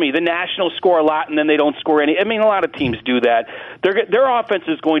trust me, the Nationals score a lot and then they don't score any. I mean, a lot of teams do that. Their offense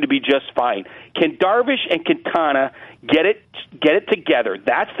is going to be just fine. Can Darvish and Quintana get it together?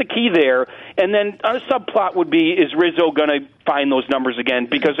 That's the key there. And then a subplot would be, is Rizzo going to find those numbers again?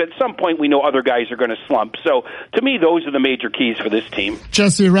 Because at some point we know other guys are going to slump. So to me, those are the major keys for this team.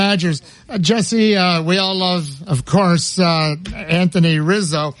 Jesse Rogers. Jesse, we all love, of course, Anthony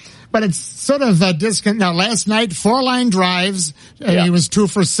Rizzo. But it's sort of a discount. Now, last night, 4 line drives. He was 2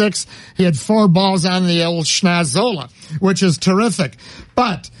 for 6. He had 4 balls on the old Schnazzola, which is terrific.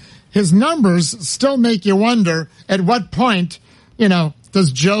 But his numbers still make you wonder at what point,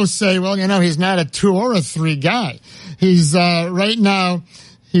 does Joe say, well, he's not a 2 or a 3 guy. He's, right now,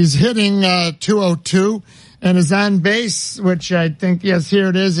 he's hitting, 202 and his on base, which I think, yes, here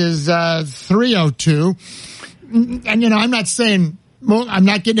it is 302. And, I'm not saying, well, I'm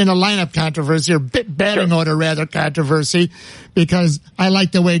not getting in a lineup controversy or batting order rather controversy, because I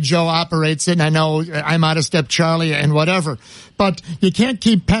like the way Joe operates it, and I know I'm out of step Charlie and whatever. But you can't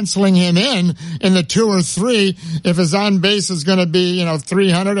keep penciling him in the 2 or 3 if his on base is going to be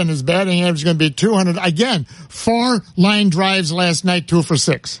 300 and his batting average is going to be 200. Again, 4 line drives last night, 2 for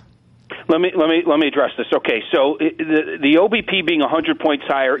 6. Let me address this. Okay, so the OBP being 100 points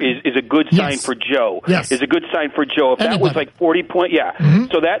higher is a good sign for Joe. Yes. Is a good sign for Joe. If that was like 40 points, yeah. Mm-hmm.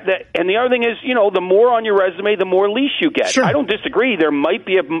 So that and the other thing is, the more on your resume, the more leash you get. Sure. I don't disagree. There might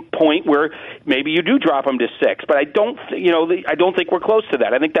be a point where maybe you do drop him to 6, but I don't think we're close to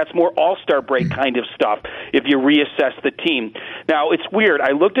that. I think that's more All-Star break kind of stuff if you reassess the team. Now, it's weird.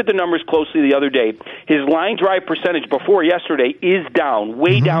 I looked at the numbers closely the other day. His line drive percentage before yesterday is down,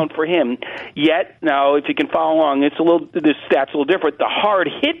 way down for him. Yet, now, if you can follow along, this stat's a little different. The hard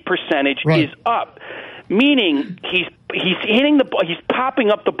hit percentage is up, meaning he's hitting he's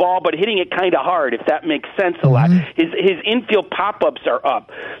popping up the ball, but hitting it kind of hard, if that makes sense a lot. His infield pop-ups are up.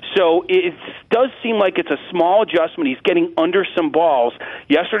 So it does seem like it's a small adjustment. He's getting under some balls.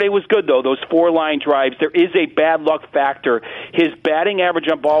 Yesterday was good, though, those 4 line drives. There is a bad luck factor. His batting average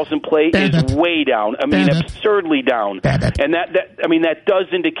on balls in play is way down. I mean, absurdly down. And that does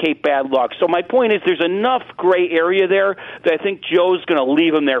indicate bad luck. So my point is there's enough gray area there that I think Joe's going to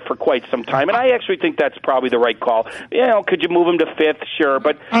leave him there for quite some time. And I actually think that's probably the right call. Could you move him to 5th? Sure.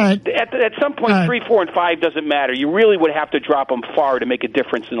 But at some point, 3, 4, and 5 doesn't matter. You really would have to drop them far to make a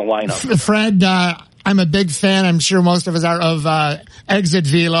difference in the lineup. Fred, I'm a big fan, I'm sure most of us are, of exit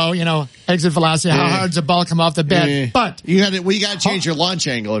velo, exit velocity. How hard's the ball come off the bat? But we got to change your launch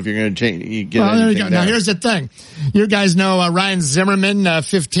angle if you're going to get there you go. There. Now, here's the thing. You guys know Ryan Zimmerman,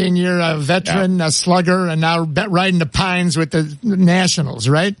 15-year veteran, slugger, and now riding the pines with the Nationals,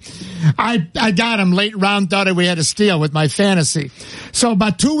 right? I got him late round, thought we had a steal with my fantasy. So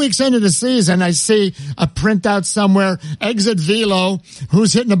about 2 weeks into the season, I see a printout somewhere, exit velo,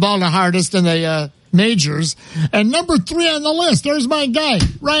 who's hitting the ball the hardest in the majors, and number 3 on the list, there's my guy,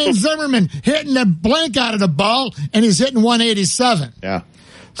 Ryan Zimmerman, hitting the blank out of the ball, and he's hitting 187. Yeah.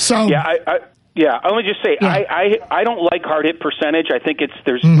 So I want to just say, I don't like hard hit percentage. I think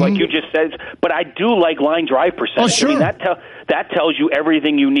there's like you just said, but I do like line drive percentage. Oh, sure. I mean, that tells you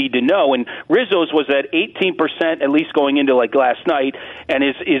everything you need to know. And Rizzo's was at 18%, at least going into like last night, and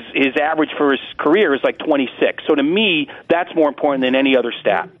his average for his career is like 26. So to me, that's more important than any other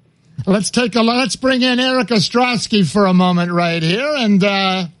stat. Let's bring in Eric Ostrowski for a moment right here. And,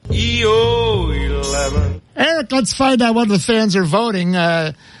 EO11. Eric, let's find out what the fans are voting.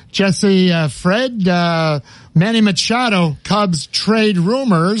 Jesse, Fred, Manny Machado, Cubs trade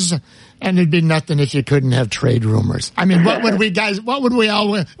rumors. And there'd be nothing if you couldn't have trade rumors. I mean, what would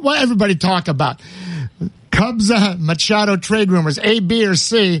everybody talk about? Cubs, Machado trade rumors, A, B, or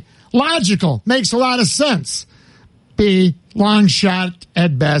C. Logical. Makes a lot of sense. B, long shot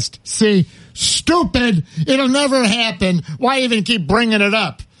at best. C, stupid. It'll never happen. Why even keep bringing it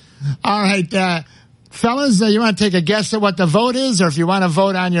up? All right, fellas, you want to take a guess at what the vote is, or if you want to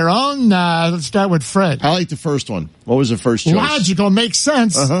vote on your own, let's start with Fred. I like the first one. What was the first choice? Logical, makes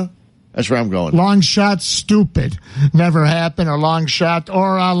sense. That's where I'm going. Long shot, stupid. Never happen, or long shot,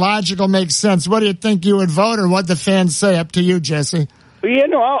 or logical makes sense. What do you think you would vote, or what the fans say? Up to you, Jesse. Yeah,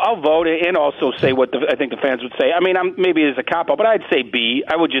 no, I'll vote and also say what I think the fans would say. I mean, maybe it's a cop-out, but I'd say B.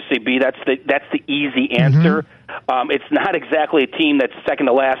 I would just say B. That's the easy answer. It's not exactly a team that's second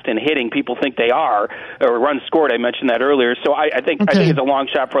to last in hitting. People think they are, or runs scored. I mentioned that earlier. So I think it's a long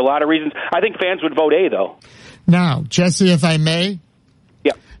shot for a lot of reasons. I think fans would vote A, though. Now, Jesse, if I may,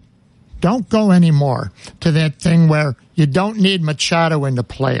 don't go anymore to that thing where you don't need Machado in the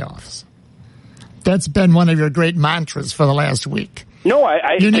playoffs. That's been one of your great mantras for the last week. No,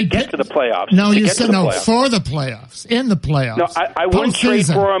 I get to the playoffs. No, you said no, for the playoffs, in the playoffs. No, I wouldn't trade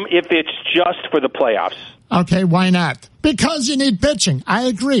for him if it's just for the playoffs. Okay, why not? Because you need pitching. I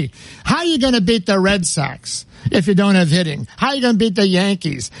agree. How are you going to beat the Red Sox if you don't have hitting? How are you going to beat the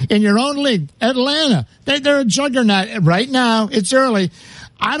Yankees? In your own league, Atlanta, they're a juggernaut. Right now, it's early.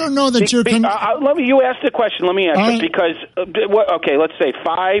 I don't know that you're... you asked the question. Let me answer right. Because, let's say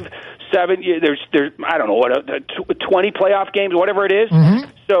 5, 7, there's I don't know, 20 playoff games, whatever it is. Mm-hmm.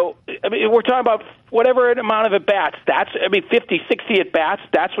 So, I mean, we're talking about whatever amount of at-bats. 50, 60 at-bats.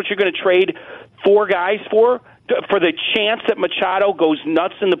 That's what you're going to trade 4 guys for the chance that Machado goes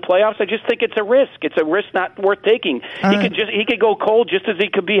nuts in the playoffs. I just think it's a risk. It's a risk not worth taking. He could go cold just as he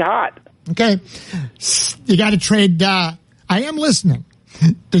could be hot. Okay. You got to trade... I am listening.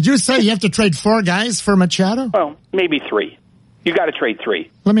 Did you say you have to trade 4 guys for Machado? Well, maybe 3. You got to trade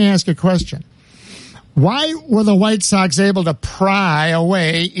 3. Let me ask you a question. Why were the White Sox able to pry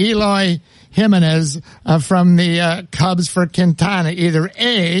away Eloy Jimenez from the Cubs for Quintana? Either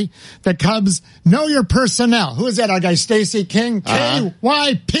A, the Cubs know your personnel. Who is that? Our guy Stacey King?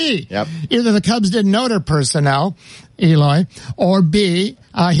 KYP. Yep. Either the Cubs didn't know their personnel, Eloy, or B,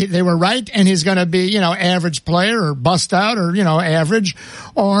 they were right and he's going to be, average player or bust out or, average.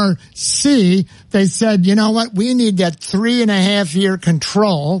 Or C, they said, you know what, we need that 3.5-year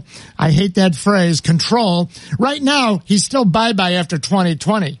control. I hate that phrase, control. Right now, he's still bye-bye after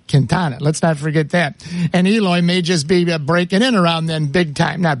 2020, Quintana. Let's not forget that. And Eloy may just be breaking in around then big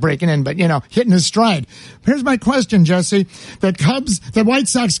time. Not breaking in, but, hitting his stride. Here's my question, Jesse. The White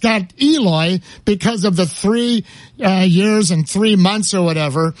Sox got Eloy because of the 3 years and 3 months or whatever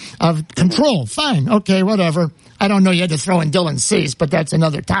of control. Fine. Okay, whatever. I don't know you had to throw in Dylan Cease, but that's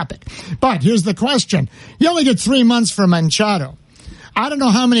another topic. But here's the question. You only get 3 months for Machado. I don't know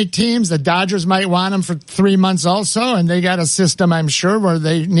how many teams, the Dodgers might want him for 3 months also, and they got a system, I'm sure, where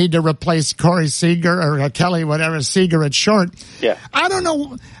they need to replace Corey Seager or Kelly, whatever, Seager at short. Yeah. I don't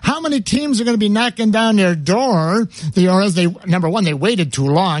know how many teams are going to be knocking down their door. The Orioles, number one, they waited too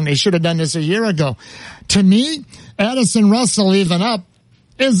long. They should have done this a year ago. To me, Addison Russell even up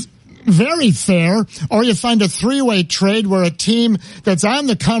is very fair, or you find a 3-way trade where a team that's on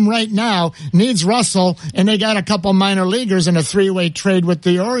the come right now needs Russell, and they got a couple minor leaguers in a 3-way trade with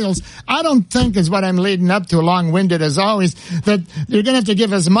the Orioles. I don't think, is what I'm leading up to, long-winded as always, that you're going to have to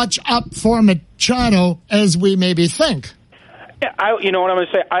give as much up for Machado as we maybe think. You know what I'm going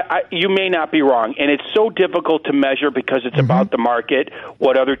to say? You may not be wrong, and it's so difficult to measure because it's about the market,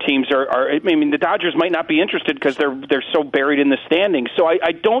 what other teams are. I mean, the Dodgers might not be interested because they're so buried in the standings. So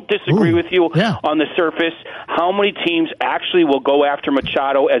I don't disagree with you on the surface. How many teams actually will go after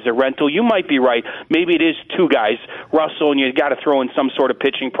Machado as a rental? You might be right. Maybe it is 2 guys, Russell, and you got to throw in some sort of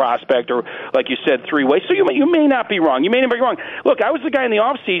pitching prospect, or like you said, 3-way. So you may not be wrong. You may not be wrong. Look, I was the guy in the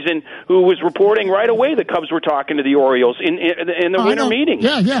offseason who was reporting right away the Cubs were talking to the Orioles in the winter meeting.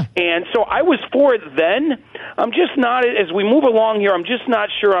 Yeah. And so I was for it then. I'm just not, as we move along here, I'm just not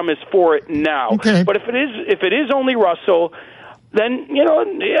sure I'm as for it now. Okay. But if it is only Russell, then,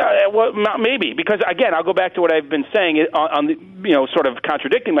 maybe. Because, again, I'll go back to what I've been saying on the, sort of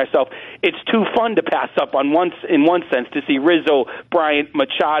contradicting myself. It's too fun to pass up in one sense to see Rizzo, Bryant,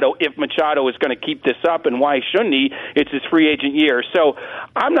 Machado, if Machado is going to keep this up, and why shouldn't he? It's his free agent year. So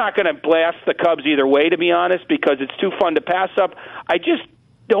I'm not going to blast the Cubs either way, to be honest, because it's too fun to pass up. I just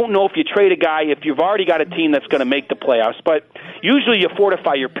don't know if you trade a guy if you've already got a team that's going to make the playoffs. But usually you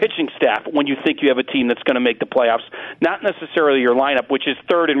fortify your pitching staff when you think you have a team that's going to make the playoffs, not necessarily your lineup, which is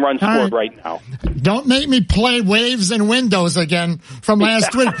 3rd in runs scored right now. Don't make me play waves and windows again from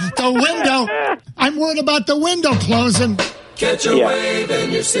last week. The window, I'm worried about the window closing. Catch a wave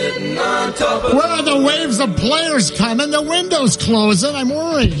and you're sitting on top of. Where are the waves of players coming? The window's closing. I'm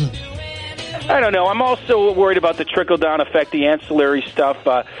worried. I don't know. I'm also worried about the trickle-down effect, the ancillary stuff.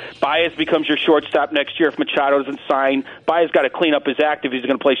 Baez becomes your shortstop next year if Machado doesn't sign. Baez got to clean up his act if he's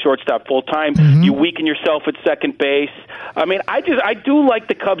going to play shortstop full-time. You weaken yourself at second base. I mean, I do like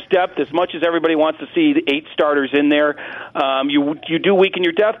the Cubs' depth as much as everybody wants to see the 8 starters in there. You do weaken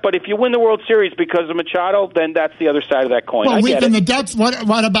your depth, but if you win the World Series because of Machado, then that's the other side of that coin. Well, weaken the depth.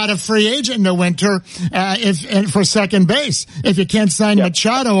 What about a free agent in the winter for second base? If you can't sign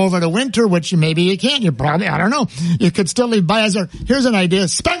Machado over the winter, which maybe you can't, you probably, I don't know. You could still leave Baez there. Here's an idea.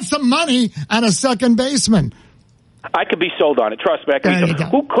 Spend some money on a second baseman. I could be sold on it. Trust me.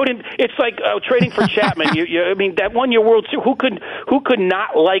 Who couldn't? It's like trading for Chapman. I mean, that 1 year World Series. Who could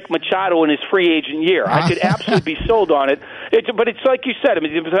not like Machado in his free agent year? I could absolutely be sold on it. But it's like you said. I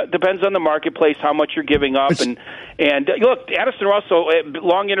mean, it depends on the marketplace, how much you're giving up, and look, Addison Russell.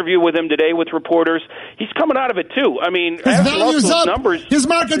 Long interview with him today with reporters. He's coming out of it too. I mean, his value's up. Numbers. His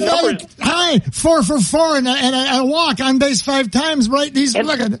market value high, 4 for 4 and a walk on base 5 times. Right?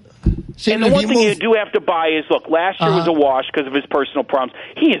 Look at it. And the one thing you do have to buy is, look, last year was a wash because of his personal problems.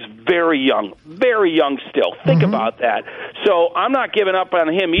 He is very young still. Think about that. So I'm not giving up on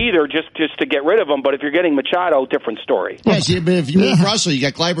him either just to get rid of him, but if you're getting Machado, different story. Yes, but if you move Russell, you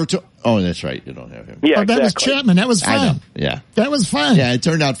got Kleiber too. Oh, that's right. You don't have him. Yeah, that was Chapman. That was fine. Yeah. That was fine. Yeah, it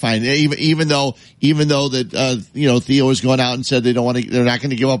turned out fine. Even though that, Theo has gone out and said they're not going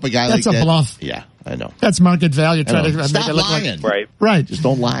to give up a guy like that. That's a bluff. Yeah. I know. That's market value. Stop make it look lying. Like, right. Just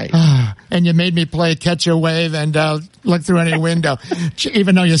don't lie. And you made me play catch a wave and look through any window.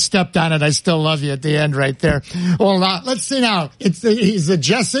 Even though you stepped on it, I still love you at the end right there. Well, let's see now. He's a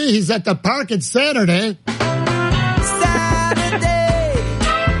Jesse. He's at the park. It's Saturday.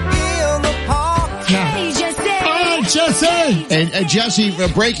 Jesse! And Jesse,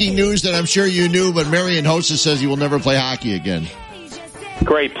 breaking news that I'm sure you knew, but Marion Hossa says he will never play hockey again.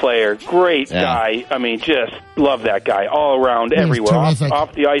 Great player, great guy. I mean, just love that guy all around, everywhere,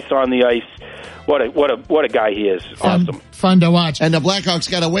 off the ice, on the ice. What a guy he is! Awesome, fun to watch. And the Blackhawks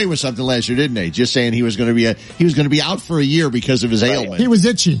got away with something last year, didn't they? Just saying he was going to be out for a year because of his ailment. He was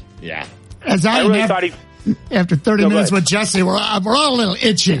itchy. Yeah, as I really thought he. After 30 minutes with Jesse, we're all a little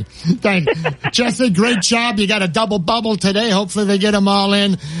itchy. Jesse, great job. You got a double bubble today. Hopefully they get them all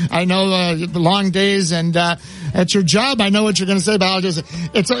in. I know long days, and that's your job. I know what you're going to say, but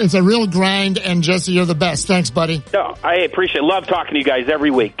it's a real grind, and Jesse, you're the best. Thanks, buddy. No, I appreciate it. Love talking to you guys every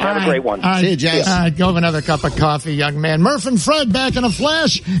week. Have a great one. See you, Jess. Go have another cup of coffee, young man. Murph and Fred back in a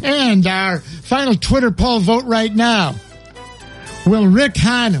flash, and our final Twitter poll vote right now. Will Rick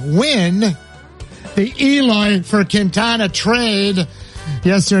Hahn win the Eloy for Quintana trade?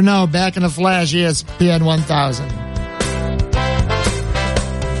 Yes or no? Back in a flash, ESPN 1000.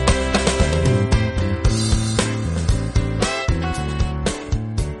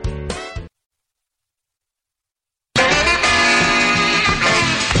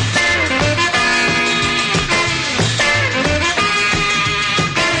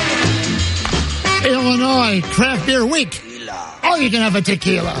 Illinois Craft Beer Week. Oh, you can have a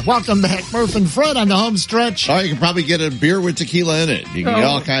tequila. Welcome back, Murph and Fred on the home stretch. Oh, you can probably get a beer with tequila in it. You can get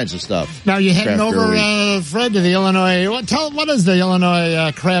all kinds of stuff. Now you're heading over, Fred, to the Illinois. What is the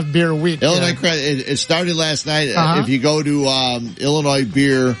Illinois Craft Beer Week? Illinois Craft. It started last night. If you go to Illinois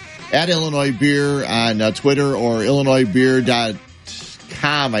Beer @Illinois Beer on Twitter or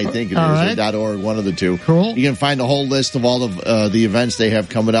IllinoisBeer.com, I think it is, or .org, one of the two. Cool. You can find a whole list of all of the events they have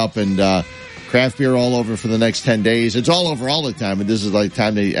coming up, and craft beer all over for the next 10 days. It's all over all the time, and this is like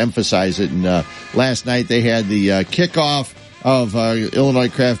time to emphasize it. And last night they had the kickoff of Illinois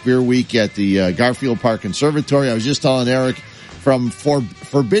Craft Beer Week at the Garfield Park Conservatory. I was just telling Eric from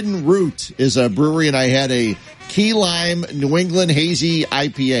Forbidden Root is a brewery, and I had a Key Lime New England Hazy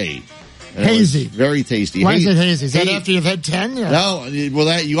IPA. Hazy. Very tasty. Why is it hazy? Is that after you've had 10? Yeah. No,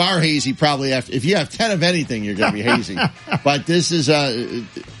 well, you are hazy probably after. If you have 10 of anything, you're going to be hazy. But this is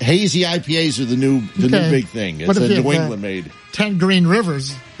hazy IPAs are the new big thing. It's a New England made. 10 Green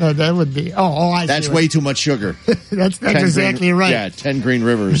Rivers. That would be. I see. That's way too much sugar. That's exactly right. Yeah, 10 Green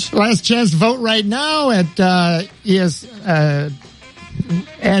Rivers. Last chance to vote right now at ESPN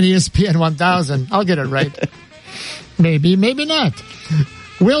 1000. I'll get it right. Maybe not.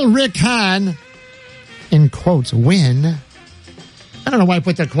 Will Rick Hahn, in quotes, win? I don't know why I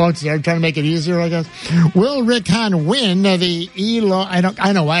put the quotes there. I'm trying to make it easier, I guess. Will Rick Hahn win the Eloy? I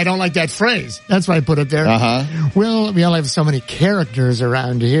know why I don't like that phrase. That's why I put it there. We only have so many characters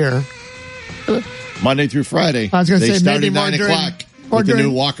around here. Monday through Friday. I was going to say maybe more 9 o'clock. With the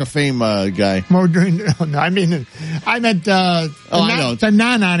new Walk of Fame guy. More during. No, I meant the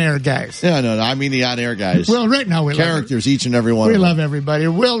non-on-air guys. Yeah, no, I mean the on-air guys. Will Rick? No, we characters, each and every one. We love everybody.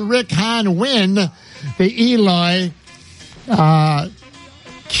 Will Rick Hahn win the Eloy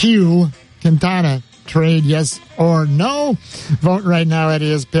Quintana trade? Yes or no? Vote right now at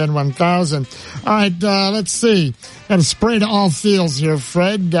ESPN 1000. All right, let's see. Got a spray to all fields here,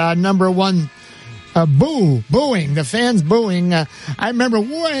 Fred. Number one. Booing. The fans booing. I remember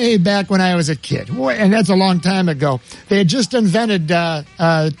way back when I was a kid, and that's a long time ago. They had just invented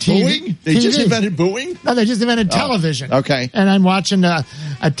TV. Booing? They just invented booing? No, they just invented television. Okay. And I'm watching a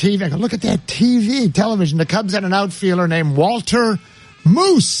TV. I go, look at that television. The Cubs had an outfielder named Walter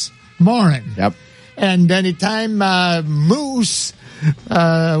Moose Morin. Yep. And anytime Moose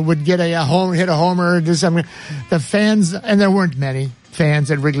would get hit a homer or do something, the fans, and there weren't many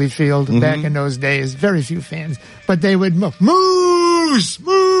fans at Wrigley Field back in those days, very few fans, but they would Moose,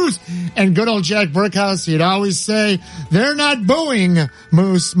 Moose, and good old Jack Burkhouse, he'd always say, they're not booing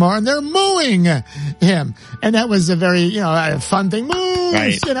Moose more, they're mooing him. And that was a very, a fun thing, Moose,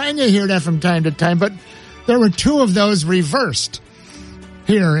 right. And you hear that from time to time, but there were two of those reversed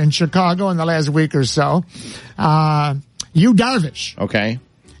here in Chicago in the last week or so. Yu Darvish. Okay.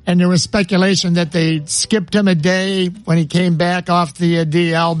 And there was speculation that they skipped him a day when he came back off the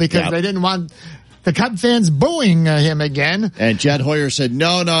DL because they didn't want the Cub fans booing him again. And Jed Hoyer said,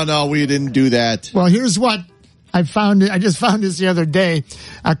 no, we didn't do that. Well, here's what I found. I just found this the other day.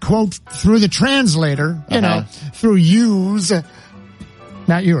 A quote through the translator, through Yu's,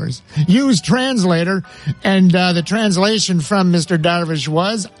 not yours, Yu's translator. And the translation from Mr. Darvish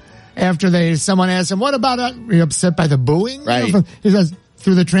was, after someone asked him, what about, are you upset by the booing? Right. He says,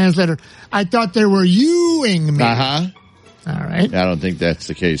 through the translator, I thought they were Ewing me. Uh-huh. All right. I don't think that's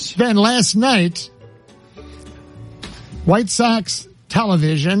the case. Then last night, White Sox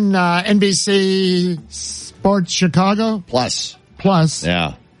television, NBC Sports Chicago. Plus.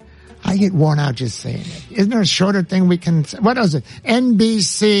 Yeah. I get worn out just saying it. Isn't there a shorter thing we can say? What is it?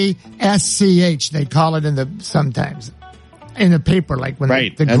 NBC SCH, they call it sometimes. In the paper, like when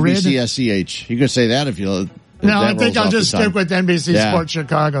the grid. NBC SCH. You can say that if you... No, I think I'll just stick with NBC Sports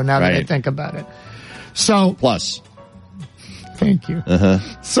Chicago now that I think about it. So Plus. Thank you. Uh-huh.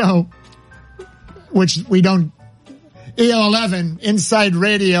 So, which we don't, EO11, Inside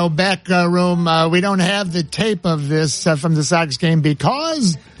Radio, back room, we don't have the tape of this from the Sox game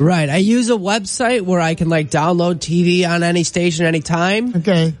because... Right, I use a website where I can download TV on any station anytime.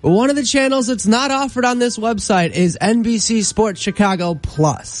 Okay. One of the channels that's not offered on this website is NBC Sports Chicago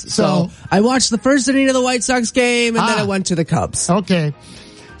Plus. So I watched the first inning of the White Sox game and then I went to the Cubs. Okay.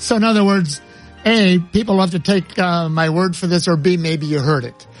 So in other words, A, people have to take my word for this, or B, maybe you heard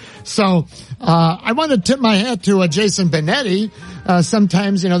it. So I want to tip my hat to Jason Benetti.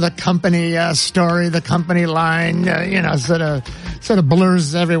 Sometimes, the company story, the company line, sort of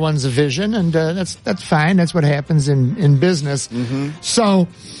blurs everyone's vision, and that's fine. That's what happens in business. Mm-hmm. So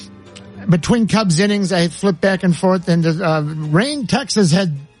between Cubs innings, I flipped back and forth, and Rain, Texas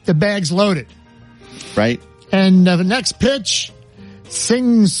had the bags loaded. Right. And the next pitch,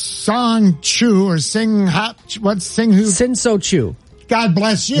 Sing Song Chu or Sing Hop, what's Sing who? Sin So Chu. God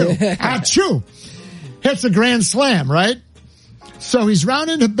bless you. Achoo. Hits a grand slam, right? So he's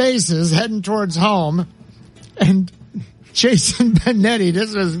rounding the bases, heading towards home, and Jason Benetti,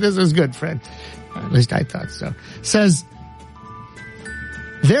 this was good, Fred. At least I thought so. Says,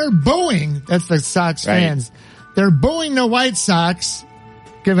 they're booing, that's the Sox fans, they're booing the White Sox,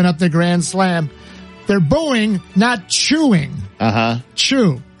 giving up the grand slam. They're booing, not chewing. Uh-huh.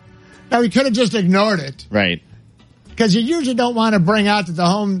 Chew. Now, he could have just ignored it. Right. Because you usually don't want to bring out that the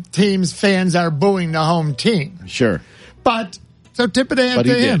home team's fans are booing the home team. Sure. But, so tip it to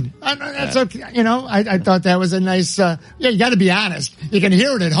him. That's okay. I thought that was a nice, you got to be honest. You can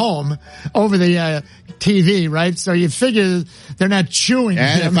hear it at home over the TV, right? So you figure they're not chewing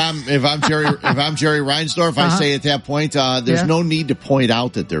and him. if I'm Jerry Reinsdorf, I say at that point, there's no need to point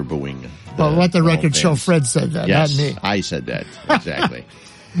out that they're booing. Well, let the record show Fred said that, yes, not me. I said that. Exactly.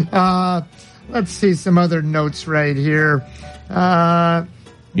 Let's see some other notes right here.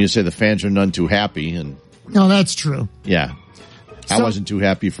 You say the fans are none too happy, and no, that's true. Yeah, I wasn't too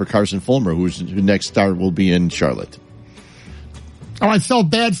happy for Carson Fulmer, whose next start will be in Charlotte. Oh, I felt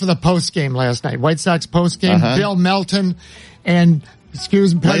bad for the post game last night. White Sox post game. Bill Melton and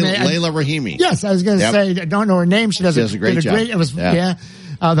excuse me, Layla Rahimi. Yes, I was going to say I don't know her name. She does a great job. It was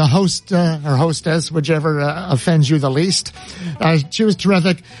the host or hostess, whichever offends you the least. She was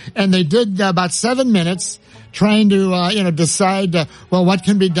terrific, and they did about 7 minutes trying to decide what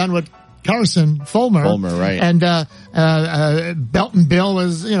can be done with Carson Fulmer. Right. And Belton Bill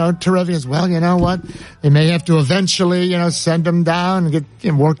was terrific as well. You know what? They may have to eventually send him down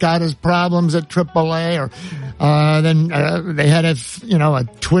and work out his problems at AAA, or then they had a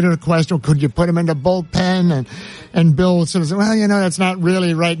Twitter question: could you put him in the bullpen? And Bill sort of said, well, that's not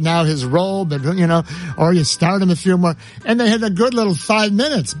really right now his role, but, or you start him a few more. And they had a good little 5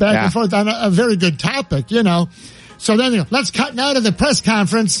 minutes back and forth on a very good topic, So then, let's cut now to the press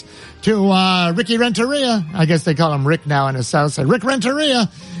conference to Ricky Renteria. I guess they call him Rick now in the South Side. Rick Renteria.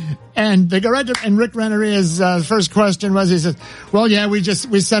 And they go right to, and Rick Renteria's first question was, he says, well, yeah, we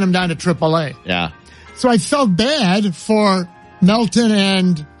sent him down to AAA. Yeah. So I felt bad for Melton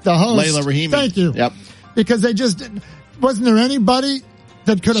and the host. Layla Rahimi. Thank you. Yep. Because wasn't there anybody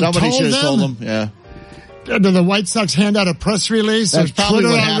that could have Somebody told them? should have told them, yeah. Did the White Sox hand out a press release or probably Twitter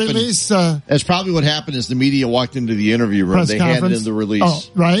what happened. release? That's probably what happened is the media walked into the interview room. Press They conference? handed in the release. Oh,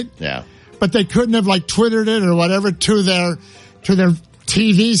 right? Yeah. But they couldn't have like Twittered it or whatever to their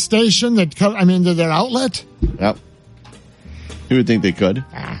TV station to their outlet. Yep. You would think they could.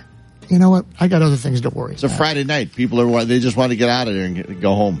 You know what? I got other things to worry It's a Friday night. People they just want to get out of there and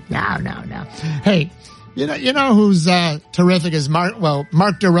go home. No. Hey, you know who's terrific is Mark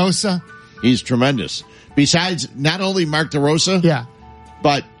DeRosa. He's tremendous. Besides, not only Mark DeRosa, yeah,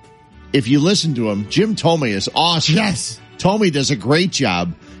 but if you listen to him, Jim Thome is awesome. Yes. Thome does a great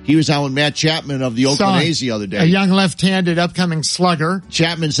job. He was on with Matt Chapman of the Oakland A's the other day. A young left-handed upcoming slugger.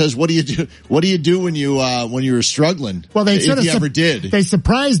 Chapman says, "What do you do? What do you do when you were struggling?" Well, they if you ever did. They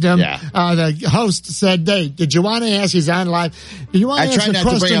surprised him. Yeah. The host said, "Hey, did you want to ask? He's on live. Do you want to I ask try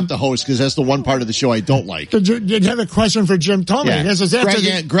not to bring up the host because that's the one part of the show I don't like. Did you have a question for Jim Thome? Yeah. This was after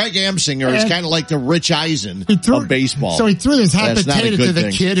Greg Amsinger is kind of like the Rich Eisen of baseball. So he threw this hot That's potato to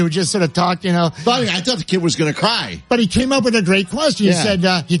the kid who just sort of talked, But I thought the kid was going to cry. But he came up with a great question. He said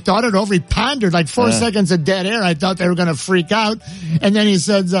he thought it over. He pondered like 4 seconds of dead air. I thought they were going to freak out. And then he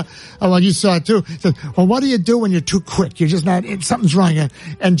said, you saw it too. He said, well, what do you do when you're too quick? You're just not, something's wrong.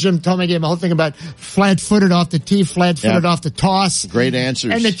 And Jim Thome gave him a whole thing about flat-footed off the tee, flat-footed off the toss. Great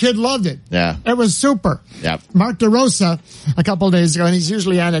answers. And the kid loved it. Yeah. It was super. Yeah. Mark DeRosa, a couple of days ago, and he's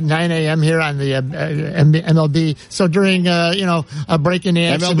usually on at 9 a.m. here on the MLB. So during, a break in the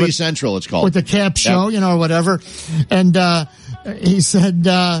action. MLB Central, it's called. With the Cap Show, or whatever. And he said,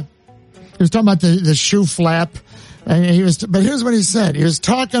 he was talking about the shoe flap, and but here's what he said. He was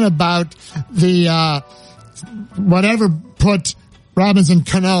talking about the whatever put Robinson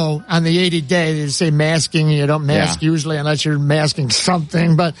Cano on the 80-day. They say masking. You don't mask usually unless you're masking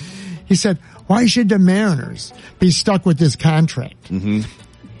something. But he said, why should the Mariners be stuck with this contract? Mm-hmm.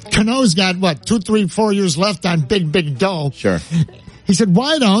 Cano's got 2, 3, 4 years left on big dough. Sure. He said,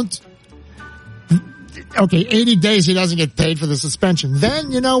 why don't? Okay, 80 days he doesn't get paid for the suspension.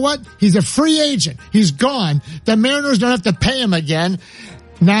 Then, you know what? He's a free agent. He's gone. The Mariners don't have to pay him again.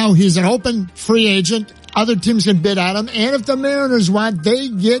 Now he's an open free agent. Other teams can bid on him. And if the Mariners want, they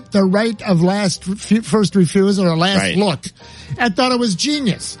get the right of first refusal or last look. I thought it was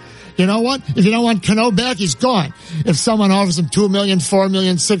genius. You know what? If you don't want Cano back, he's gone. If someone offers him $2 million, $4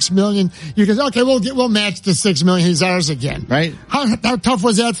 million, $6 million, you can say, okay, we'll match the $6 million. He's ours again. Right. How tough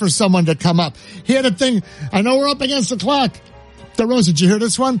was that for someone to come up? He had a thing. I know we're up against the clock. DeRosa, did you hear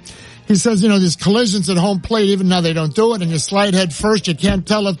this one? He says, there's collisions at home plate, even though they don't do it, and you slide head first. You can't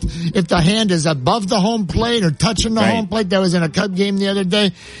tell if the hand is above the home plate or touching the home plate. That was in a Cub game the other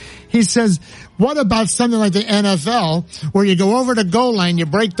day. He says, what about something like the NFL where you go over the goal line, you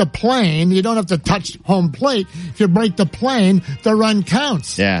break the plane, you don't have to touch home plate. If you break the plane, the run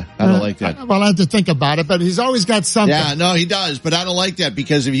counts. Yeah, I don't like that. Well, I have to think about it, but he's always got something. Yeah, no, he does, but I don't like that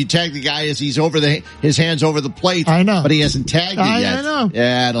because if you tag the guy as he's his hands over the plate, I know, but he hasn't tagged it yet. I know.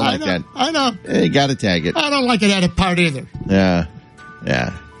 Yeah, I don't like that. I know. Yeah, you got to tag it. I don't like it at a part either. Yeah.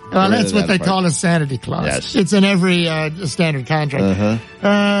 Well, that's what they call a sanity clause. Yes. It's in every standard contract.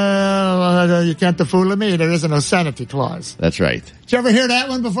 You can't fool me. There isn't a sanity clause. That's right. Did you ever hear that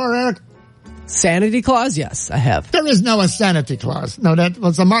one before, Eric? Sanity clause? Yes, I have. There is no sanity clause. No, that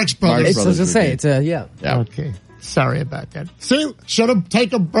was the Marx Brothers. I was going to say, it's a, yeah. Okay. Sorry about that. See, should have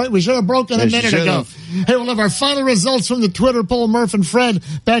taken a break. We should have broken a minute ago. Hey, we'll have our final results from the Twitter poll. Murph and Fred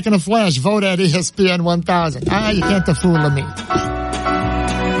back in a flash. Vote at ESPN 1000. You can't fool me.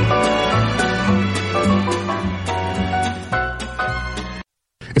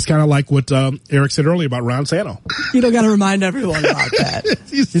 It's kind of like what Eric said earlier about Ron Santo. You don't got to remind everyone about that.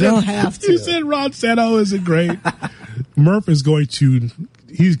 you don't have to. You said Ron Santo isn't great. Murph is going to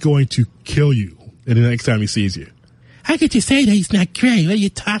kill you the next time he sees you. How could you say that he's not great? What are you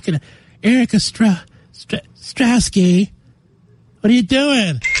talking about? Erica Strasky. What are you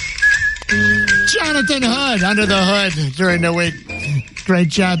doing? Jonathan Hood under the hood during the week. Great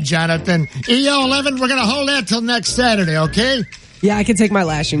job, Jonathan. EO 11, we're going to hold that till next Saturday, okay? Yeah, I can take my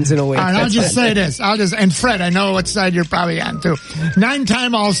lashings in a week. All right, I'll just say this. And Fred, I know what side you're probably on too.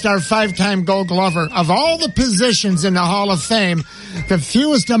 9-time All-Star, 5-time Gold Glover. Of all the positions in the Hall of Fame, the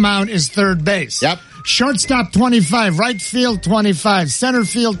fewest amount is third base. Yep. Shortstop 25, right field 25, center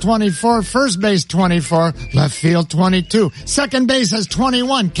field 24, first base 24, left field 22. Second base has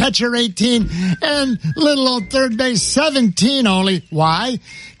 21, catcher 18, and little old third base 17 only. Why?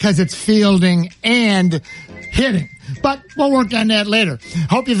 Because it's fielding and hitting. but we'll work on that later.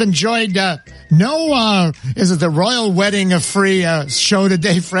 Hope you've enjoyed is it the Royal Wedding free show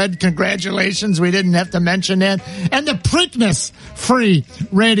today, Fred? Congratulations. We didn't have to mention that. And the Preakness free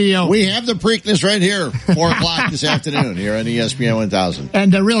radio. We have the Preakness right here, 4 o'clock this afternoon here on ESPN 1000.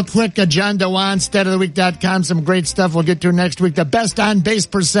 And real quick, John DeWan, StatOfTheWeek.com, some great stuff we'll get to next week. The best on-base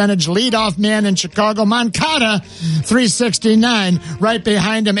percentage, leadoff man in Chicago, Moncada, 369. Right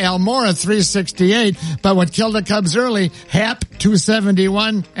behind him, Almora, 368. But what killed the Cubs early, Happ,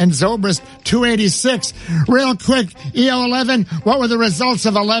 271, and Zobrist, 286. Real quick, EO11, what were the results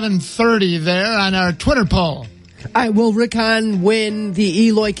of 11:30 there on our Twitter poll? All right, will Rick Hahn win the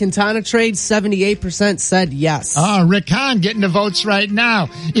Eloy Quintana trade? 78% said yes. Oh, Rick Hahn getting the votes right now.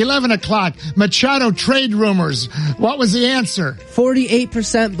 11 o'clock, Machado trade rumors. What was the answer?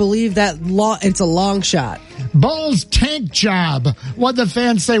 48% believe that it's a long shot. Bulls tank job. What'd the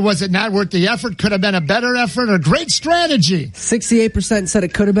fans say? Was it not worth the effort? Could have been a better effort or great strategy? 68% said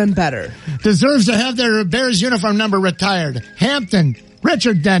it could have been better. Deserves to have their Bears uniform number retired. Hampton,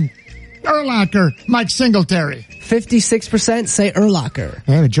 Richard Dent, Urlacher, Mike Singletary. 56% say Urlacher.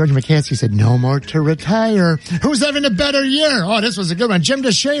 Yeah, but George McCaskey said no more to retire. Who's having a better year? Oh, this was a good one. Jim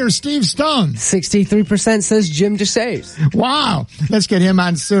Deshaies or Steve Stone? 63% says Jim Deshaies. Wow. Let's get him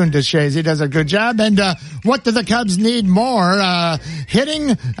on soon, Deshaies. He does a good job. And what do the Cubs need more?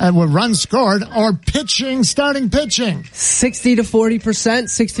 Hitting, runs scored, or pitching, starting pitching? 60 to 40%.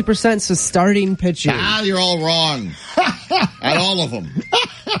 60% says starting pitching. You're all wrong. At all of them.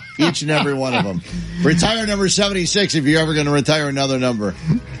 Each and every one of them. Retire number 76 if you're ever going to retire another number.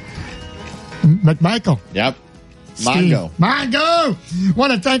 McMichael. Yep. Mongo.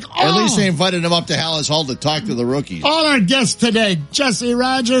 Want to thank all. At least they invited him up to Hallis Hall to talk to the rookies. All our guests today. Jesse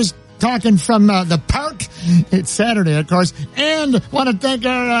Rogers, talking from the park. It's Saturday, of course. And want to thank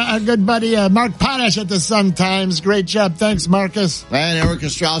our good buddy Mark Potash at the Sun-Times. Great job. Thanks, Marcus. And Eric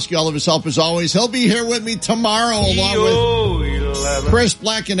Ostrowski, all of his help as always. He'll be here with me tomorrow along with Chris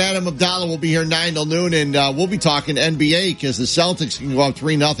Black and Adam Abdallah will be here 9 till noon. And we'll be talking NBA because the Celtics can go up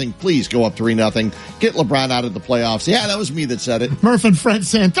 3-0. Please go up 3-0. Get LeBron out of the playoffs. Yeah, that was me that said it. Murph and Fred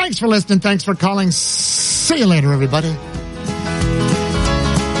saying thanks for listening. Thanks for calling. See you later, everybody.